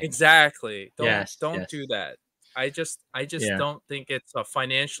shopping. Exactly. Don't do that. I just Yeah. don't think it's a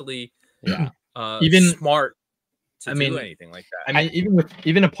financially even smart to do anything like that. I mean,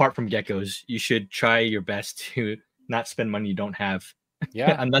 even apart from geckos, you should try your best to not spend money you don't have.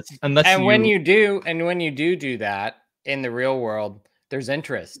 Yeah. unless when you do that in the real world, there's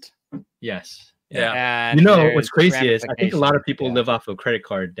interest. Yes. Yeah. And you know what's crazy is I think a lot of people live off of credit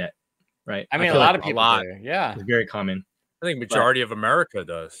card debt, right? I mean, a lot of people do. Yeah. It's very common. I think majority of America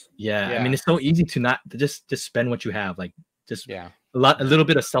does. Yeah. I mean, it's so easy to not just spend what you have, like just a little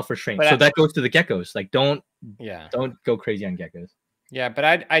bit of self-restraint. So that goes to the geckos. Like don't go crazy on geckos. Yeah,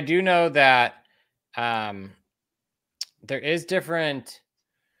 but I do know that there is different.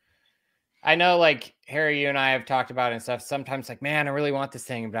 I know, like Harry, you and I have talked about it and stuff. Sometimes, like, man, I really want this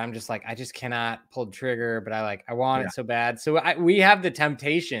thing, but I'm just like, I just cannot pull the trigger. But I want it so bad. So we have the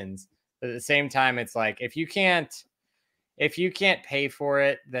temptations, but at the same time, it's like if you can't pay for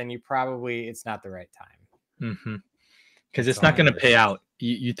it, then it's not the right time. Because it's not going to pay out.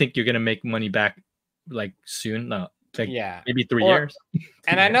 You think you're going to make money back like soon? No. Like maybe 3 years.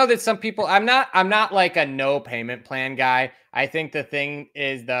 And I know that some people, I'm not like a no payment plan guy. I think the thing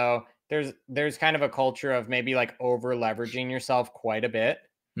is though, there's kind of a culture of maybe like over leveraging yourself quite a bit.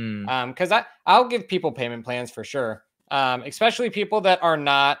 Because I'll give people payment plans for sure. Especially people that are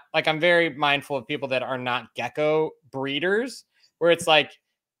not, like, I'm very mindful of people that are not gecko breeders, where it's like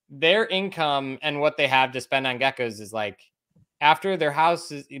their income and what they have to spend on geckos is like after their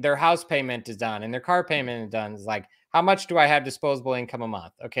house payment is done and their car payment is done, is like, how much do I have disposable income a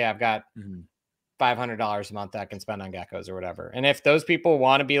month? Okay, I've got $500 a month that I can spend on geckos or whatever. And if those people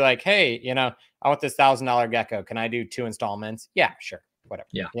want to be like, hey, I want this $1,000 gecko, can I do 2 installments? Yeah, sure, whatever.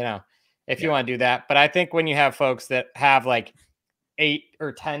 Yeah, if you want to do that. But I think when you have folks that have like 8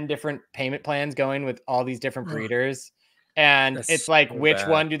 or 10 different payment plans going with all these different breeders, and it's like, which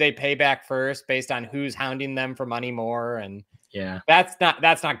one do they pay back first based on who's hounding them for money more? And that's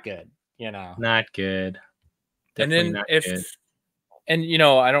not good, Not good. Definitely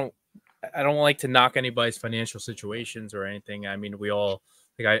I don't like to knock anybody's financial situations or anything. I mean, we all,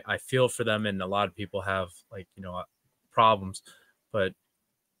 like, I feel for them, and a lot of people have, like, problems, but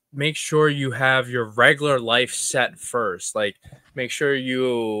make sure you have your regular life set first. Like, make sure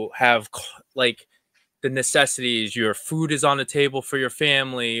you have like the necessities, your food is on the table for your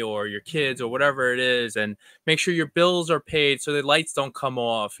family or your kids or whatever it is, and make sure your bills are paid so the lights don't come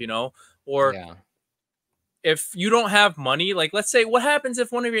off, or if you don't have money, like, let's say, what happens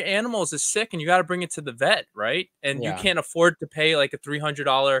if one of your animals is sick and you got to bring it to the vet, right? And you can't afford to pay like a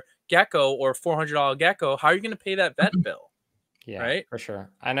 $300 gecko or a $400 gecko. How are you going to pay that vet bill? Right? For sure.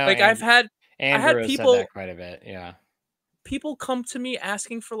 I know. Like, I had people said that quite a bit. Yeah. People come to me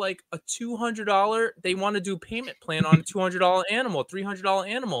asking for like a $200. They want to do payment plan on a $200 animal, $300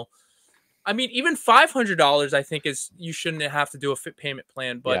 animal. I mean, even $500, I think you shouldn't have to do a fit payment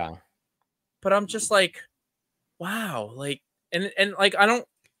plan. But I'm just like, wow, like, and like, I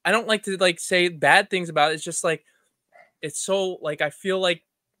don't like to like say bad things about it. It's just like, it's so, like, I feel like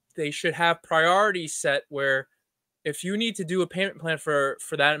they should have priorities set where if you need to do a payment plan for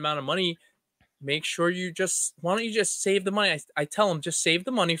that amount of money, make sure why don't you just save the money? I tell them, just save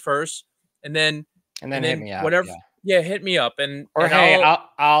the money first, and then hit me up. Whatever. Yeah, hit me up.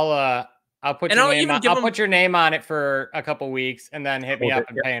 I'll put your name on, put your name on it for a couple weeks, and then hit me up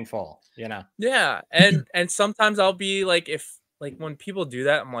and pay in full, Yeah. And sometimes I'll be like, when people do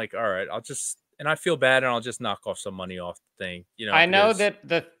that, I'm like, all right, and I feel bad, and I'll just knock off some money off the thing. I know that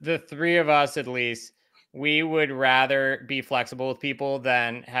the three of us, at least, we would rather be flexible with people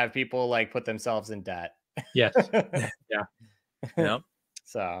than have people like put themselves in debt. Yes. Yeah.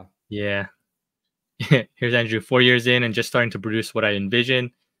 So yeah. Here's Andrew, 4 years in and just starting to produce what I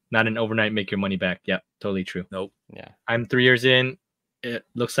envision. Not an overnight make your money back. Yep, totally true. Nope. Yeah. I'm 3 years in. It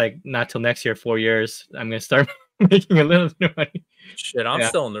looks like not till next year, 4 years, I'm gonna start making a little bit of money. Shit, I'm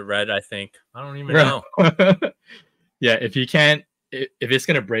still in the red, I think. I don't even know. Yeah, if you can't, if it's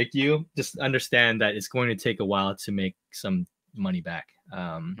gonna break you, just understand that it's going to take a while to make some money back.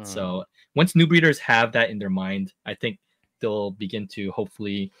 So once new breeders have that in their mind, I think they'll begin to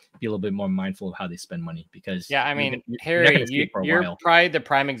hopefully be a little bit more mindful of how they spend money. Because I mean, Harry, you're probably the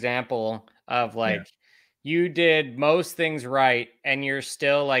prime example of like, you did most things right, and you're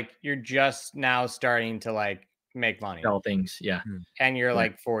still like, you're just now starting to like make money. Sell things, and you're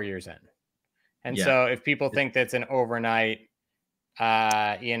like 4 years in. And so if people think that's an overnight,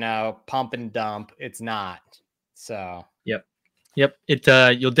 pump and dump, it's not. So yep. Yep.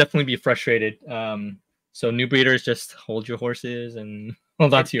 You'll definitely be frustrated. So new breeders, just hold your horses and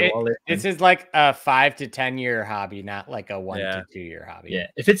hold on to your wallet. This is like a 5 to 10 year hobby, not like a 1 to 2 year hobby. Yeah.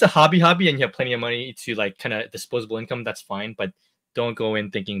 If it's a hobby and you have plenty of money to like kind of disposable income, that's fine. But don't go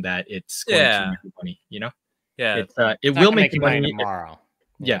in thinking that it's going to make you money, you know? Yeah. It will make you money tomorrow.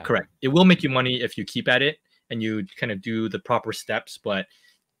 Yeah, correct. It will make you money if you keep at it and you kind of do the proper steps, but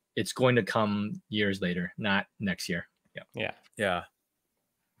it's going to come years later, not next year. Yeah.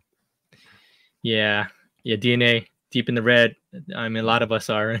 DNA deep in the red. I mean, a lot of us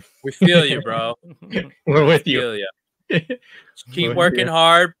are. We feel you, bro. We're with you. Keep working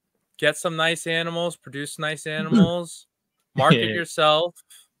hard. Get some nice animals. Produce nice animals. Market yourself.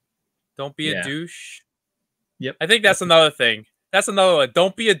 Don't be a douche. Yep. I think that's another thing. That's another one.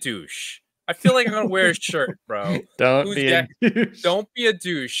 Don't be a douche. I feel like I'm gonna wear a shirt, bro. Don't be a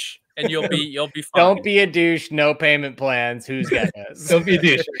douche, and you'll be fine. Don't be a douche. No payment plans. Who's geckos? Don't be a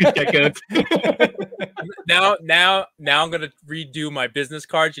douche. Who's geckos? Now I'm gonna redo my business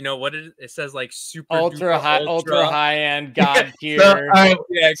cards. You know what it says? Like super ultra high end god tier.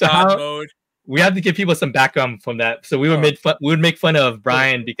 God mode. We have to give people some background from that. So we would make fun of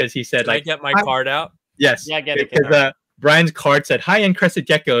Brian because he said, I get my card out? Yes. Yeah, get it. Because Brian's card said high-end crested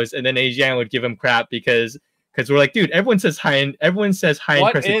geckos, and then Asian would give him crap because we're like, dude, everyone says high-end crested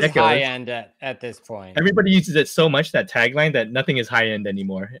geckos. What is high-end at this point? Everybody uses it so much, that tagline, that nothing is high-end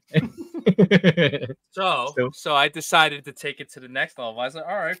anymore. So I decided to take it to the next level. I was like,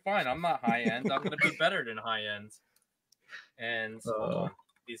 all right, fine. I'm not high-end. I'm going to be better than high-end. And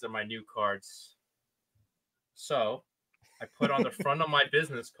these are my new cards. So I put on the front of my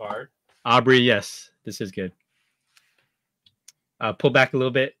business card. Aubrey, yes, this is good. Pull back a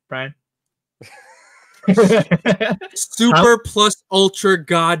little bit, Brian. Super plus ultra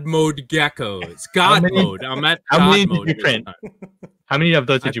god mode geckos. Mode. I'm at how god many mode. Did you print? How many of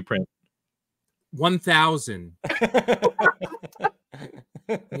those did you print? 1,000.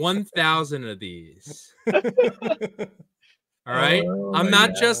 1,000 of these. All right. I'm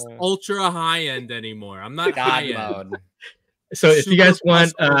not just ultra high end anymore. I'm not high end. So if you guys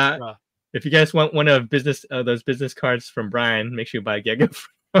want one of those business cards from Brian, make sure you buy a gecko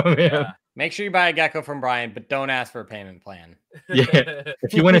from him. Yeah. Make sure you buy a gecko from Brian, but don't ask for a payment plan. Yeah.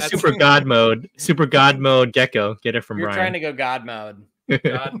 If you want a super god mode gecko, get it from Brian. You're trying to go god mode.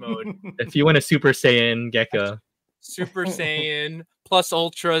 God mode. If you want a Super Saiyan gecko. Super Saiyan plus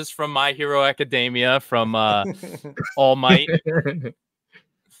ultras from My Hero Academia from All Might.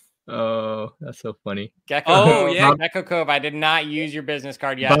 Oh, that's so funny. Gecko Cove. Gecko Cove. I did not use your business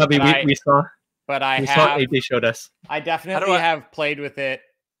card yet. Bobby, we saw. But I saw AJ showed us. I definitely have played with it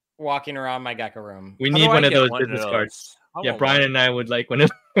walking around my gecko room. We need one of those business cards. Yeah, Brian and I would like one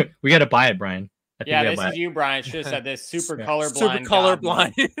of. We got to buy it, Brian. Yeah, this is you, Brian. Should have said this. Super colorblind. Super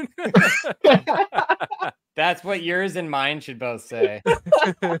colorblind. That's what yours and mine should both say.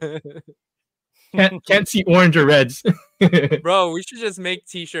 Can't see orange or reds. Bro, we should just make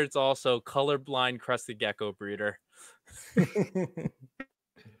t-shirts also. Colorblind crested gecko breeder.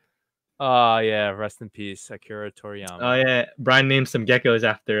 Oh, yeah. Rest in peace, Akira Toriyama. Oh, yeah. Brian named some geckos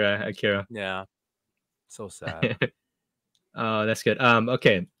after Akira. Yeah. So sad. Oh, that's good.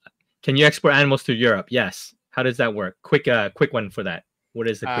 Okay. Can you export animals to Europe? Yes. How does that work? Quick one for that. What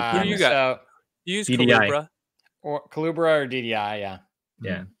is the quick one? Who do you got? You use DDI. Calibra or DDI, yeah.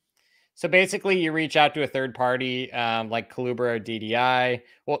 Yeah. So basically, you reach out to a third party like Calibra or DDI.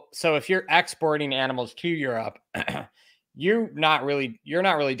 Well, so if you're exporting animals to Europe, you're not really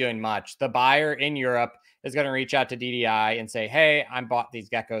doing much. The buyer in Europe is going to reach out to DDI and say, "Hey, I bought these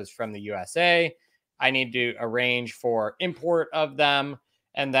geckos from the USA. I need to arrange for import of them,"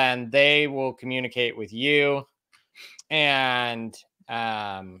 and then they will communicate with you, and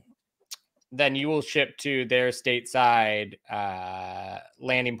then you will ship to their stateside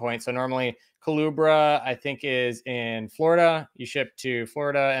landing point. So normally Calibra, I think, is in Florida. You ship to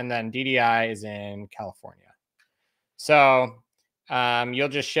Florida, and then DDI is in California. So you'll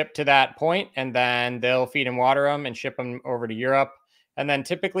just ship to that point, and then they'll feed and water them and ship them over to Europe. And then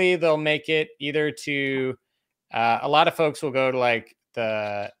typically they'll make it either to a lot of folks will go to like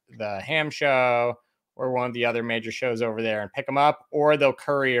the ham show or one of the other major shows over there and pick them up, or they'll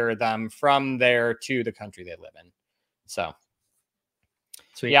courier them from there to the country they live in. So,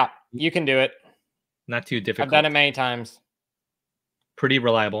 sweet. Yeah, you can do it. Not too difficult. I've done it many times. Pretty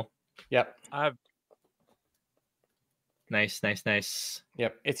reliable. Yep. Nice.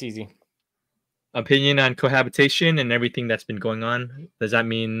 Yep, it's easy. Opinion on cohabitation and everything that's been going on. Does that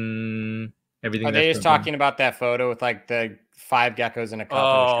mean everything? Are they just talking about that photo with like the 5 geckos in a cup?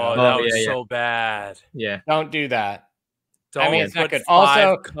 Oh, that was so bad. Yeah. Don't do that. I mean, it's not good.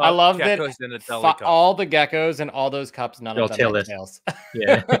 Also, I love that all the geckos and all those cups, none of them have tails.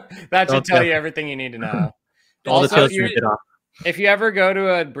 Yeah. That should tell you everything you need to know. All also, the tails you get off. If you ever go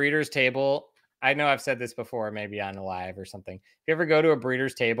to a breeder's table, I know I've said this before, maybe on a live or something. If you ever go to a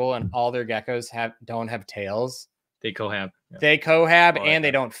breeder's table and all their geckos don't have tails, they cohab. Yeah. They cohab and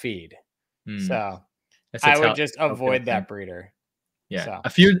they don't feed. So I would just avoid that breeder. Yeah, so. a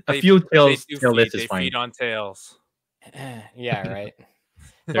few tails. They feed on tails. Yeah, right.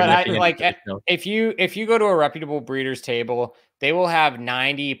 But if you go to a reputable breeder's table, they will have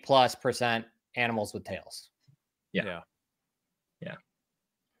 90+% animals with tails. Yeah.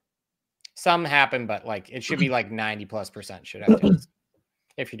 Some happen, but like it should be like 90+% should have tails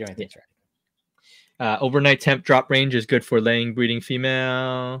if you're doing things right. Overnight temp drop range is good for laying breeding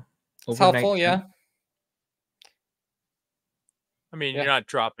female. It's helpful, yeah. I mean, you're not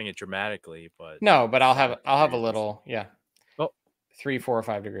dropping it dramatically, but no, but I'll have a little, 3, 4, or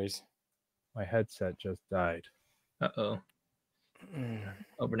 5 degrees. My headset just died.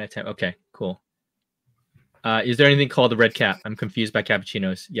 Overnight temp. Okay, cool. Is there anything called the red cap? I'm confused by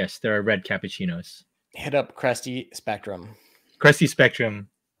cappuccinos. Yes, there are red cappuccinos. Hit up Cresty Spectrum. Cresty Spectrum.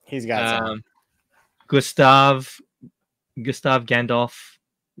 He's got some. Gustav Gandalf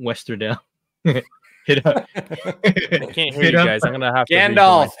Westerdale. Hit up. I can't hear you guys. I'm gonna have to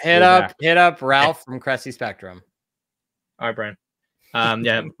Gandalf. Hit up Ralph from Cresty Spectrum. All right, Brian.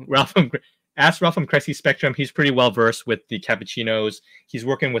 Yeah, ask Ralph from Cresty Spectrum. He's pretty well versed with the cappuccinos. He's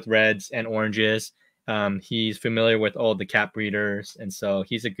working with reds and oranges. He's familiar with all the cap breeders, and so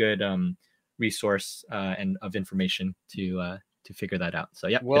he's a good resource and of information to figure that out. So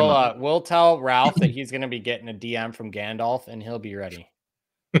yeah, we'll tell Ralph that he's going to be getting a DM from Gandalf, and he'll be ready.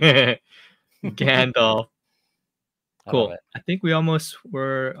 Gandalf. Cool. I think we almost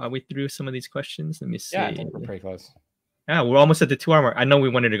were. Are we through some of these questions? Let me see. Yeah, I think we're pretty close. Yeah, we're almost at the 2 hour mark. I know we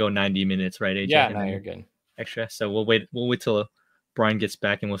wanted to go 90 minutes, right, AJ? Yeah, no, you're good. Extra. So we'll wait till Brian gets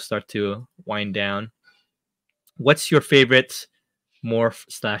back, and we'll start to wind down. What's your favorite morph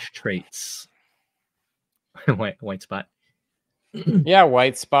 / traits? white spot. Yeah,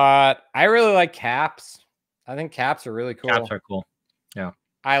 white spot. I really like caps. I think caps are really cool. Caps are cool. Yeah.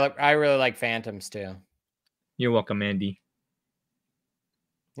 I really like phantoms too. You're welcome, Andy.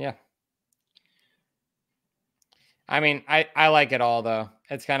 Yeah. I mean, I like it all though.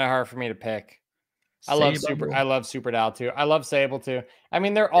 It's kind of hard for me to pick. I love Super Doll too. I love Sable too. I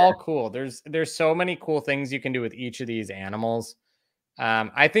mean, they're all cool. There's so many cool things you can do with each of these animals.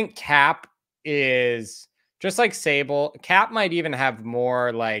 I think Cap is just like Sable. Cap might even have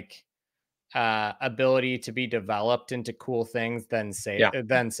more like ability to be developed into cool things than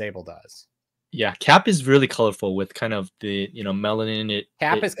Sable does. Yeah, Cap is really colorful with kind of the melanin.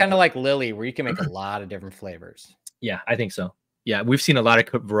 Cap is kind of like Lily, where you can make a lot of different flavors. Yeah, I think so. Yeah, we've seen a lot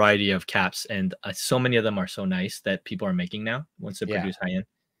of variety of caps, and so many of them are so nice that people are making now once they produce high end.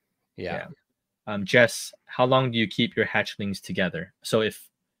 Yeah. Jess, how long do you keep your hatchlings together? So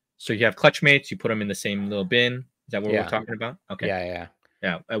you have clutch mates, you put them in the same little bin. Is that what we're talking about? Okay.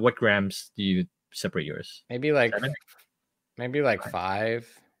 Yeah. At what grams do you separate yours? Maybe like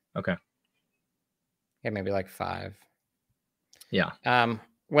 5. Okay. Yeah, maybe like 5. Yeah.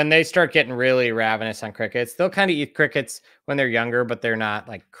 When they start getting really ravenous on crickets, they'll kind of eat crickets when they're younger, but they're not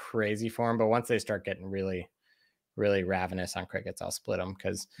like crazy for them. But once they start getting really, really ravenous on crickets, I'll split them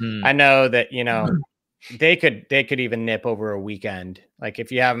because I know that, they could even nip over a weekend. Like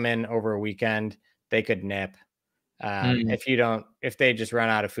if you have them in over a weekend, they could nip. If they just run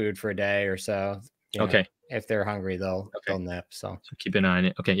out of food for a day or so, if they're hungry, they'll nip. So keep an eye on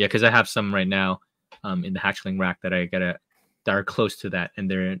it. Okay. Yeah. Cause I have some right now in the hatchling rack that that are close to that, and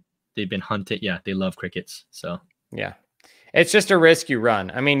they've been hunted. Yeah, they love crickets. So yeah, it's just a risk you run.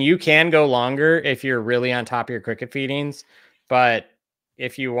 I mean, you can go longer if you're really on top of your cricket feedings, but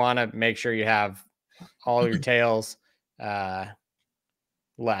if you want to make sure you have all your tails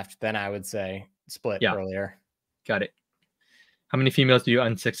left, then I would say split earlier. Got it. How many females do you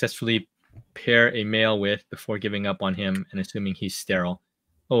unsuccessfully pair a male with before giving up on him and assuming he's sterile?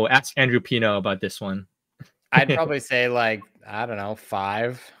 Oh, ask Andrew Pino about this one. I'd probably say like, I don't know,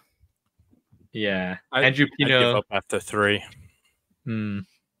 5. Yeah. Andrew Pino. I'd give up after 3.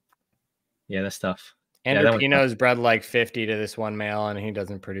 Yeah, that's tough. Andrew Pino's bred like 50 to this one male, and he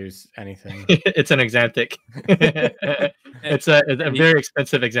doesn't produce anything. It's an Exanthic. it's a very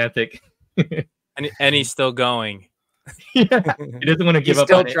expensive Exanthic. and he's still going. Yeah, he doesn't want to give up.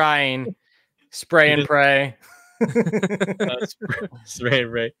 He's still trying. Spray and pray. Spray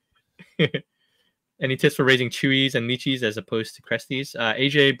and pray. Any tips for raising Chewies and Lychees as opposed to Cresties?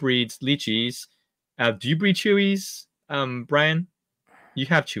 AJ breeds Lychees. Do you breed Chewies? Brian, you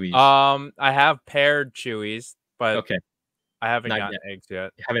have Chewies. I have paired Chewies, but okay, I haven't Not gotten yet. eggs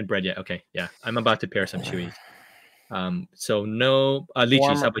yet. You haven't bred yet. Okay, yeah, I'm about to pair some Chewies. So no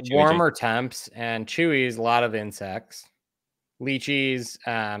lychees. How about you, warmer temps and Chewies, a lot of insects. Lychees,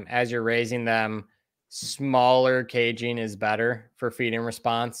 as you're raising them, smaller caging is better for feeding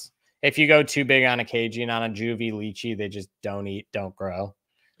response. If you go too big on a caging on a juvie lychee, they just don't grow.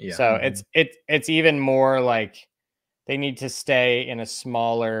 Yeah. So it's even more like they need to stay in a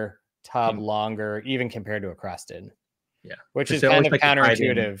smaller tub longer, even compared to a crested. Yeah, which is kind of like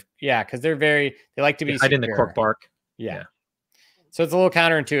counterintuitive. Yeah, because they like to be hide in the cork bark. Yeah. So it's a little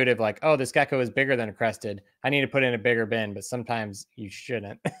counterintuitive, like, oh, this gecko is bigger than a crested. I need to put in a bigger bin, but sometimes you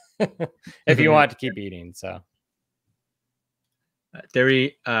shouldn't if you want to keep eating. So,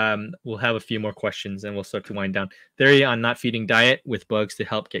 Theory, we'll have a few more questions and we'll start to wind down. Theory on not feeding diet with bugs to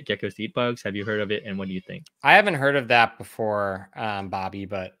help get geckos to eat bugs. Have you heard of it? And what do you think? I haven't heard of that before, Bobby,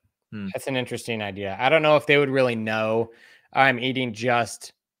 but that's an interesting idea. I don't know if they would really know I'm eating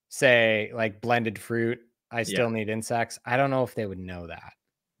just, say, like blended fruit. I still need insects. I don't know if they would know that,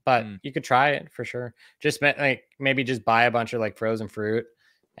 but you could try it for sure. Just like maybe just buy a bunch of like frozen fruit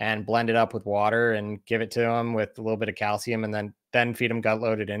and blend it up with water and give it to them with a little bit of calcium, and then feed them gut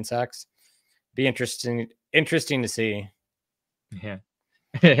loaded insects. Be interesting to see. Yeah.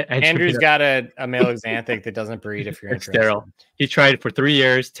 Andrew's got a male xanthic that doesn't breed. If you're interested, sterile. He tried for 3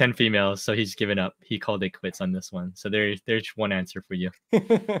 years, 10 females, so he's given up. He called it quits on this one. So there's one answer for you.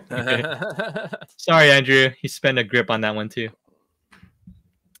 Sorry, Andrew. He spent a grip on that one too.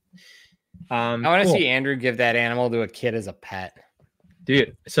 I want to see Andrew give that animal to a kid as a pet,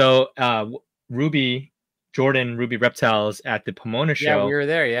 dude. So Ruby Reptiles at the Pomona show. Yeah, we were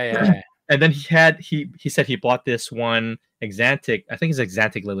there. Yeah. And then he said he bought this one Xanthic. I think it's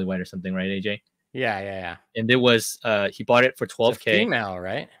Xanthic Lily White or something, right, AJ? Yeah. And it was he bought it for $12K. It's a female,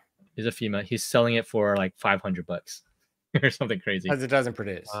 right? It's a female. He's selling it for like $500 or something crazy. Because it doesn't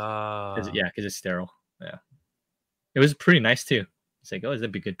produce. Because it's sterile. Yeah. It was pretty nice too. It's like, oh,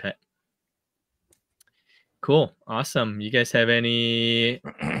 that'd be a good pet. Cool. Awesome. You guys have any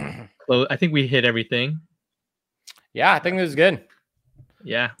I think we hit everything. Yeah, I think it was good.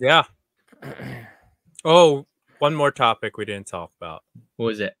 Yeah. Oh, one more topic we didn't talk about. What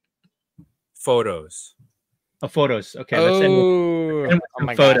was it? Photos. Oh, photos. Okay. Let's end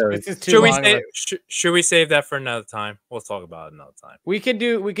with photos. This is too long. Should we save that for another time? We'll talk about it another time. We could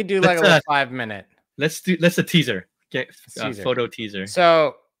do like a 5 minute. Let's a teaser. Get photo teaser.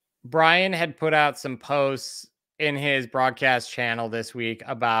 So Brian had put out some posts in his broadcast channel this week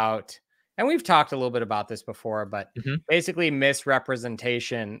about, and we've talked a little bit about this before, but basically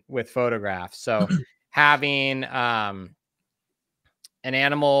misrepresentation with photographs. So having an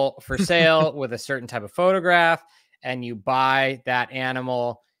animal for sale with a certain type of photograph, and you buy that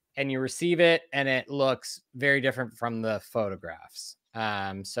animal and you receive it and it looks very different from the photographs.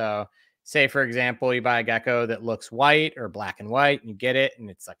 So say, for example, you buy a gecko that looks white or black and white, and you get it and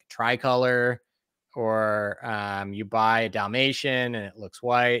it's like a tricolor, or you buy a Dalmatian and it looks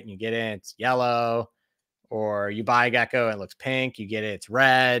white and you get it, it's yellow, or you buy a gecko and it looks pink, you get it, it's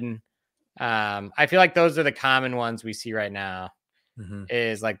red. I feel like those are the common ones we see right now.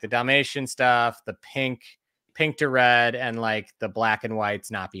 Is like the Dalmatian stuff, the pink to red, and like the black and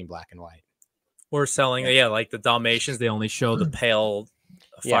whites not being black and white. We're selling, like the Dalmatians, they only show the pale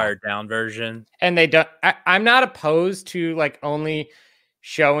fired down version. And they don't, I'm not opposed to like only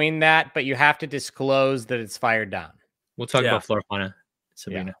showing that, but you have to disclose that it's fired down. We'll talk about flora fauna,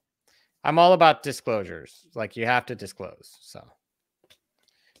 Sabrina. Yeah. I'm all about disclosures. Like you have to disclose. So,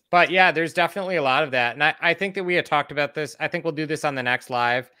 but yeah, there's definitely a lot of that. And I think that we had talked about this. I think we'll do this on the next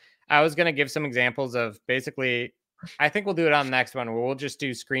live. I was going to give some examples of basically, I think we'll do it on the next one where we'll just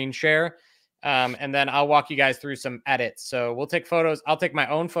do screen share. And then I'll walk you guys through some edits. So we'll take photos. I'll take my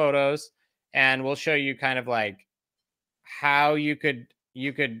own photos and we'll show you kind of like how you could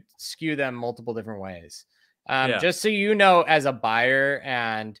skew them multiple different ways. Just so you know, as a buyer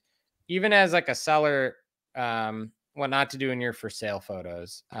and even as like a seller, what not to do in your for sale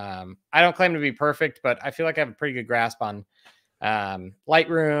photos. I don't claim to be perfect, but I feel like I have a pretty good grasp on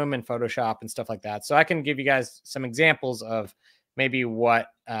Lightroom and Photoshop and stuff like that. So I can give you guys some examples of maybe what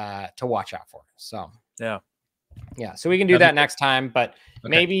to watch out for. So yeah. So we can do that next time, but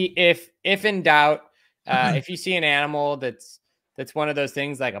maybe if in doubt, if you see an animal that's one of those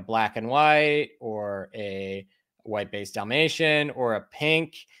things like a black and white or a white-based Dalmatian or a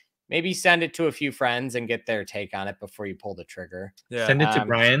pink, maybe send it to a few friends and get their take on it before you pull the trigger. Yeah. Send it to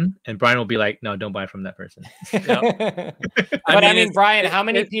Brian, and Brian will be like, no, don't buy from that person. But I mean, Brian, how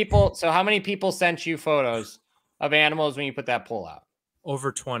many people sent you photos of animals when you put that poll out?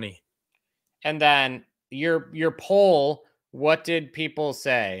 Over 20. And then your poll, what did people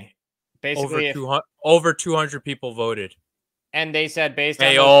say? Basically, over 200 people voted. And they said based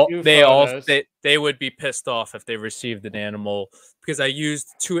on those two photos, they would be pissed off if they received an animal, because I used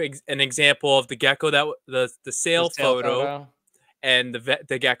an example of the gecko that the sale photo and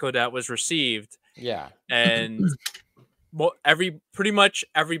the gecko that was received. Yeah. And pretty much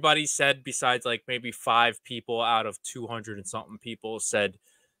everybody said, besides like maybe 5 people out of 200 and something people, said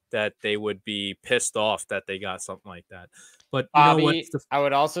that they would be pissed off that they got something like that. But you know what? I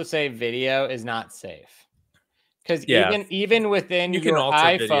would also say video is not safe. Because even within your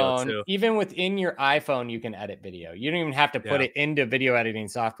iPhone, even within your iPhone, you can edit video. You don't even have to put it into video editing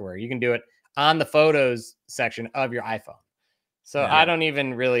software. You can do it on the photos section of your iPhone. So I don't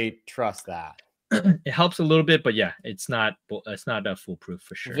even really trust that. It helps a little bit, but yeah, it's not foolproof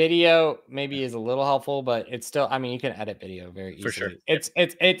for sure. Video maybe is a little helpful, but it's still, I mean, you can edit video very easily. For sure. It's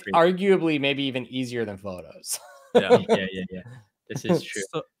arguably maybe even easier than photos. Yeah. This is true.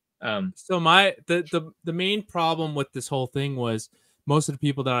 So the main problem with this whole thing was most of the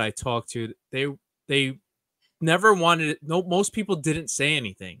people that I talked to, they never wanted it. No, most people didn't say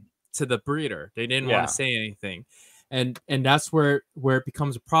anything to the breeder. They didn't want to say anything. And that's where it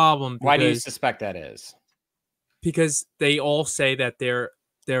becomes a problem. Why do you suspect that is? Because they all say that they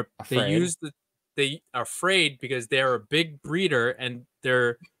are afraid because they're a big breeder and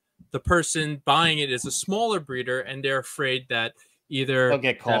the person buying it is a smaller breeder, and they're afraid that either they'll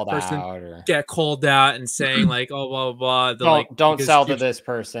get called out or get called out and saying like, oh, blah, blah, blah. Don't sell to this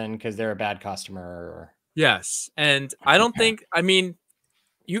person because they're a bad customer. Or... Yes. And I don't think, I mean,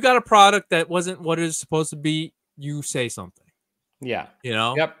 you got a product that wasn't what it is supposed to be. You say something. Yeah. You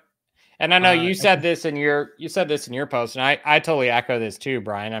know? Yep. And I know you said this in your post, and I totally echo this too,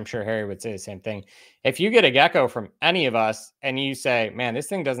 Brian. I'm sure Harry would say the same thing. If you get a gecko from any of us and you say, man, this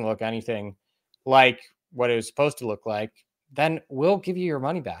thing doesn't look anything like what it was supposed to look like, then we'll give you your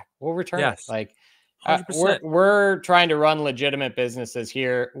money back. We'll return it. Like we're trying to run legitimate businesses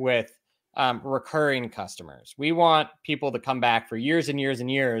here with recurring customers. We want people to come back for years and years and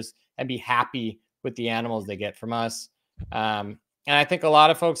years and be happy with the animals they get from us. And I think a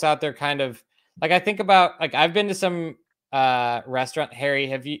lot of folks out there kind of like, I think about, like, I've been to some restaurant.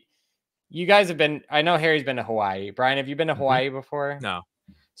 Harry, you guys have been, I know Harry's been to Hawaii. Brian, have you been to Hawaii before? No.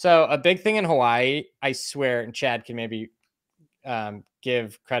 So a big thing in Hawaii, I swear, and Chad can maybe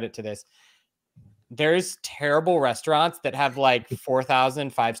give credit to this. There's terrible restaurants that have like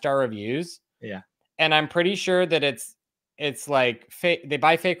 4,000 5-star reviews. Yeah. And I'm pretty sure that it's like fake. They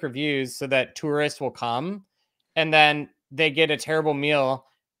buy fake reviews so that tourists will come, and then they get a terrible meal,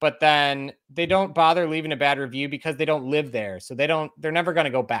 but then they don't bother leaving a bad review because they don't live there. So they're never going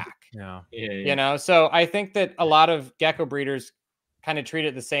to go back. Yeah. You know? So I think that a lot of gecko breeders kind of treat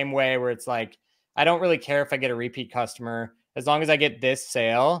it the same way, where it's like, I don't really care if I get a repeat customer. As long as I get this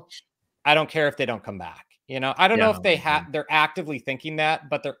sale, I don't care if they don't come back. You know, I don't know if they're actively thinking that,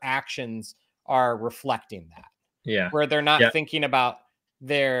 but their actions are reflecting that. Yeah. Where they're not thinking about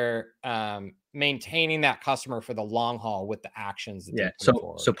their maintaining that customer for the long haul with the actions.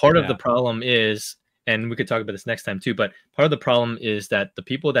 So part of the problem is, and we could talk about this next time too, but part of the problem is that the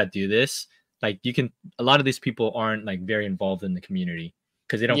people that do this, like a lot of these people aren't like very involved in the community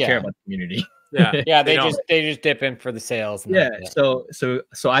because they don't care about the community. They just dip in for the sales.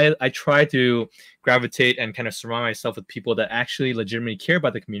 So I try to gravitate and kind of surround myself with people that actually legitimately care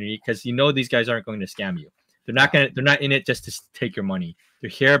about the community, because these guys aren't going to scam you. They're not in it just to take your money. They're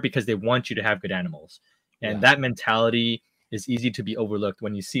here because they want you to have good animals. And that mentality is easy to be overlooked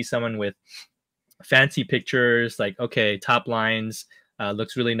when you see someone with fancy pictures, like, okay, top lines,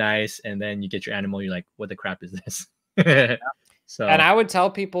 looks really nice, and then you get your animal, you're like, what the crap is this? So, and I would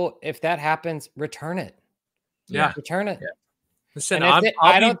tell people, if that happens, return it. Return it. Listen,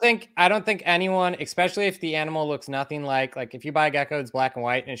 I don't think anyone, especially if the animal looks nothing like if you buy a gecko, it's black and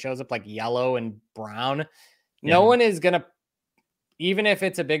white and it shows up like yellow and brown. No one is gonna, even if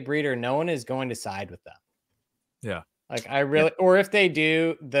it's a big breeder, no one is going to side with them. Yeah. Like or if they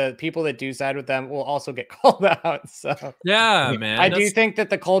do, the people that do side with them will also get called out. So man, I do think that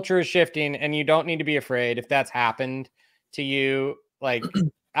the culture is shifting, and you don't need to be afraid if that's happened to you. Like,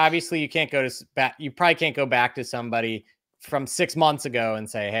 obviously you can't go to back. You probably can't go back to somebody from 6 months ago and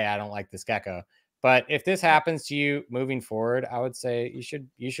say, hey, I don't like this gecko. But if this happens to you moving forward, I would say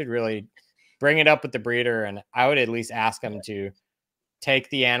you should really bring it up with the breeder. And I would at least ask them to take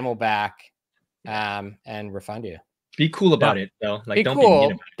the animal back and refund you. Be cool about it, though. Like, don't be mean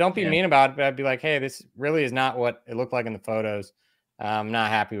about it. Don't be mean about it, but I'd be like, hey, this really is not what it looked like in the photos. I'm not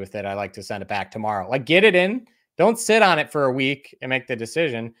happy with it. I'd like to send it back tomorrow. Like, get it in, Don't sit on it for a week and make the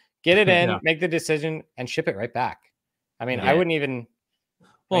decision. Get it in, make the decision, and ship it right back. I mean, I wouldn't even.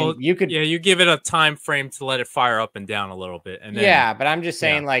 Well, I mean, you could. Yeah, you give it a time frame to let it fire up and down a little bit, and then, yeah, but I'm just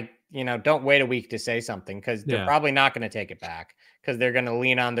saying, like, you know, don't wait a week to say something because they're probably not going to take it back because they're going to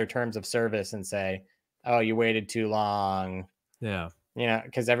lean on their terms of service and say, "Oh, you waited too long." Yeah. You know,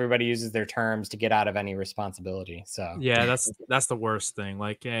 because everybody uses their terms to get out of any responsibility. So yeah, that's the worst thing.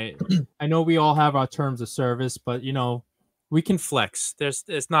 Like, I know we all have our terms of service, but you know, we can flex.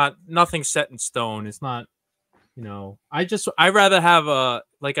 It's nothing set in stone. It's not, you know. I rather have a,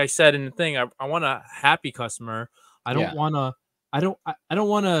 like I said in the thing. I want a happy customer. I don't want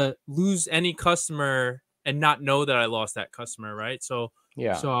to lose any customer and not know that I lost that customer, right? So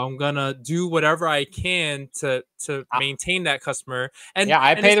so I'm gonna do whatever I can to maintain that customer. And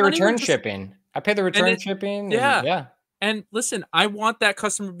I pay the return shipping. I pay the return shipping. And listen, I want that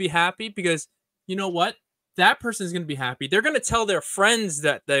customer to be happy because you know what? That person is gonna be happy. They're gonna tell their friends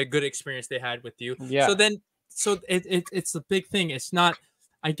that the good experience they had with you. Yeah. So it's a big thing. It's not.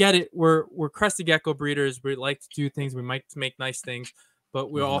 I get it. We're crested gecko breeders. We like to do things. We like to make nice things,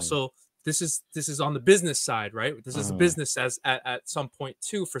 but we're also this is on the business side, right? This is a business at some point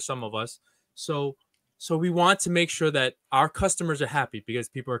too for some of us. So we want to make sure that our customers are happy because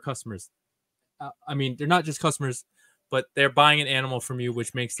people are customers. I mean, they're not just customers, but they're buying an animal from you,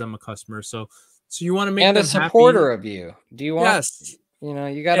 which makes them a customer. So you want to make them a supporter happy. of you. Do you want? Yes. You know,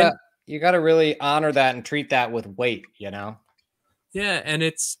 you gotta really honor that and treat that with weight. You know. Yeah, and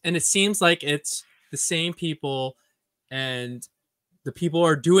it seems like it's the same people, and the people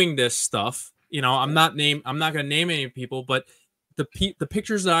are doing this stuff. You know, I'm not gonna name any people, but the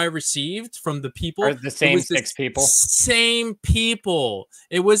pictures that I received from the people are the same 6 people. Same people.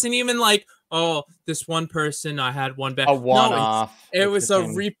 It wasn't even like, oh, this one person I had one back. A one-off. No, it was a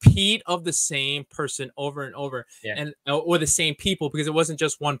repeat of the same person over and over, and or the same people because it wasn't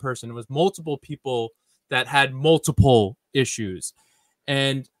just one person. It was multiple people that had multiple issues.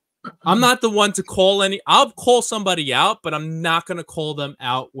 And I'm not the one to call I'll call somebody out, but I'm not going to call them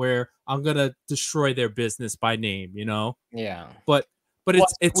out where I'm going to destroy their business by name, you know? Yeah. But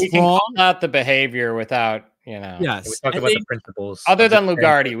it's we can call out the behavior without, you know. Yes. We talk about the principles. Other than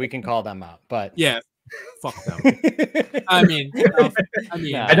Lugardi, we can call them out, but yeah. Fuck them. I mean,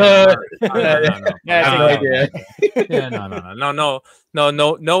 I don't.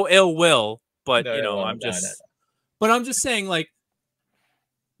 No ill will, but you know, I'm just. But I'm just saying, like,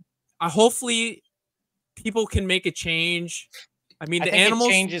 hopefully people can make a change. I mean, the animals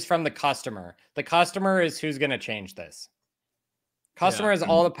changes from the customer. The customer is who's going to change this. Customer has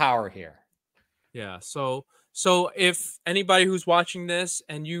all the power here. Yeah. So if anybody who's watching this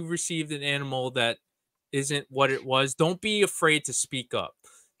and you received an animal that isn't what it was, don't be afraid to speak up.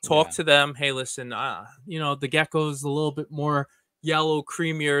 Talk to them. Hey, listen, you know, the gecko is a little bit more yellow,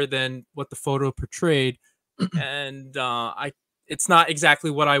 creamier than what the photo portrayed. And it's not exactly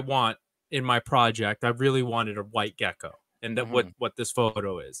what I want in my project. I really wanted a white gecko, and that what this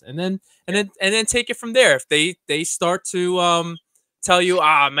photo is. And then take it from there. If they start to tell you,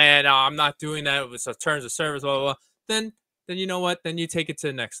 man, I'm not doing that with terms of service, blah, blah, blah, then you know what? Then you take it to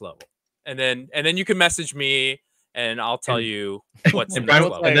the next level. And then you can message me and I'll tell you what's in the next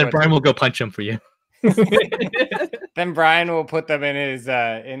level. And then Brian will go punch him for you. Then Brian will put them in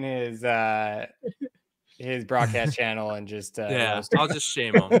his broadcast channel and just I'll just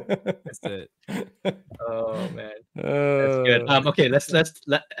shame him. That's it. Oh man, that's good. Okay,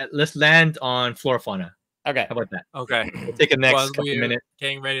 let's land on flora fauna. Okay, how about that? Okay, we'll take a next couple minutes.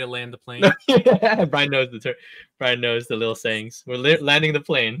 Getting ready to land the plane. Brian knows Brian knows the little sayings. We're landing the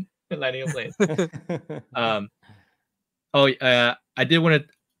plane. Landing a plane. I did want to.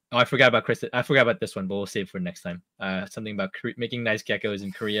 Oh, I forgot about Chris. I forgot about this one, but we'll save it for next time. Something about making nice geckos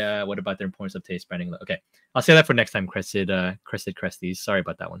in Korea. What about their importance of taste branding? Okay, I'll say that for next time, Crested Cresties. Sorry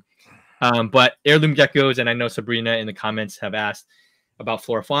about that one. But heirloom geckos, and I know Sabrina in the comments have asked about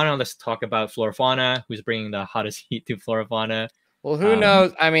flora fauna. Let's talk about flora fauna. Who's bringing the hottest heat to flora fauna? Well, who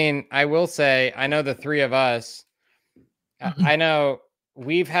knows? I mean, I will say, I know the three of us. I know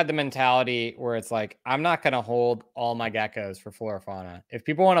we've had the mentality where it's like, I'm not going to hold all my geckos for flora fauna. If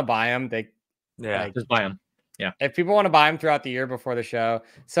people want to buy them, just buy them. Yeah. If people want to buy them throughout the year before the show.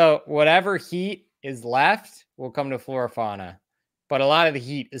 So whatever heat is left will come to flora fauna, but a lot of the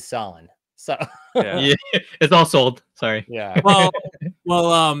heat is selling. So yeah, it's all sold. Sorry. Yeah. Well,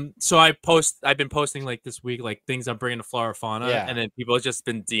 so I've been posting like this week, like things I'm bringing to flora fauna, and then people have just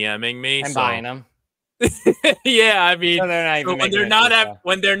been DMing me and buying them. Yeah, I mean, so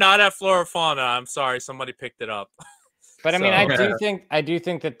when they're not at flora fauna, I'm sorry, somebody picked it up. But I mean, I do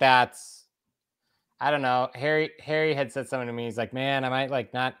think that I don't know. Harry had said something to me. He's like, man, I might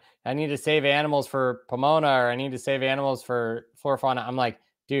like not. I need to save animals for Pomona, or I need to save animals for flora fauna. I'm like,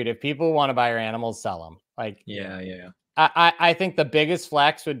 dude, if people want to buy your animals, sell them. Like, yeah. I think the biggest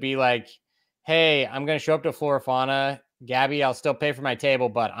flex would be like, hey, I'm gonna show up to flora fauna, Gabby. I'll still pay for my table,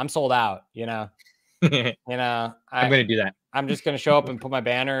 but I'm sold out. I'm gonna do that. I'm just gonna show up and put my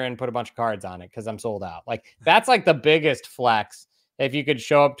banner and put a bunch of cards on it because I'm sold out. Like that's like the biggest flex. If you could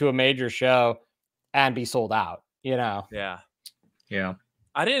show up to a major show and be sold out, Yeah.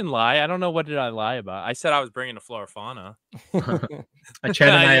 I didn't lie. I don't know what did I lie about. I said I was bringing a flora fauna. Chad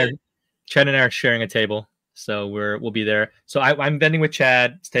and I are sharing a table, so we'll be there. So I'm vending with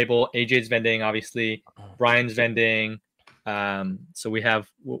Chad's table. AJ's vending, obviously. Brian's vending. So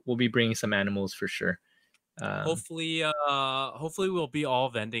we'll be bringing some animals for sure. Hopefully we'll be all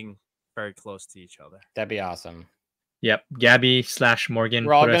vending very close to each other. That'd be awesome. Yep, Gabby / Morgan.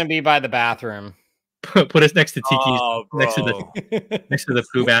 We're all gonna be by the bathroom. Put us next to Tiki's, next to the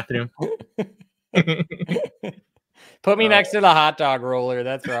poo bathroom. Put me next to the hot dog roller.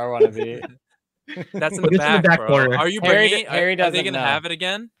 That's where I want to be. That's in the back, bro. corner. Are you bringing? Harry are they gonna have it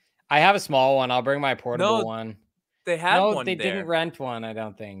again? I have a small one. I'll bring my portable one. They had one. They didn't rent one. I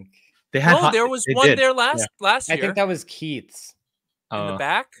don't think. There was one there last year. I think that was Keith's. In the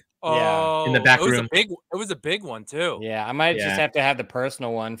back. Yeah, in the back room. It was a big one too. Yeah, I might just have to have the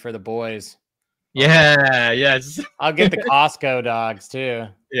personal one for the boys. Yeah, yes. I'll get the Costco dogs too.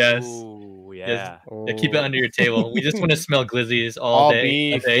 Yes. Ooh, yeah. Yeah, keep it under your table. We just want to smell glizzies all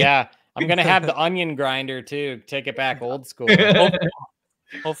day. Beef. Yeah. I'm gonna have the onion grinder too. Take it back old school.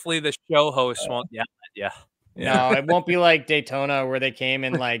 Hopefully the show host won't yell at you. No, it won't be like Daytona where they came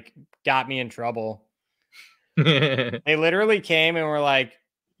and like got me in trouble. They literally came and were like,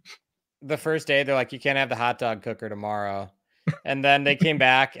 the first day they're like, you can't have the hot dog cooker tomorrow. And then they came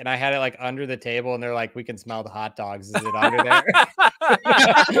back and I had it like under the table and they're like, we can smell the hot dogs. Is it under there?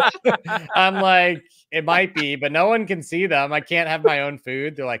 I'm like, it might be, but no one can see them. I can't have my own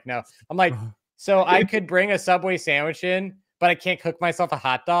food. They're like, no. I'm like, so I could bring a Subway sandwich in, but I can't cook myself a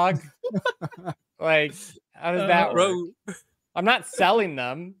hot dog. Like, how does that work? I'm not selling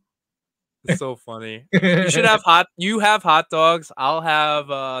them. It's so funny. You should have you have hot dogs. I'll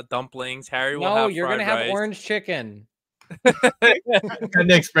have dumplings. Harry will have No, you're gonna have rice. Orange chicken.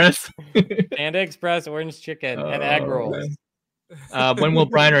 Panda Express. Panda Express, orange chicken, and egg rolls. When will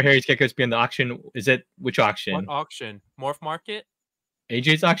Brian or Harry's Geckos be on the auction? Is it which auction? What auction? Morph Market?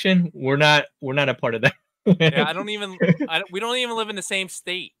 AJ's auction? We're not a part of that. Yeah, we don't even live in the same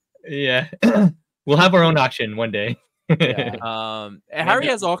state. Yeah. We'll have our own auction one day. Yeah. Harry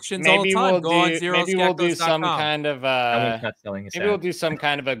has auctions all the time. Maybe we'll do some kind of not selling maybe we'll do some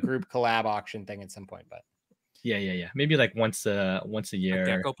kind of a group collab auction thing at some point, but yeah. Maybe like once a year. A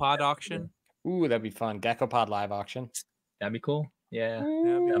Gecko Pod auction. Ooh, that'd be fun. Gecko Pod live auction. That'd be cool. Yeah.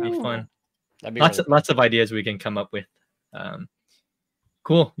 That'd be fun. That'd be lots of ideas we can come up with.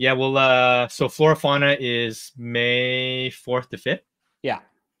 Cool. Yeah, well so Flora Fauna is May 4th to 5th. Yeah.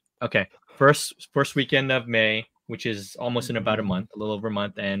 Okay. First weekend of May, which is almost in about a month, a little over a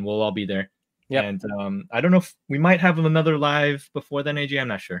month, and we'll all be there. Yeah. And I don't know if we might have another live before then, AJ. I'm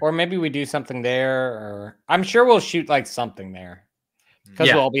not sure. Or maybe we do something there, or I'm sure we'll shoot like something there because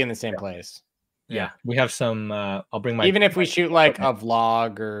we'll all be in the same place. Yeah. We have some. I'll bring my. Even if we shoot like a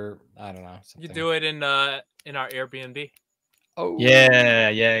vlog or I don't know. Something. You do it in our Airbnb. Oh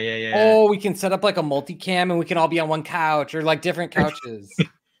yeah. Oh, we can set up like a multicam and we can all be on one couch or like different couches.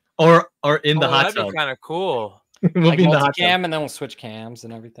 or in the hot tub. That'd be kind of cool. We'll like be in the hot tub. and then we'll switch cams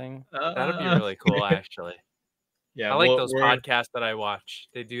and everything. That'd be really cool, actually. Yeah, I like those podcasts that I watch.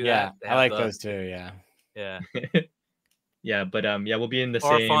 They do that. I like those too. Yeah. Yeah, but we'll be in the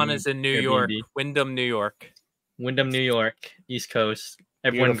Our same. Fawn is in New York, Wyndham, New York. New York, East Coast.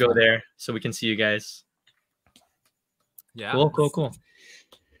 Everyone Beautiful. go there so we can see you guys. Yeah. Cool.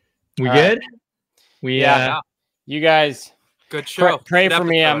 We good? You guys. Good show. Pray for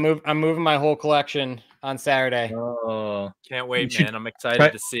me. I'm moving my whole collection on Saturday. Oh, can't wait, man! I'm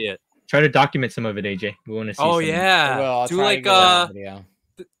excited to see it. Try to document some of it, AJ. We want to see. Oh yeah. I'll do like the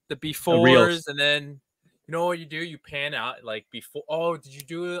befores, and then you know what you do? You pan out like before. Oh, did you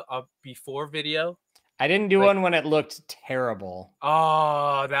do a before video? I didn't do one when it looked terrible.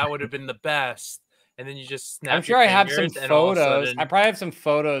 Oh, that would have been the best. And then you just snap. I'm sure I have some photos. I probably have some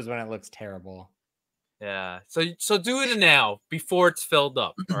photos when it looks terrible. Yeah. So do it now before it's filled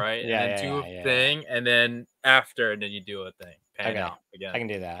up. All right. Yeah. And then do a thing, and then after, and then you do a thing. Pan out again. I can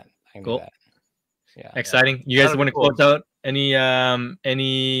do that. Cool. Yeah. Exciting. You guys want to close out any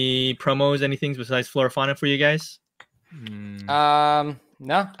promos, anything besides Flora Fauna for you guys? No.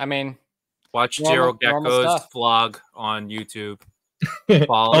 I mean, Watch Zero Gecko's vlog on YouTube.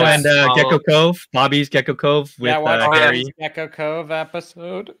 And Gecko Cove, Bobby's Gecko Cove with Harry. Gecko Cove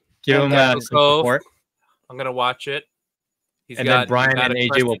episode. Give him some support. I'm gonna watch it. Then Brian and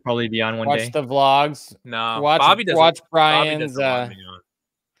AJ will probably be on one day. Watch the vlogs. No, Bobby doesn't. Watch Brian's.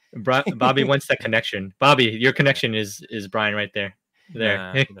 Bobby wants that connection. Bobby, your connection is Brian right there.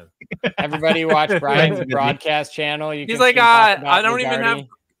 There. Nah. Everybody watch Brian's broadcast channel. He's like, I don't even have.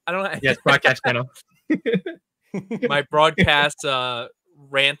 I don't. Yes, broadcast channel. My broadcast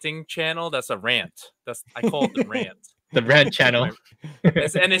ranting channel. That's a rant. I call it the rant. The rant channel.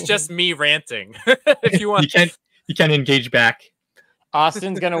 And it's just me ranting. If you want, you can't engage back.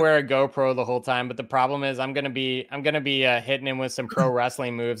 Austin's gonna wear a GoPro the whole time, but the problem is I'm gonna be hitting him with some pro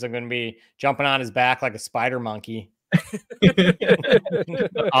wrestling moves. I'm gonna be jumping on his back like a spider monkey. He's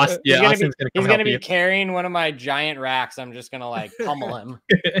gonna be carrying one of my giant racks. I'm just gonna like pummel him.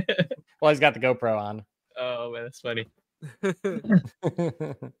 Well, he's got the GoPro on. Oh man, that's funny.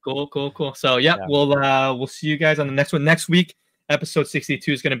 Cool. So we'll see you guys on the next one. Next week, episode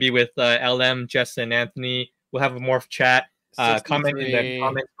 62 is gonna be with LM, Jess, and Anthony. We'll have a morph chat. Comment in the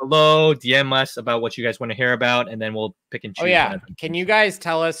comments below, DM us about what you guys want to hear about, and then we'll pick and choose. Oh yeah, can you guys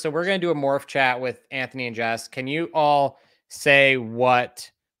tell us? So we're gonna do a morph chat with Anthony and Jess. Can you all say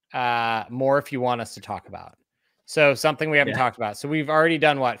what morph you want us to talk about? So something we haven't talked about. So we've already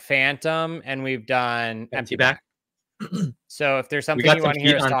done what? Phantom, and we've done empty back. So if there's something you want to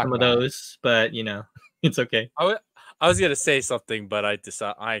hear us talk about, some of those, but you know, it's okay. I was gonna say something, but I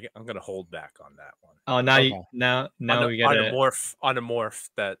decided I'm gonna hold back on that one. Oh, now we got a morph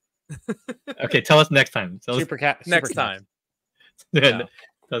that. Okay, tell us next time. Next time. Tell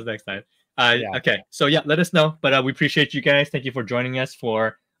us next time. Okay, so let us know. But we appreciate you guys. Thank you for joining us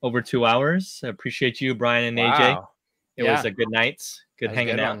for over 2 hours. I appreciate you, Brian and AJ. It was a good night. Good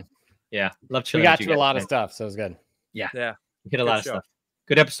hanging out. Yeah, love chilling. We got to a lot of stuff, so it was good. Yeah. We hit a lot of stuff.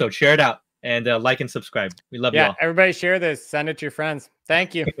 Good episode. Share it out and like and subscribe. We love you all. Everybody share this. Send it to your friends.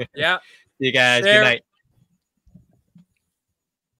 Thank you. Yeah. See you guys. Good night.